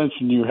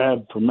dissension you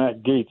had from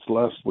Matt Gaetz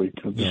last week.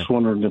 I'm just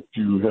wondering if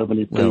you have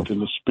any faith in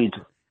the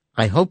Speaker.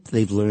 I hope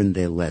they've learned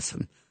their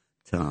lesson,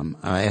 Tom.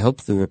 I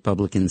hope the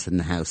Republicans in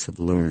the House have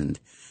learned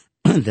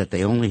that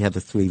they only have a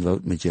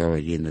 3-vote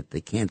majority and that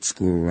they can't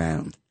screw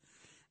around,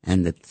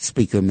 and that the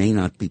Speaker may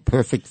not be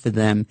perfect for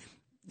them.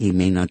 He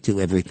may not do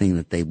everything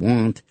that they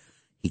want.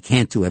 He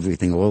can't do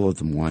everything all of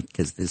them want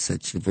because there's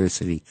such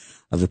diversity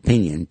of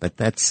opinion, but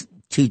that's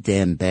too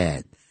damn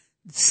bad.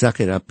 Suck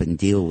it up and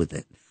deal with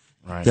it.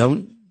 Right.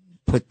 Don't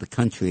put the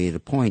country at a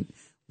point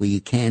where you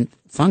can't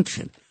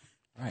function.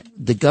 Right.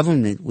 The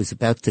government was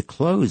about to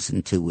close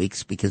in 2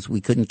 weeks because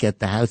we couldn't get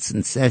the House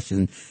in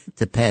session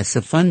to pass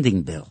a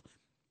funding bill.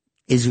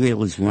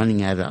 Israel is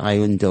running out of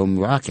Iron Dome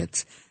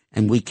rockets,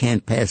 and we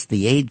can't pass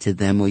the aid to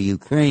them or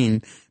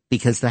Ukraine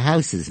because the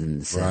House is in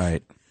the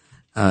session.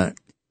 Right.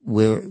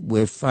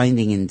 We're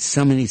finding in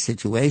so many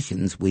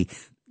situations we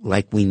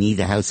need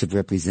a House of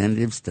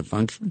Representatives to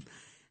function,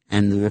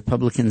 and the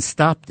Republicans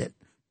stopped it.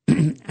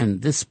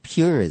 And this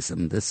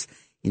purism, this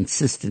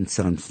insistence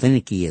on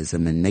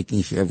finicky-ism and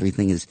making sure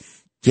everything is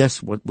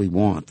just what we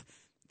want.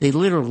 They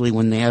literally,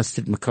 when they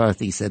ousted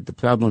McCarthy, said the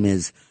problem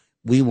is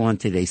we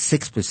wanted a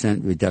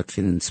 6%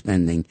 reduction in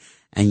spending,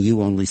 and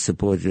you only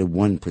supported a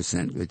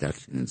 1%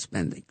 reduction in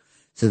spending.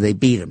 So they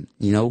beat him.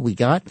 You know, we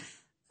got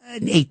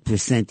an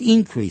 8%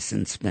 increase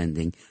in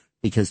spending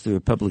because the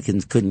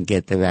Republicans couldn't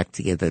get their act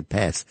together to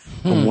pass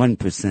a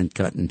 1%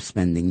 cut in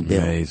spending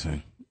bill.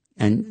 Amazing.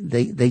 And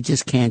they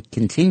just can't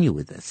continue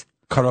with this.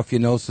 Cut off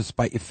your nose to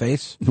spite your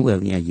face?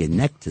 Well, yeah, your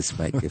neck to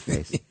spite your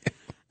face.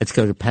 Let's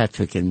go to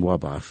Patrick in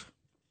Wabash.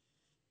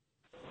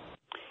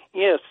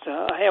 Yes,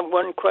 I have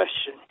one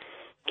question.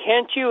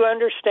 Can't you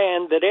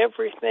understand that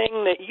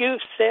everything that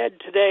you've said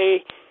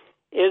today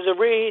is a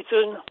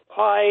reason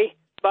why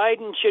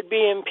Biden should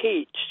be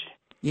impeached?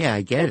 Yeah,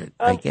 I get it.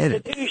 I get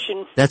it.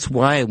 That's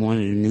why I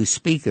wanted a new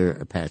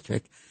speaker,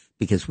 Patrick,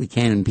 because we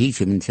can't impeach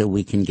him until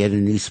we can get a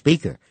new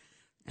speaker.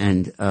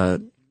 And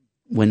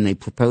when they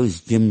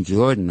proposed Jim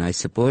Jordan, I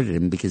supported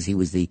him because he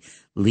was the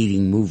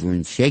leading mover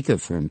and shaker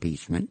for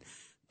impeachment.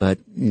 But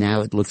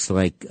now it looks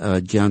like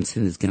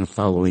Johnson is going to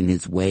follow in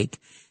his wake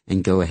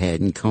and go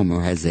ahead, and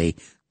Comer has a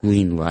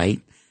green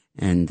light,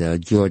 and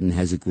Jordan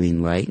has a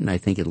green light, and I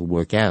think it'll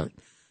work out.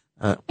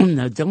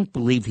 Now, don't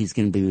believe he's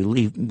going to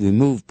be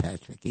removed,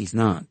 Patrick. He's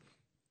not.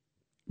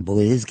 But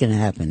what is going to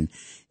happen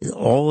is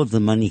all of the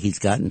money he's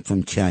gotten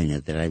from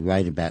China that I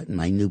write about in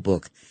my new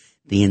book,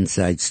 The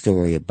Inside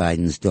Story of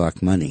Biden's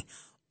Dark Money,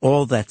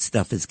 all that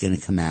stuff is going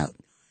to come out,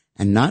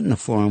 and not in a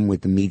forum where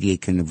the media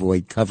can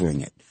avoid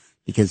covering it,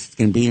 because it's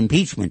going to be an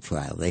impeachment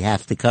trial. They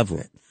have to cover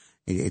it.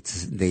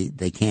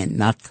 They can't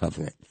not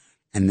cover it.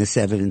 And this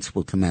evidence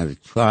will come out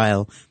at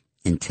trial,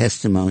 in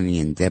testimony,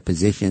 in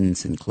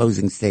depositions, and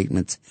closing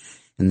statements.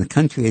 And the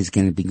country is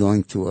going to be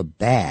going through a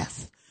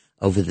bath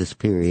over this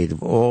period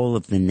of all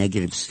of the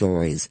negative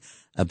stories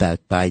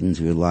about Biden's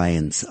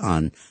reliance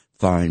on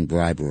foreign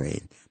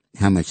bribery,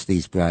 how much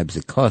these bribes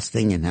are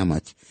costing and how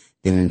much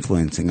they're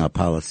influencing our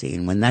policy.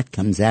 And when that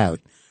comes out,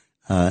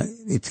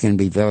 it's going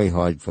to be very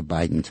hard for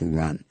Biden to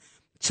run.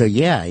 So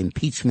yeah,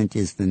 impeachment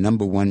is the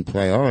number one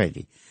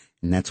priority.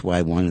 And that's why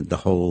I wanted the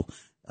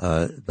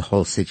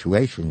whole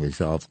situation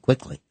resolved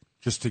quickly.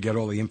 Just to get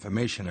all the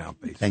information out,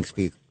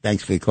 basically.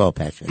 Thanks for your call,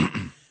 Patrick.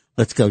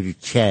 Let's go to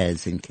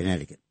Chaz in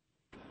Connecticut.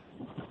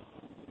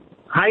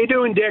 How you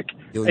doing, Dick?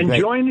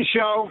 Enjoying the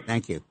show.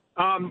 Thank you.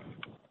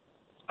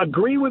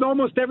 Agree with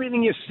almost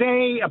everything you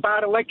say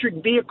about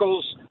electric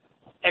vehicles,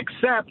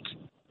 except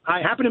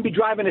I happen to be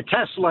driving a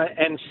Tesla,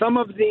 and some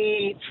of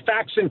the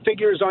facts and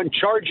figures on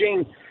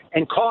charging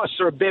and costs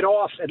are a bit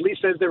off, at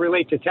least as they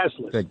relate to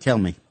Teslas. Good. Tell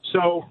me.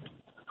 So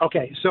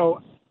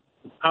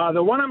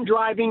the one I'm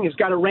driving has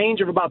got a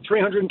range of about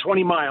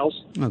 320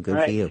 miles. Oh,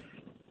 good for you.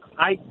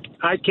 I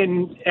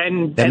can,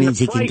 and that and means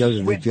the you can go price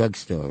to the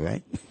drugstore,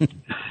 right?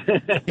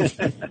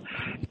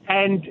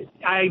 And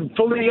I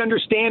fully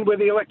understand where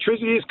the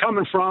electricity is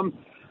coming from,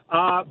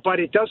 but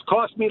it does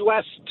cost me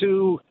less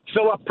to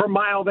fill up per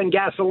mile than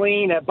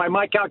gasoline. By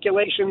my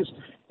calculations,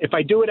 if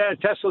I do it at a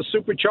Tesla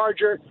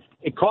supercharger,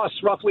 it costs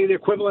roughly the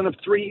equivalent of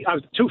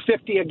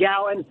 $2.50 a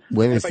gallon.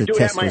 Where is If I the do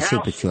it at Tesla my house,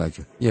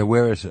 supercharger? Yeah,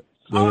 where is it?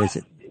 Where is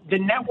it? The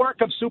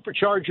network of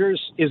superchargers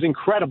is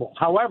incredible.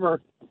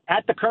 However,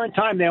 at the current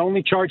time, they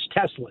only charge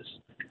Teslas.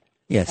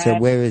 Yeah, so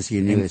And- where is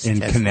your nearest in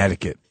Tesla?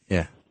 Connecticut,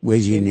 yeah.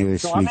 Where's your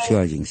nearest So I'm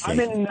recharging station?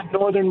 I'm in the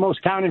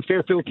northernmost town in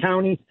Fairfield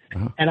County,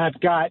 and I've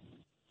got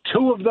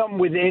two of them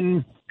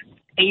within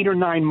 8 or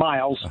 9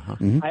 miles.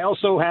 Mhm. I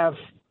also have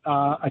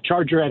a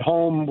charger at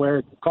home where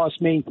it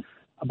costs me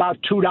about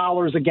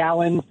 $2 a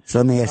gallon. So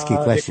let me ask you a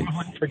the question.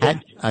 equivalent for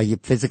gas. Are you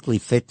physically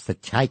fit for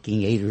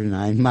hiking 8 or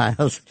 9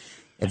 miles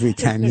every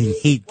time you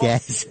need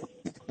gas?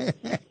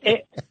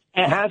 It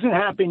hasn't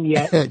happened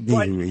yet. Need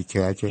but a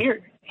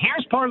recharger.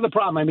 Here's part of the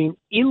problem. I mean,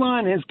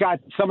 Elon has got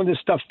some of this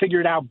stuff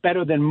figured out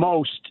better than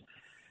most,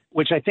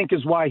 which I think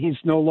is why he's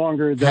no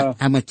longer the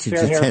How much did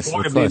your fair-haired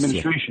Tesla boy of the cost you?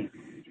 administration.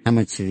 How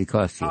much did it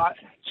cost you? All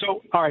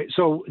right.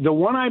 So the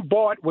one I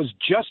bought was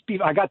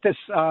I got this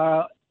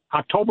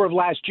October of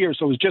last year,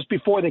 so it was just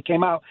before they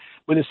came out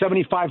with a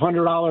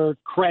 $7,500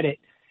 credit,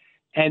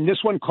 and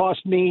this one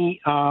cost me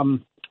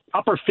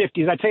upper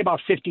 50s. I'd say about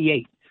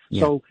 58.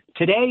 Yeah. So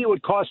today it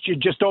would cost you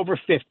just over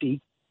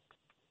 50.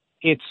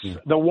 It's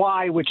the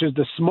Y, which is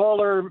the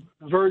smaller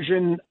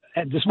version,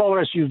 the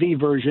smaller SUV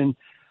version.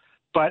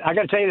 But I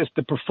got to tell you this: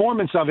 the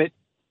performance of it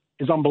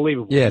is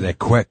unbelievable. Yeah, they're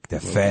quick, they're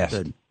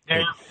fast.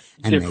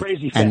 They're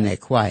crazy fast. And they're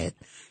quiet,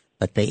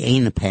 but they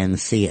ain't a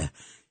panacea.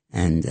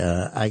 And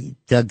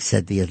Doug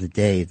said the other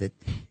day that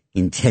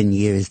in 10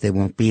 years there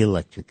won't be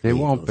electric vehicles.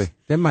 There won't be.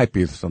 There might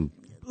be some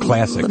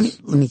classics.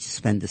 Let me just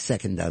spend a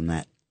second on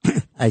that.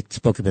 I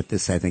spoke about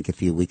this, I think, a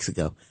few weeks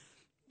ago.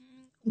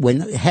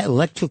 When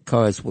electric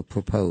cars were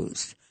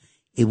proposed,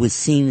 it was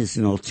seen as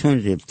an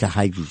alternative to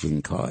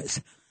hydrogen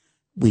cars.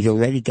 We'd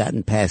already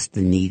gotten past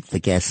the need for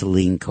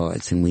gasoline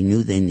cars, and we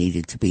knew there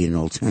needed to be an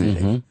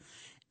alternative. Mm-hmm.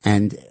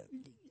 And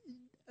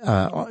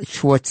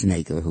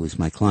Schwarzenegger, who was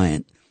my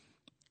client,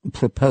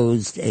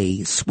 proposed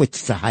a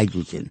switch to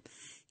hydrogen.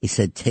 He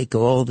said, take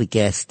all the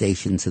gas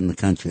stations in the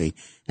country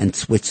and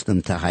switch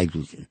them to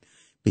hydrogen,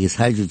 because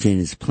hydrogen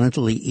is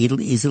plentifully,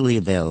 easily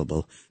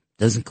available,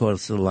 doesn't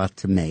cost a lot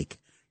to make,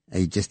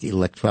 just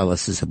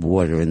electrolysis of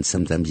water, and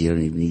sometimes you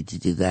don't even need to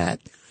do that.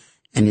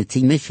 And its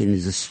emission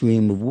is a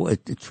stream of water,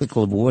 a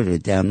trickle of water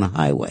down the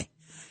highway.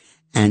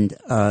 And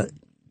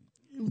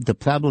the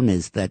problem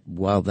is that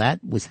while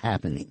that was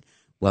happening,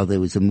 while there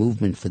was a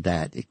movement for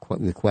that, it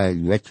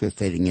required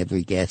retrofitting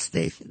every gas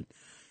station.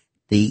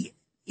 The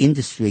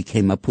industry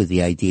came up with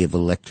the idea of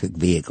electric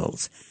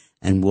vehicles,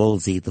 and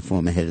Woolsey, the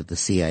former head of the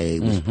CIA,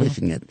 was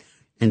pushing it.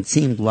 And it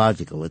seemed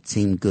logical. It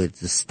seemed good.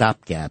 It's a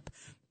stopgap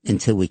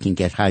until we can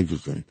get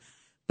hydrogen.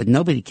 But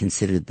nobody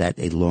considered that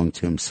a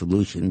long-term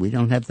solution. We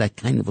don't have that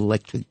kind of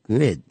electric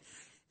grid,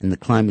 and the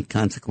climate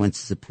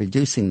consequences of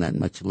producing that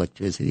much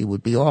electricity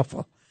would be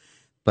awful.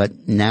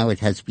 But now it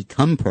has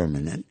become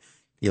permanent.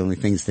 The only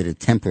things that are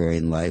temporary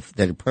in life,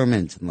 that are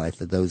permanent in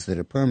life, are those that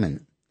are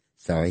permanent.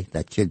 Sorry,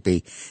 that should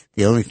be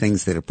the only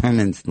things that are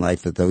permanent in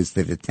life are those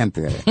that are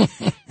temporary.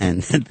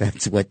 And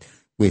that's what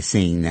we're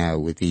seeing now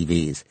with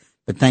EVs.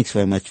 But thanks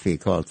very much for your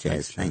call,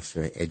 Chaz. Thanks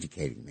for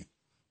educating me.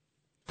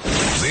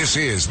 This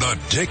is the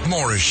Dick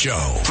Morris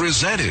Show,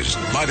 presented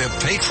by the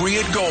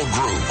Patriot Gold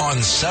Group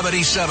on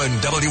 77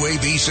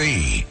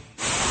 WABC.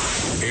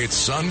 It's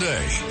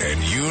Sunday,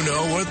 and you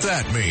know what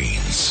that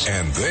means.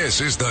 And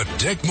this is the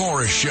Dick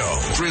Morris Show,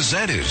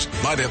 presented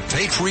by the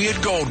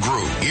Patriot Gold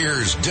Group.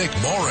 Here's Dick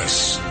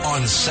Morris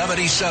on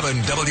 77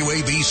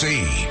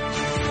 WABC.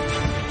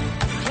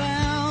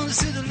 Clowns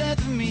to the left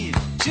of me,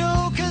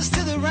 jokers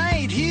to the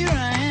right. Here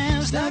I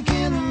am, stuck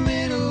in the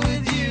middle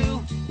with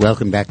you.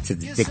 Welcome back to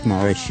the Dick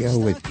Morris Show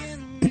with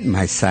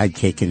my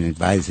sidekick and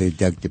advisor,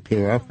 Doug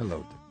DePiro.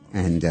 Hello.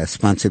 And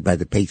sponsored by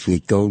the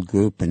Patriot Gold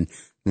Group. And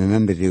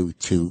remember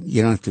to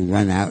you don't have to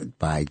run out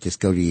just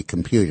go to your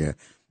computer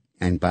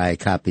and buy a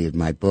copy of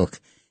my book,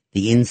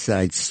 The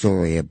Inside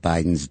Story of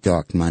Biden's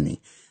Dark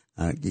Money.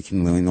 You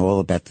can learn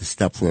all about the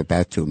stuff we're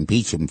about to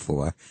impeach him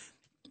for.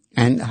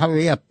 And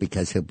hurry up,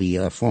 because he'll be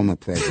our former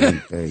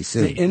president very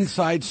soon. The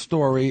inside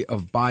story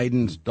of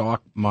Biden's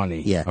dark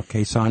money. Yeah.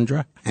 Okay,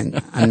 Sandra?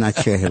 And I'm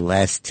not sure he'll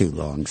last too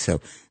long,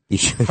 so be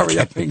sure to Hurry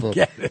get up the and book.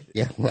 get it.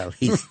 Yeah, well,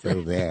 he's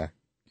still there.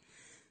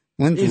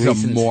 He's a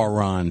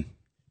moron.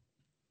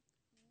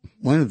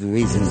 One of the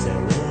reasons...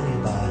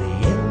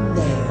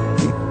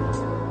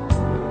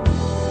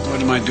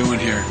 What am I doing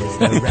here?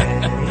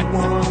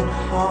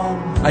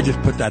 I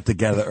just put that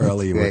together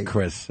earlier with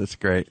Chris. That's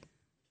great.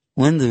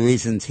 One of the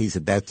reasons he's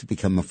about to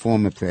become a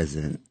former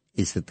president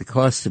is that the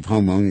cost of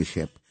home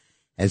ownership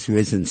has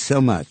risen so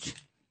much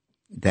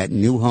that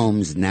new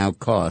homes now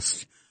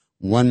cost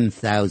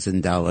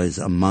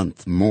 $1,000 a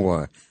month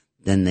more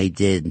than they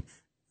did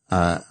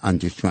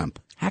under Trump.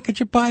 How could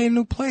you buy a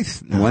new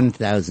place now?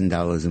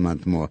 $1,000 a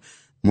month more.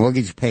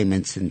 Mortgage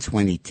payments in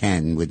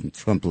 2010, when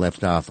Trump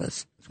left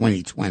office,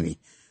 2020,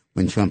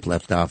 when Trump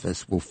left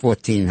office, were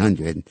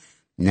 $1,400.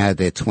 Now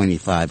they're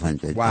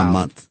 $2,500 a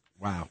month.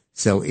 Wow.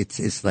 So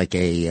it's like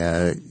a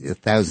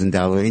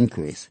 $1,000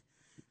 increase.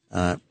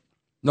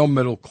 No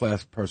middle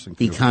class person.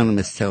 The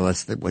economists tell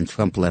us that when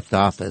Trump left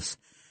office,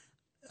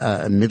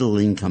 a middle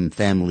income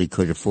family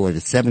could afford a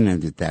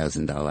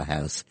 $700,000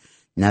 house.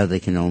 Now they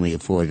can only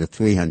afford a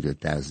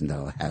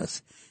 $300,000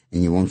 house,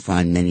 and you won't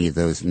find many of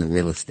those in the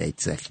real estate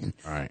section,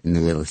 in the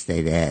real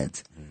estate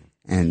ads.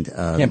 And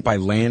can't buy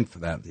land for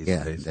that these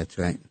days. Yeah, that's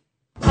right.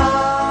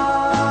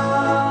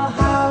 Our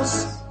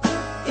house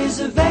is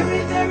a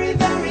very, very,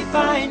 very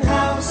fine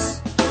house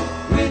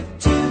with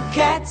 2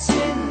 cats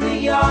in the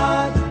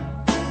yard.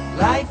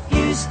 Life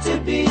used to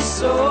be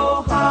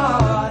so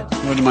hard.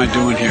 What am I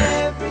doing here?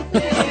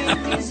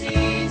 Everything is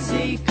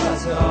easy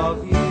 'cause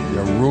of you.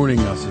 You're ruining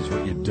us is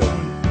what you're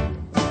doing.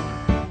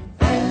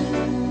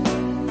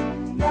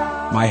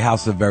 My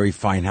house is a very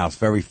fine house,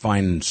 very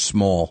fine and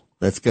small.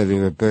 Let's go to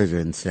Roberta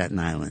in Staten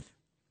Island.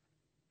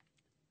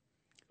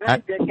 Hi,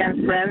 Dick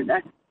and friend.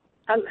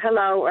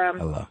 Hello.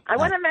 Hello. I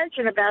want to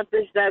mention about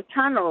this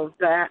tunnels,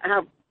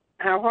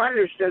 how hard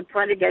it is to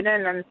try to get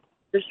in and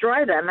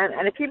destroy them.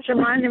 And it keeps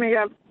reminding me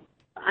of,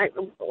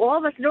 all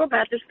of us knew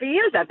about this for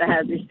years, that they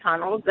had these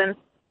tunnels. And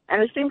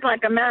it seems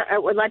like we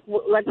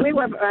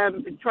were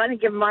trying to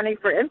give money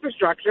for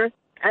infrastructure,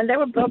 and they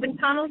were building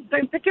tunnels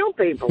to kill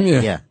people.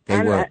 Yeah,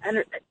 they were.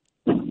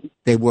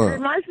 They were. It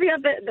reminds we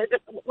had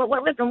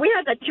listen, we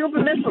had the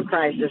Cuban Missile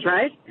Crisis,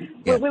 right?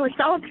 Yeah. We were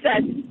so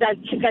upset that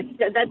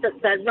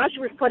Russia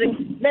was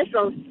putting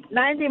missiles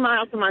 90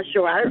 miles from our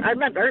shore. I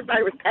remember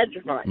everybody was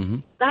petrified.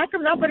 How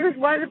come nobody was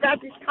worried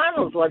about these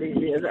tunnels all these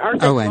years?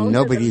 Oh, and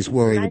nobody's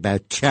worried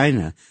about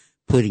China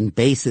putting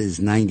bases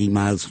 90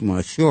 miles from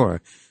our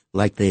shore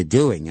like they're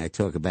doing. I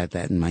talk about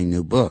that in my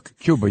new book.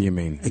 Cuba, you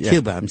mean?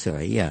 Cuba, I'm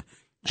sorry, yeah.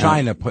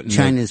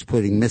 China's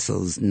putting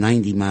missiles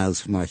 90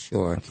 miles from our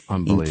shore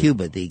in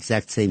Cuba, the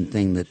exact same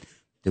thing that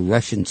the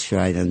Russians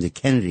tried under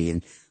Kennedy,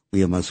 and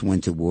we almost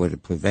went to war to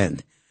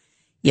prevent.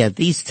 Yeah,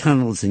 these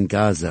tunnels in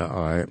Gaza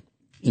are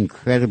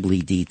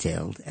incredibly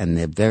detailed, and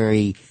they're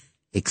very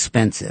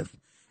expensive.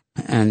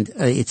 And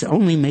it's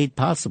only made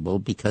possible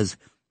because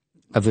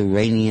of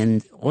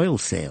Iranian oil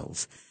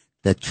sales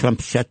that Trump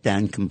shut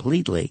down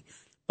completely,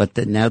 but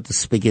that now the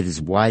spigot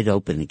is wide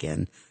open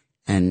again,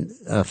 and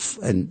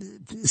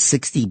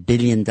 $60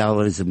 billion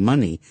of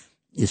money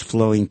is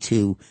flowing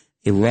to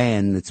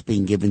Iran that's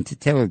being given to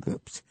terror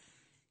groups.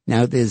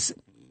 Now there's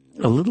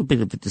a little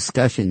bit of a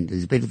discussion.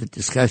 There's a bit of a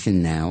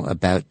discussion now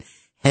about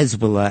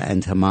Hezbollah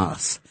and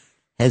Hamas.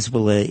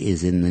 Hezbollah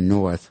is in the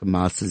north,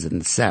 Hamas is in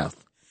the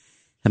south.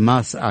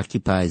 Hamas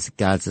occupies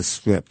Gaza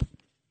Strip,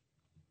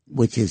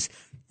 which is,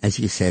 as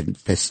you said,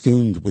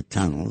 festooned with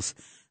tunnels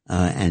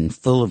and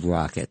full of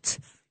rockets,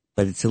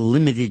 but it's a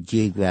limited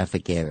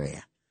geographic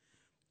area.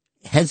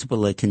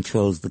 Hezbollah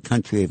controls the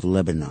country of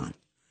Lebanon,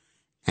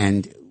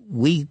 and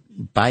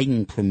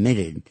Biden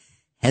permitted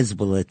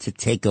Hezbollah to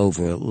take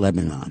over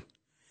Lebanon.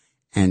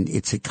 And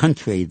it's a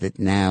country that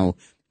now,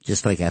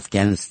 just like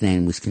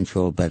Afghanistan was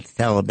controlled by the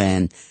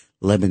Taliban,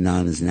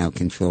 Lebanon is now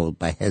controlled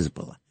by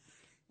Hezbollah.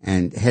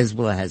 And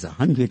Hezbollah has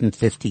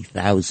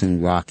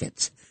 150,000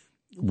 rockets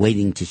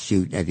waiting to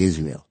shoot at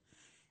Israel.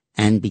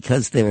 And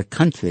because they're a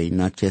country,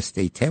 not just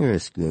a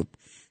terrorist group,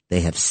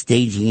 they have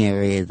staging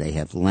area, they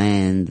have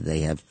land,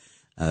 they have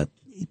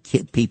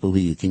people who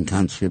you can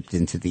conscript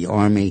into the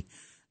army,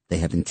 they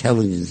have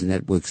intelligence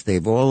networks, they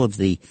have all of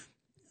the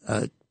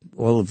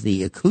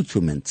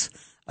accoutrements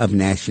of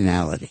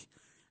nationality.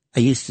 I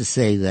used to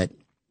say that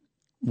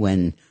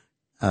when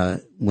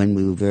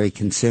we were very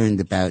concerned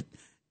about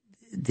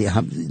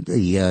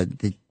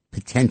the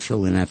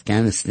potential in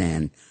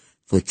Afghanistan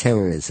for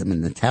terrorism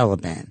and the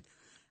Taliban,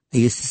 I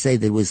used to say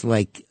there was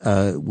like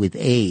with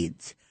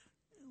AIDS,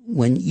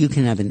 when you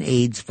can have an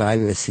AIDS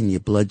virus in your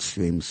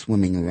bloodstream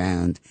swimming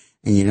around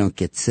and you don't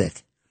get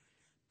sick.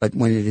 But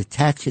when it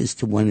attaches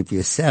to one of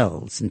your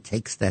cells and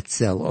takes that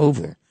cell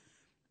over,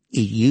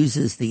 it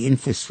uses the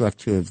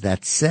infrastructure of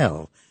that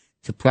cell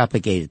to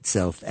propagate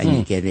itself, and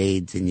you get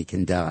AIDS and you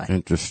can die.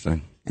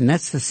 Interesting. And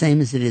that's the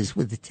same as it is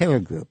with the terror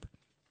group.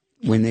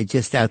 When they're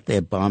just out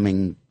there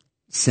bombing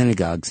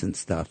synagogues and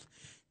stuff,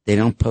 they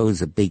don't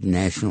pose a big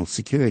national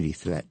security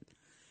threat.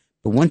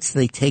 But once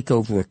they take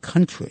over a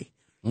country,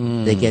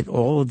 they get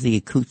all of the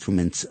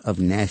accoutrements of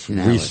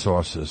nationality.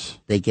 Resources.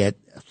 They get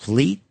a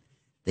fleet,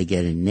 they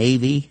get a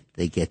navy,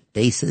 they get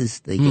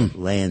bases, they get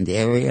land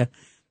area,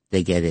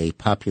 they get a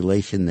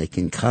population they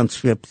can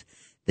conscript,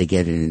 they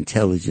get an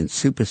intelligence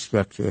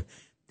superstructure,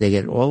 they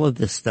get all of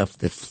this stuff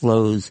that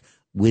flows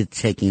with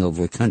taking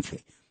over a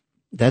country.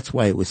 That's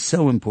why it was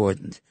so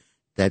important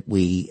that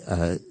we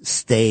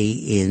stay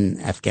in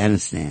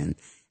Afghanistan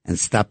and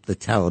stop the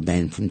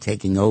Taliban from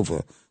taking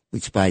over,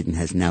 which Biden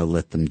has now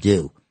let them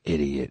do.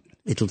 Idiot.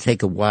 It'll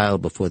take a while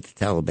before the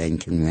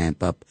Taliban can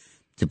ramp up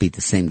to be the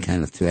same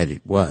kind of threat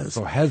it was.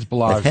 So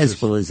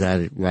Hezbollah is at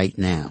it right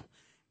now,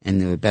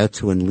 and they're about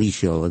to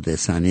unleash all of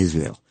this on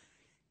Israel.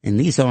 And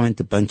these aren't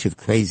a bunch of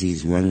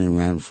crazies running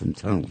around from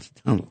tunnel to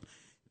tunnel.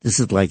 This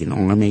is like an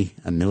army,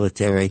 a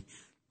military,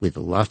 with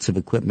lots of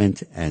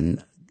equipment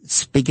and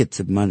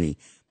spigots of money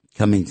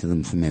coming to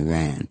them from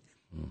Iran.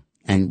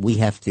 And we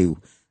have to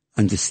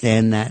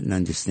understand that and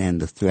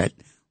understand the threat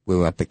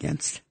we're up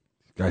against.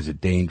 These guys are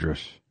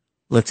dangerous.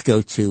 Let's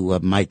go to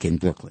Mike in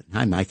Brooklyn.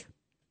 Hi, Mike.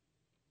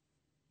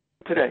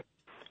 Today.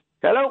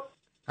 Hello?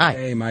 Hi.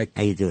 Hey, Mike.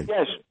 How you doing?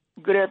 Yes.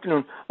 Good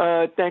afternoon.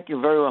 Thank you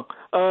very well.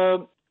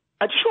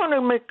 I just want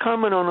to make a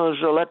comment on those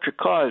electric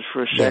cars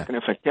for a second,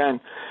 if I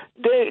can.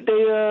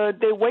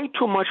 They weigh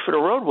too much for the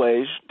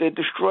roadways. They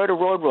destroy the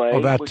roadway.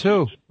 Oh, that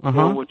too.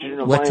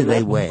 What do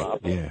they weigh?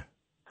 Yeah.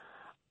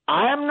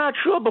 I am not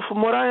sure, but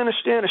from what I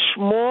understand, a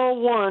small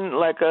one,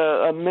 like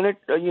a minute,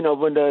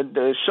 when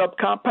the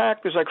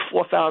subcompact is like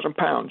 4,000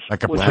 pounds.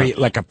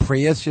 Like a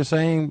Prius, you're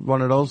saying?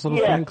 One of those little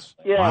things?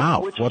 Yeah.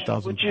 Wow,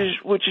 4,000.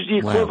 Which is the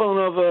equivalent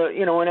of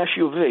an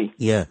SUV.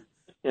 Yeah.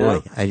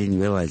 Boy, I didn't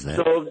realize that.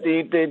 So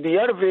the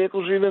other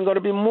vehicles are even going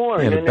to be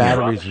more. Yeah, the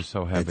batteries are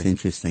so heavy. That's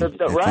interesting.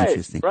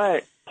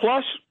 Right.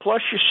 Plus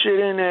you sit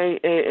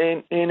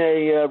in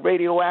a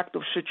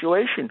radioactive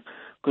situation,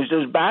 because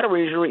those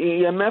batteries are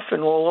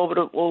EMFing all over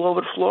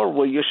the floor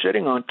where you're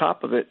sitting on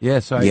top of it.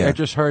 Yes, I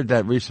just heard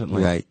that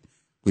recently. Right,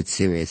 with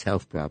serious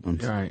health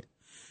problems. Right.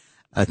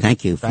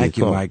 Thank you. Thank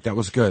you, Mike. That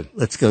was good.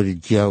 Let's go to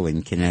Joe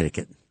in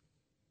Connecticut.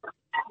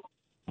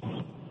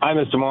 Hi,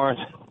 Mr. Morris.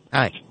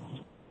 Hi.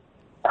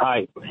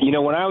 Hi.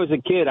 When I was a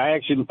kid, I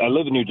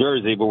live in New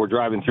Jersey, but we're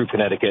driving through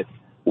Connecticut.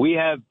 We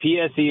have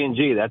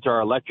PSE&G. That's our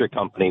electric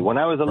company. When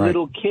I was a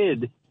little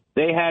kid,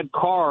 they had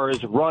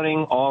cars running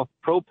off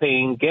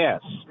propane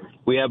gas.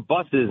 We have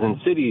buses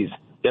in cities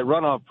that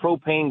run off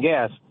propane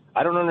gas.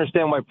 I don't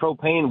understand why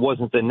propane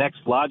wasn't the next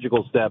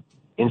logical step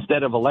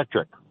instead of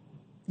electric.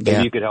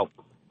 Maybe you could help.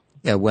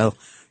 Yeah, well,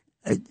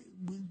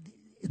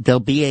 there'll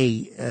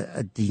be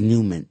a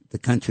denouement. The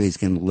country is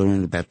going to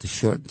learn about the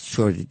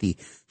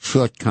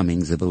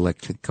shortcomings of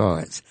electric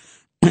cars.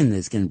 And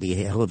there's going to be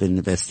a hell of an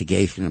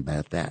investigation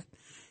about that.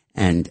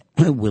 And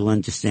we'll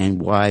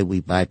understand why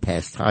we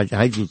bypassed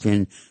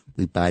hydrogen,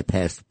 we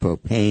bypassed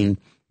propane,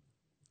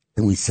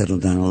 and we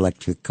settled on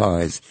electric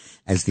cars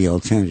as the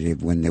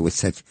alternative when there were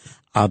such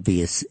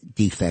obvious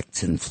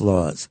defects and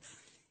flaws.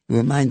 It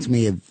reminds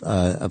me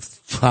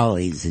of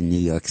trolleys in New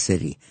York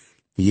City.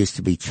 There used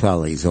to be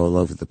trolleys all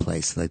over the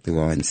place, like there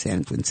are in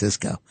San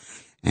Francisco.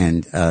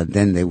 And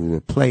then they were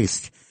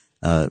replaced.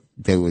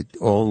 They were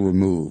all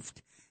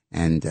removed.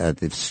 And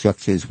the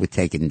structures were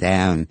taken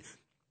down.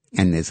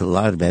 And there's a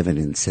lot of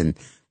evidence in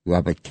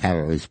Robert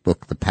Caro's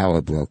book, The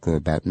Power Broker,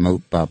 about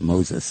Bob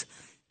Moses,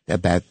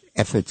 about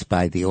efforts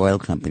by the oil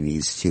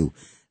companies to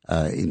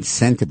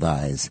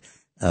incentivize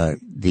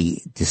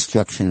the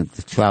destruction of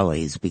the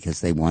trolleys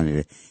because they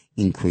wanted to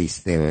increase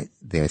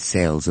their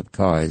sales of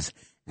cars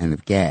and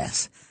of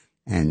gas.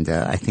 And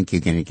I think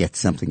you're going to get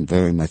something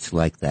very much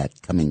like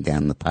that coming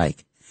down the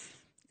pike.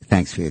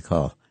 Thanks for your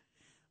call.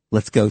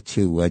 Let's go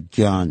to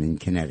John in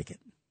Connecticut.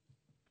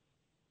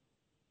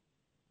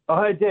 Oh,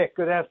 hi, Dick.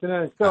 Good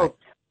afternoon. So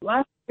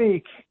last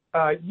week,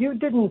 you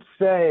didn't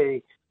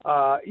say,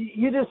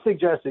 you just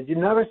suggested, you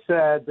never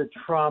said that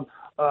Trump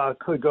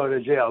could go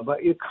to jail,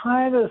 but you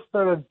kind of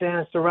sort of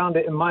danced around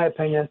it, in my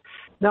opinion.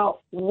 Now,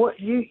 what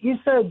you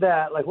said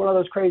that, like, one of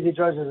those crazy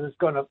judges is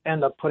going to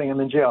end up putting him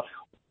in jail.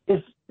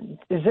 Is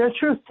there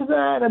truth to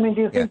that? I mean,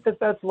 do you think that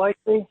that's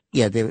likely?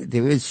 Yeah,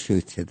 there is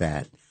truth to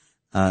that.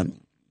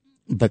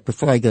 But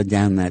before I go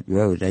down that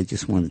road, I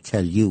just want to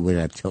tell you what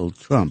I've told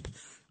Trump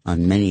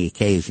on many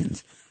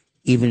occasions.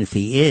 Even if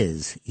he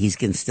is, he's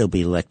going to still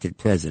be elected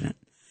president.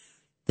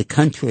 The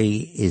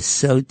country is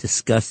so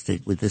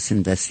disgusted with this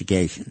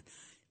investigation.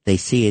 They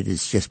see it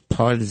as just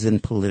partisan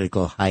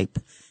political hype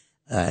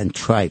and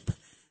tripe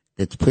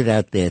that's put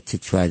out there to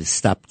try to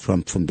stop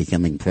Trump from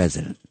becoming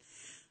president.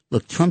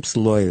 Look, Trump's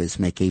lawyers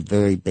make a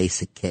very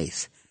basic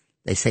case.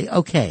 They say,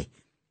 okay,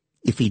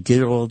 if he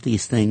did all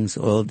these things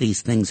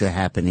are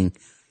happening,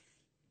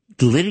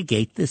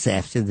 litigate this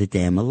after the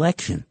damn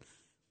election.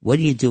 What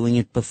are you doing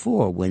it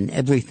before when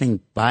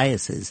everything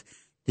biases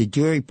the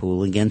jury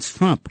pool against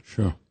Trump?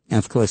 Sure. And,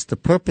 of course, the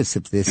purpose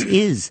of this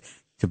is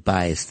to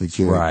bias the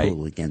jury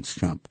pool against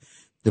Trump.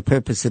 The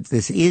purpose of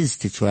this is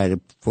to try to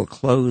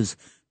foreclose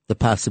the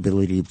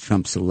possibility of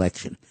Trump's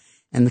election.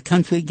 And the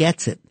country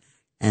gets it.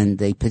 And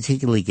they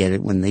particularly get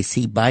it when they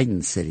see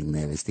Biden sitting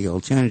there as the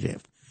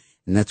alternative.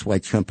 And that's why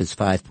Trump is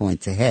 5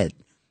 points ahead.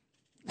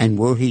 And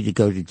were he to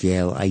go to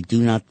jail, I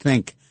do not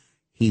think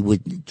he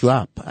would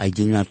drop. I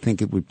do not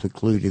think it would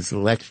preclude his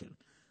election.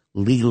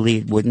 Legally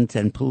it wouldn't,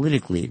 and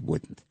politically it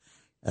wouldn't.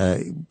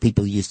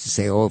 People used to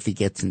say, oh, if he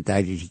gets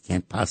indicted, he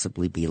can't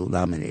possibly be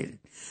nominated.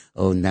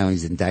 Oh, now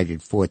he's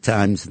indicted 4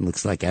 times and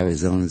looks like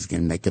Arizona's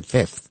going to make a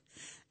 5th.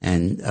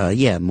 And,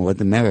 more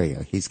the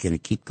merrier. He's going to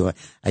keep going.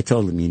 I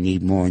told him you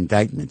need more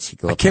indictments.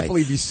 I can't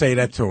believe you say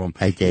that to him.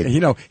 I did.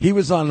 You know, he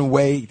was on the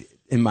way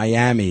in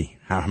Miami,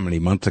 how many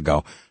months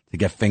ago, to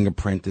get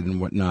fingerprinted and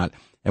whatnot.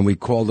 And we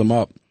called him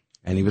up.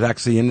 And he was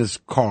actually in his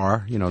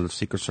car, you know, the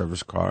Secret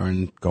Service car,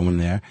 and going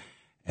there.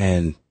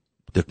 And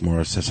Dick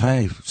Morris says,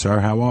 hey, sir,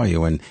 how are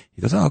you? And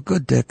he goes, oh,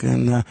 good, Dick.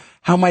 And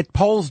how are my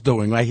polls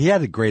doing? Like, he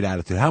had a great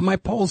attitude. How are my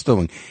polls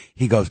doing?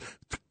 He goes,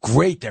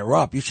 great, they're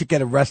up. You should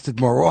get arrested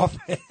more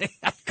often.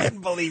 I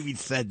couldn't believe he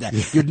said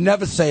that. You'd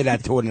never say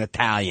that to an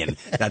Italian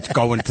that's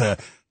going to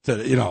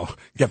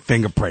get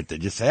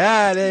fingerprinted. You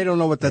say, they don't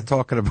know what they're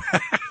talking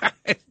about.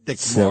 Dick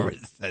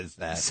Morris says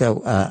that.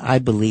 So I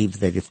believe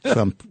that if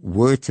Trump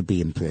were to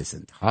be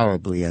imprisoned,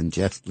 horribly,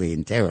 unjustly,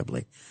 and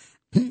terribly,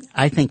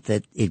 I think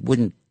that it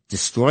wouldn't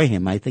destroy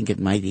him. I think it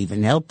might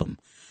even help him.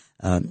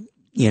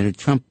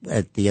 Trump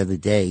the other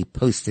day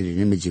posted an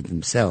image of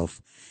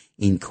himself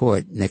in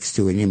court next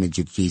to an image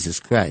of Jesus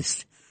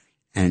Christ.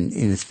 And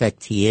in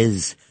effect, he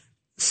is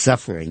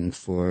suffering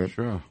for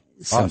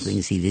some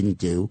things he didn't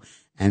do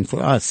and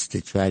for us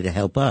to try to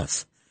help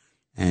us.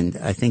 And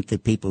I think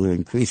that people are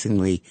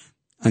increasingly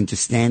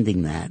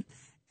understanding that.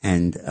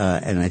 And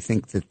I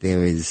think that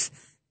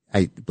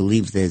I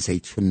believe there's a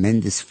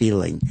tremendous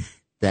feeling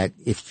that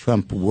if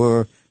Trump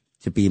were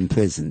to be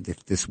imprisoned,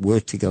 if this were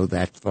to go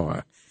that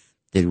far,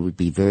 that it would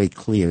be very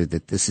clear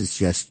that this is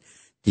just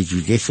the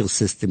judicial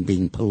system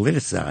being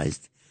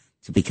politicized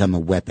to become a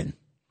weapon.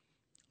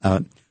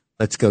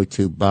 Let's go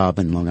to Bob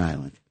in Long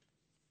Island.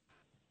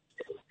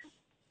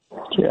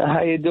 Yeah,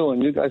 how you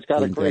doing? You guys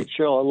got a great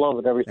show. I love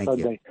it every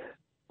Sunday.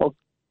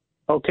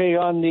 Okay,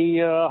 on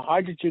the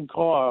hydrogen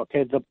car,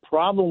 the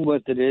problem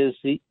with it is,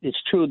 it's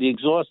true, the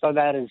exhaust on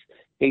that is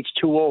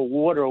H2O,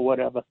 water or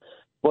whatever.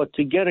 But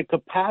to get a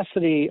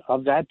capacity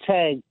of that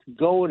tank to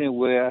go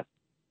anywhere,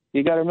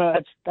 You got to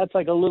remember that's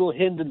like a little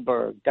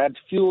Hindenburg. That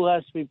fuel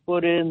has to be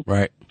put in,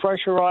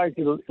 pressurized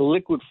in a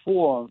liquid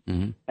form,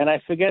 and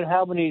I forget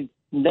how many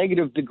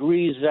negative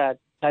degrees that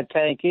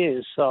tank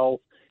is.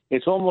 So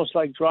it's almost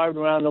like driving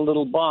around a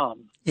little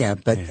bomb. Yeah,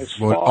 but it's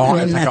like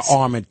an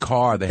armored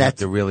car. They have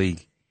to really.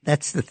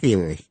 That's the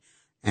theory,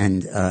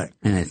 and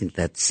I think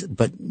that's.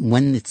 But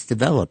when it's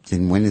developed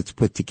and when it's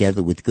put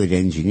together with good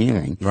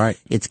engineering,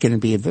 it's going to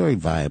be a very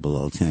viable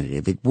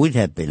alternative. It would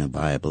have been a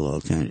viable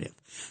alternative.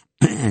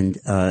 And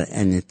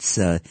it's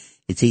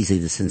easy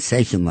to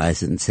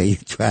sensationalize it and say you're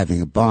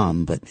driving a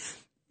bomb, but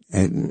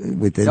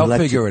with the they'll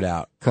figure it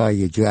out. Car,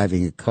 you're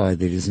driving a car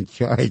that isn't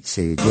charged,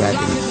 so you're driving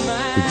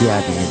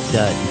a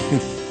dud.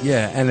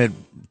 Yeah, and it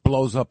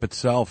blows up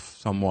itself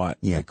somewhat.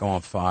 Yeah, like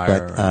on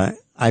fire. But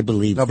I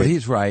believe. No, but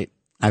he's right.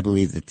 I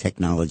believe the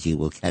technology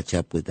will catch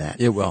up with that.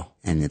 It will,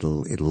 and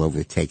it'll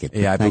overtake it.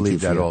 Yeah, I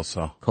believe that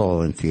also. Also.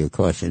 Call and for your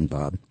caution,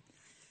 Bob.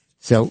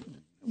 So.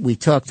 We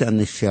talked on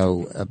the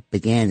show,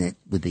 began it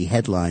with the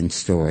headline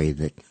story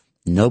that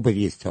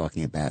nobody is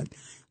talking about,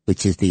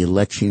 which is the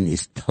election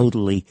is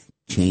totally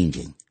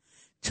changing.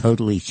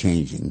 Totally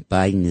changing.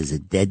 Biden is a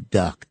dead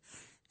duck,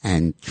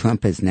 and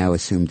Trump has now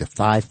assumed a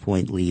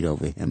 5-point lead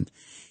over him.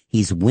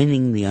 He's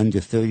winning the under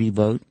 30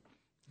 vote.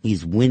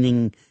 He's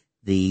winning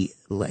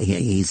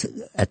he's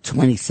at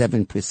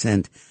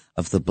 27%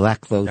 of the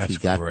black vote. That's he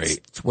got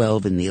great.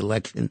 12 in the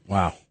election.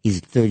 Wow.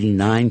 He's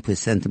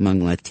 39%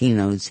 among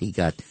Latinos. He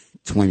got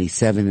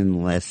 27 in the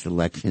last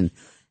election,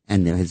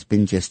 and there has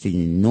been just an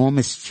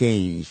enormous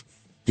change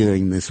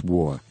during this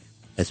war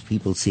as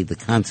people see the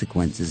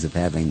consequences of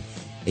having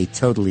a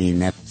totally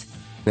inept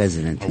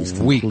president who's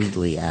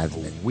completely out of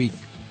it. A weak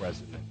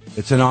president.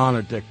 It's an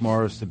honor, Dick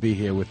Morris, to be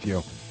here with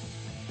you.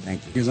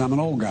 Thank you. Because I'm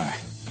an old guy.